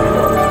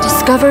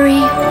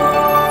 discovery,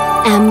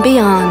 and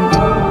beyond.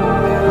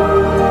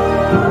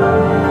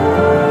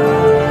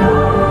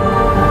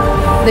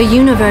 The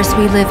universe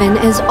we live in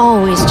is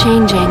always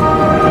changing.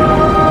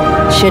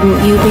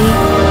 Shouldn't you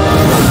be?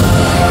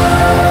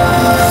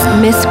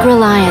 MISC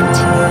Reliant.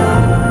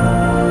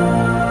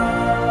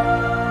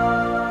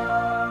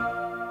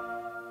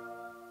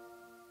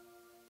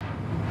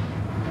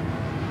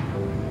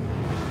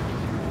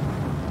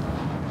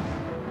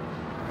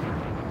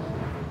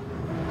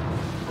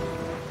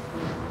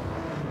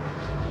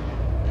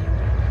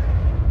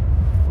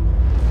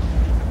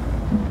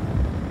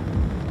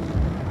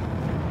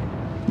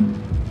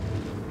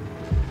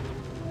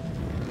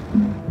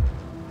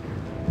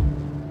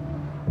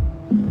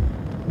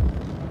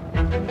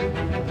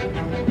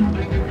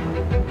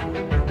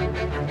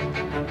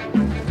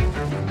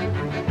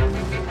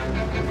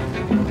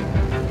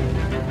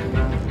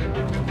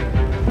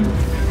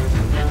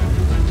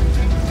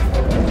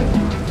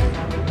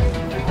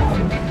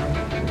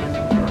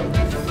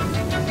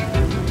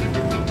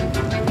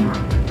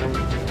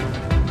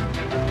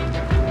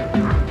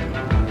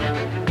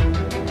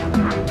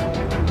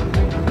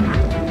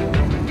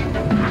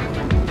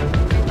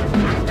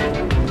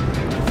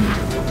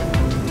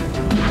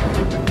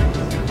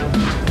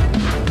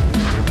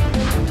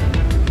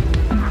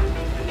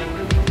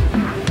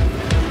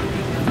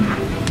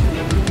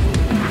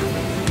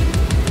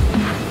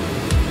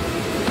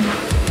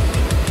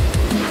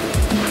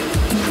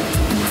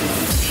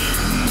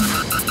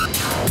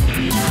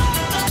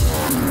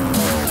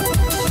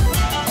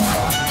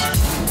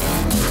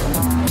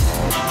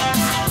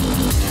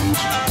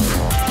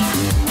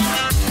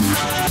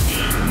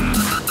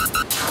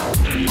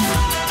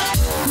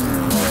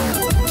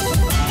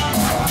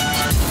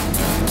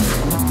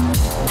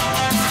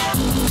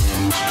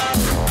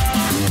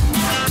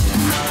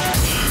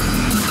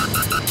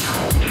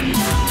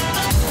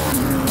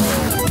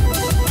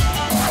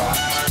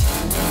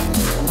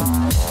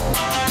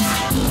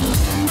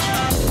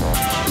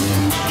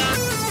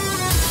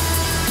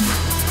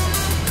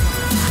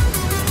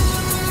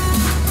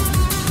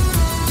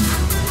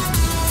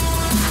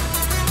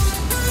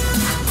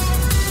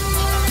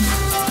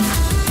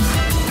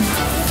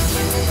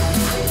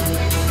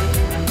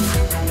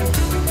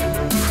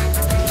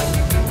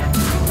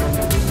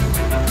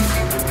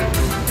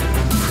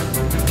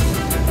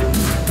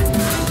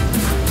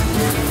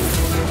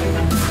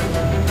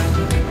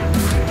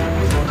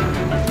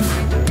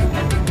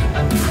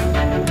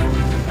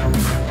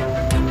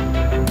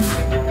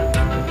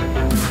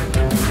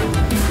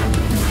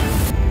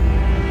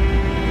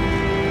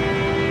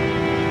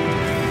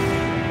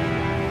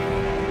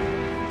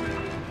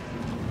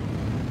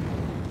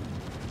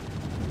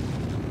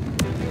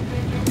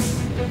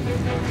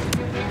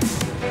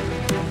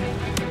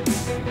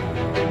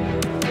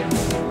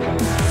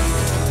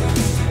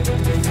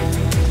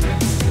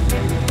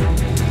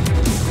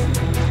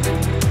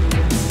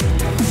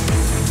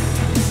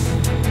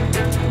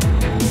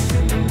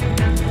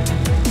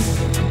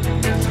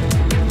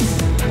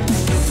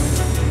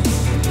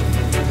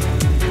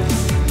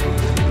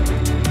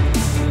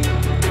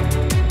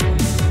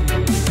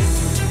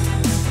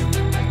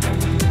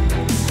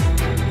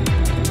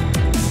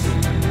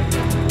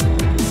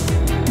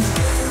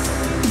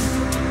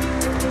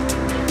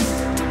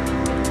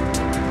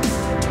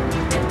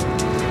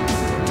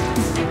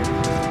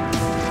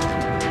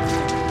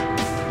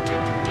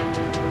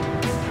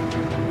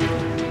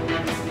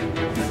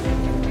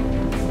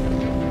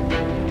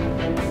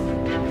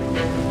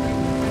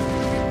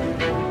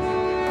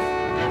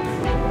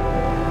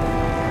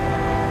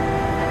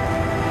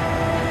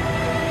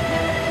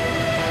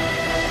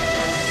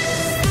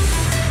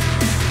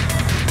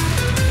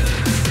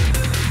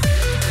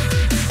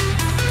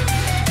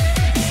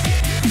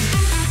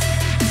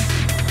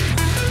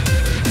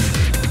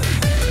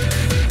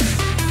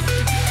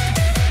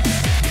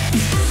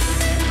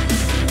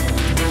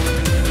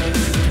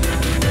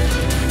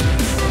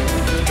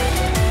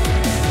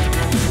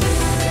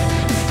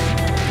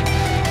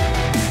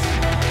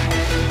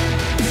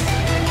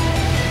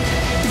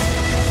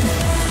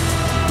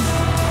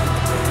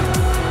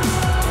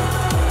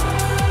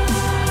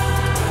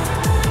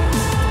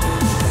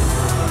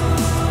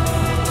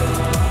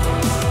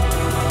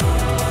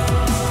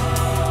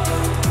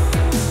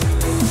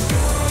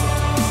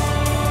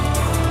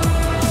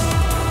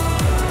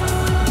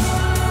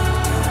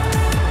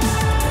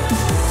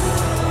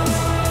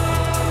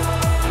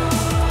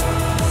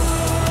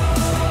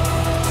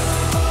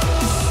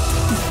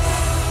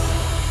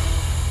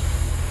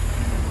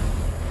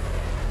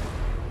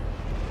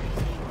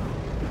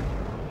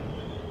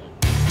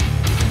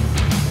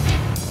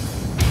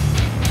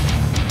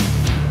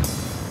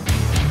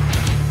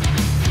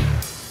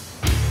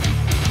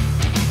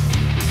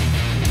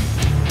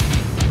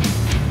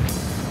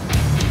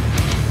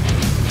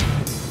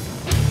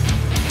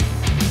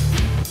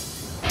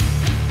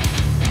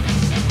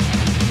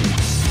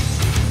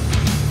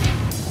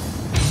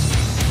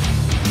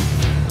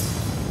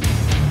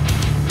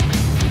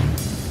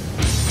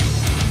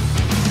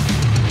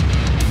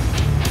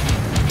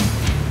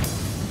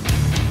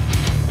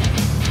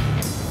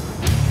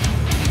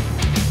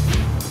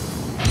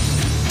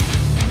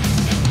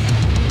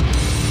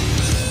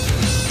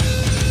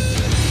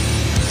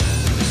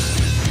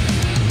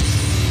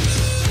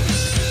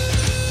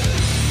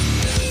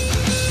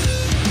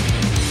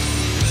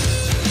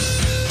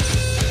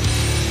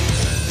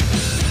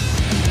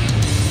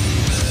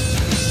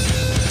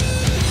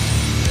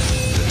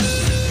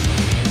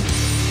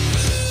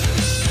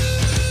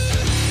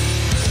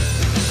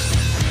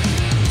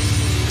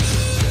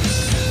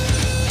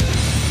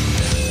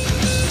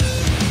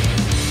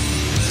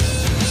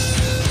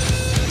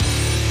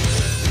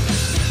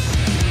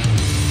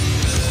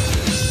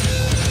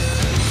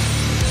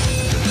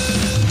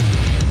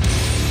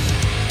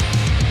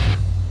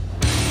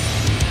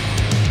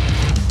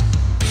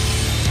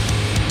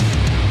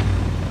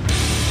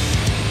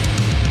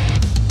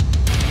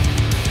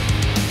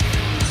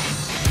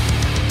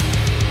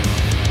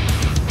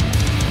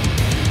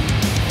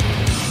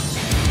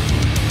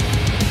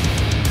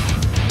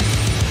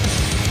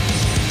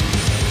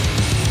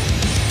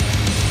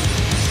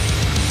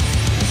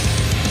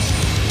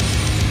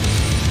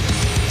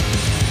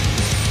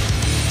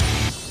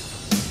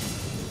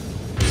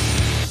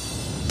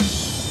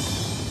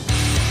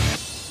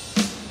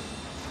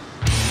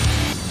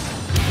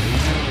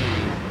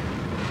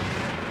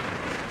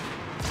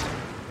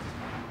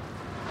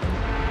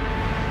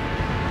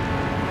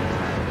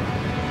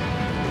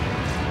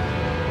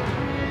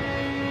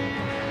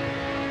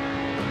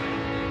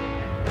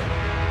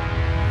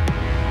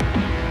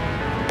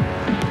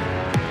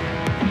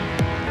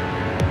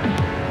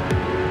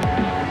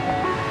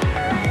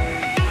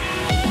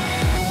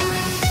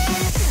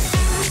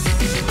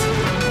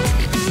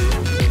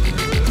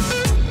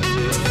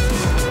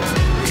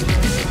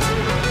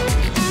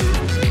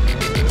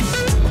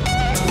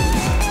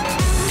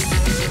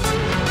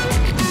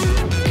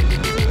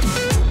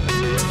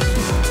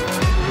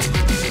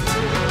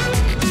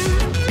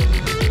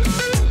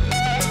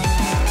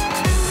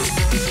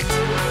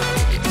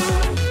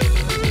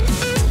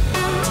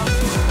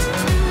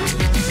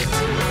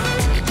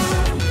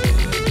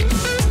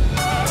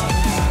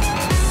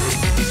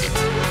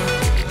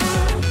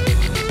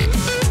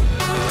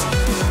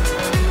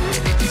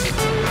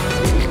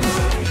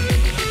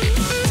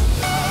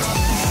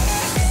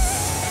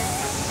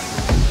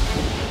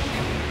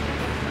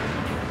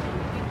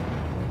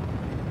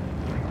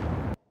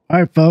 All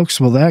right, folks.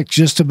 Well, that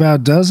just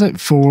about does it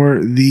for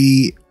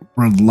the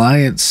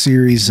Reliant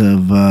series of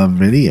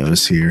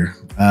videos here.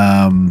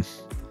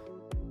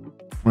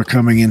 We're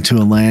coming into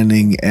a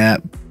landing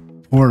at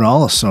Port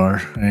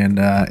Olisar, and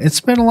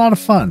it's been a lot of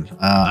fun.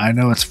 I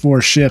know it's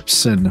 4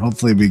 ships, and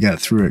hopefully we got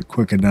through it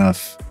quick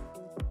enough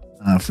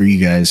for you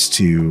guys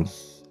to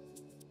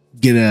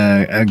get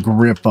a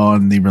grip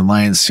on the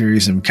Reliant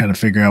series and kind of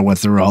figure out what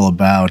they're all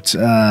about.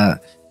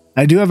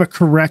 I do have a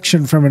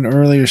correction from an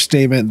earlier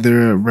statement.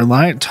 The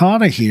Reliant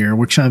Tana here,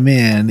 which I'm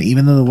in,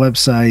 even though the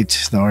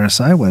website, the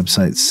RSI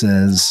website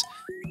says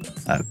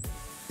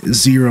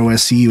 0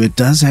 SCU, it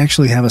does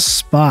actually have a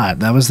spot.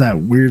 That was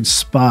that weird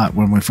spot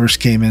when we first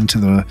came into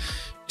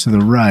the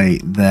right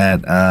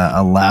that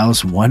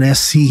allows 1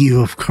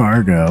 SCU of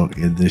cargo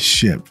in this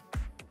ship,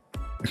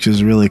 which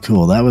is really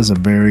cool. That was a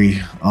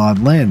very odd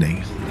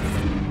landing.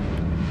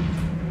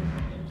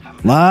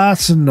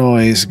 Lots of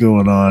noise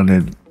going on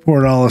in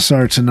Port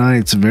Olisar tonight.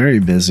 It's very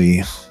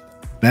busy.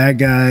 Bad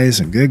guys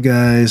and good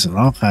guys and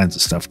all kinds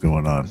of stuff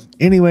going on.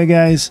 Anyway,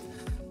 guys,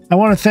 I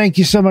want to thank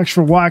you so much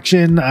for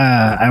watching.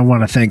 I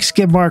want to thank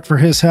Skidmark for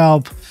his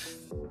help.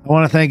 I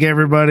want to thank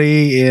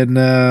everybody in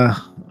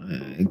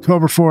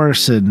Cobra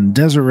Force and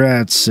Desert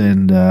Rats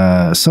and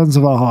Sons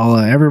of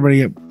Valhalla.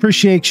 Everybody,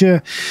 appreciate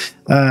you.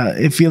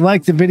 If you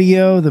like the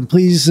video, then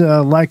please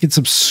like and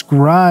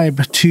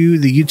subscribe to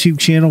the YouTube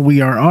channel.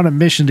 We are on a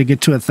mission to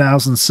get to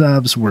 1,000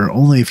 subs. We're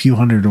only a few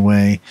hundred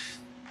away.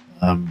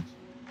 The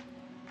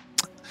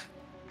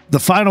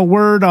final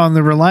word on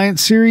the Reliant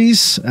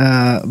series,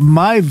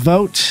 my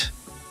vote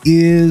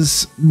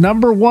is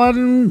number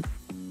 1.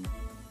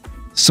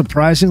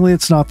 Surprisingly,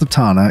 it's not the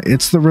Tana.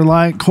 It's the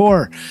Reliant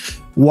Core.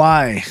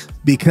 Why?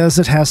 Because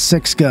it has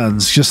 6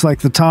 guns, just like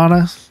the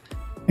Tana,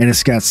 and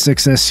it's got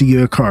 6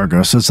 SCU of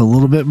cargo, so it's a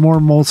little bit more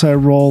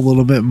multi-role, a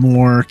little bit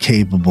more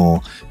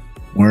capable.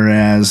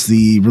 Whereas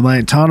the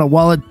Reliant Tana,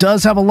 while it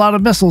does have a lot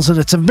of missiles, and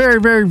it's a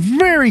very, very,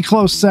 very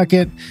close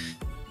second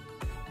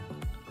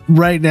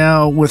right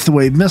now with the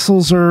way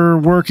missiles are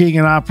working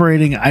and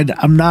operating,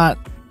 I'm not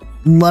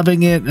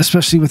loving it,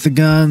 especially with the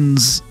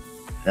guns.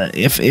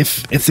 If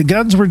the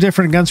guns were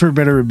different, guns were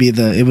better,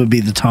 it would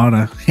be the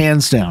Tana,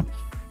 hands down.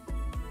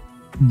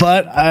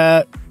 But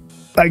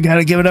I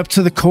gotta give it up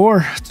to the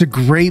core. It's a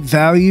great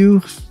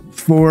value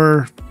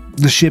for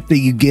the ship that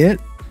you get.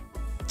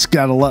 It's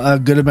got a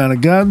good amount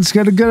of guns. It's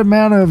got a good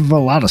amount of a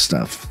lot of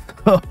stuff.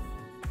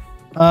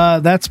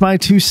 That's my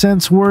 2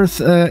 cents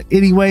worth.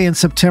 Anyway, in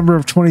September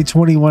of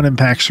 2021 in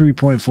PAX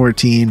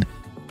 3.14.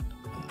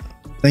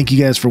 Thank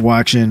you guys for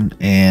watching,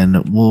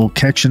 and we'll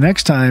catch you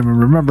next time. And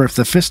remember, if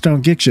the fist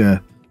don't get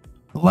you,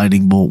 the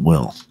lightning bolt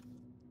will.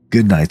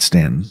 Good night,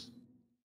 Stanton.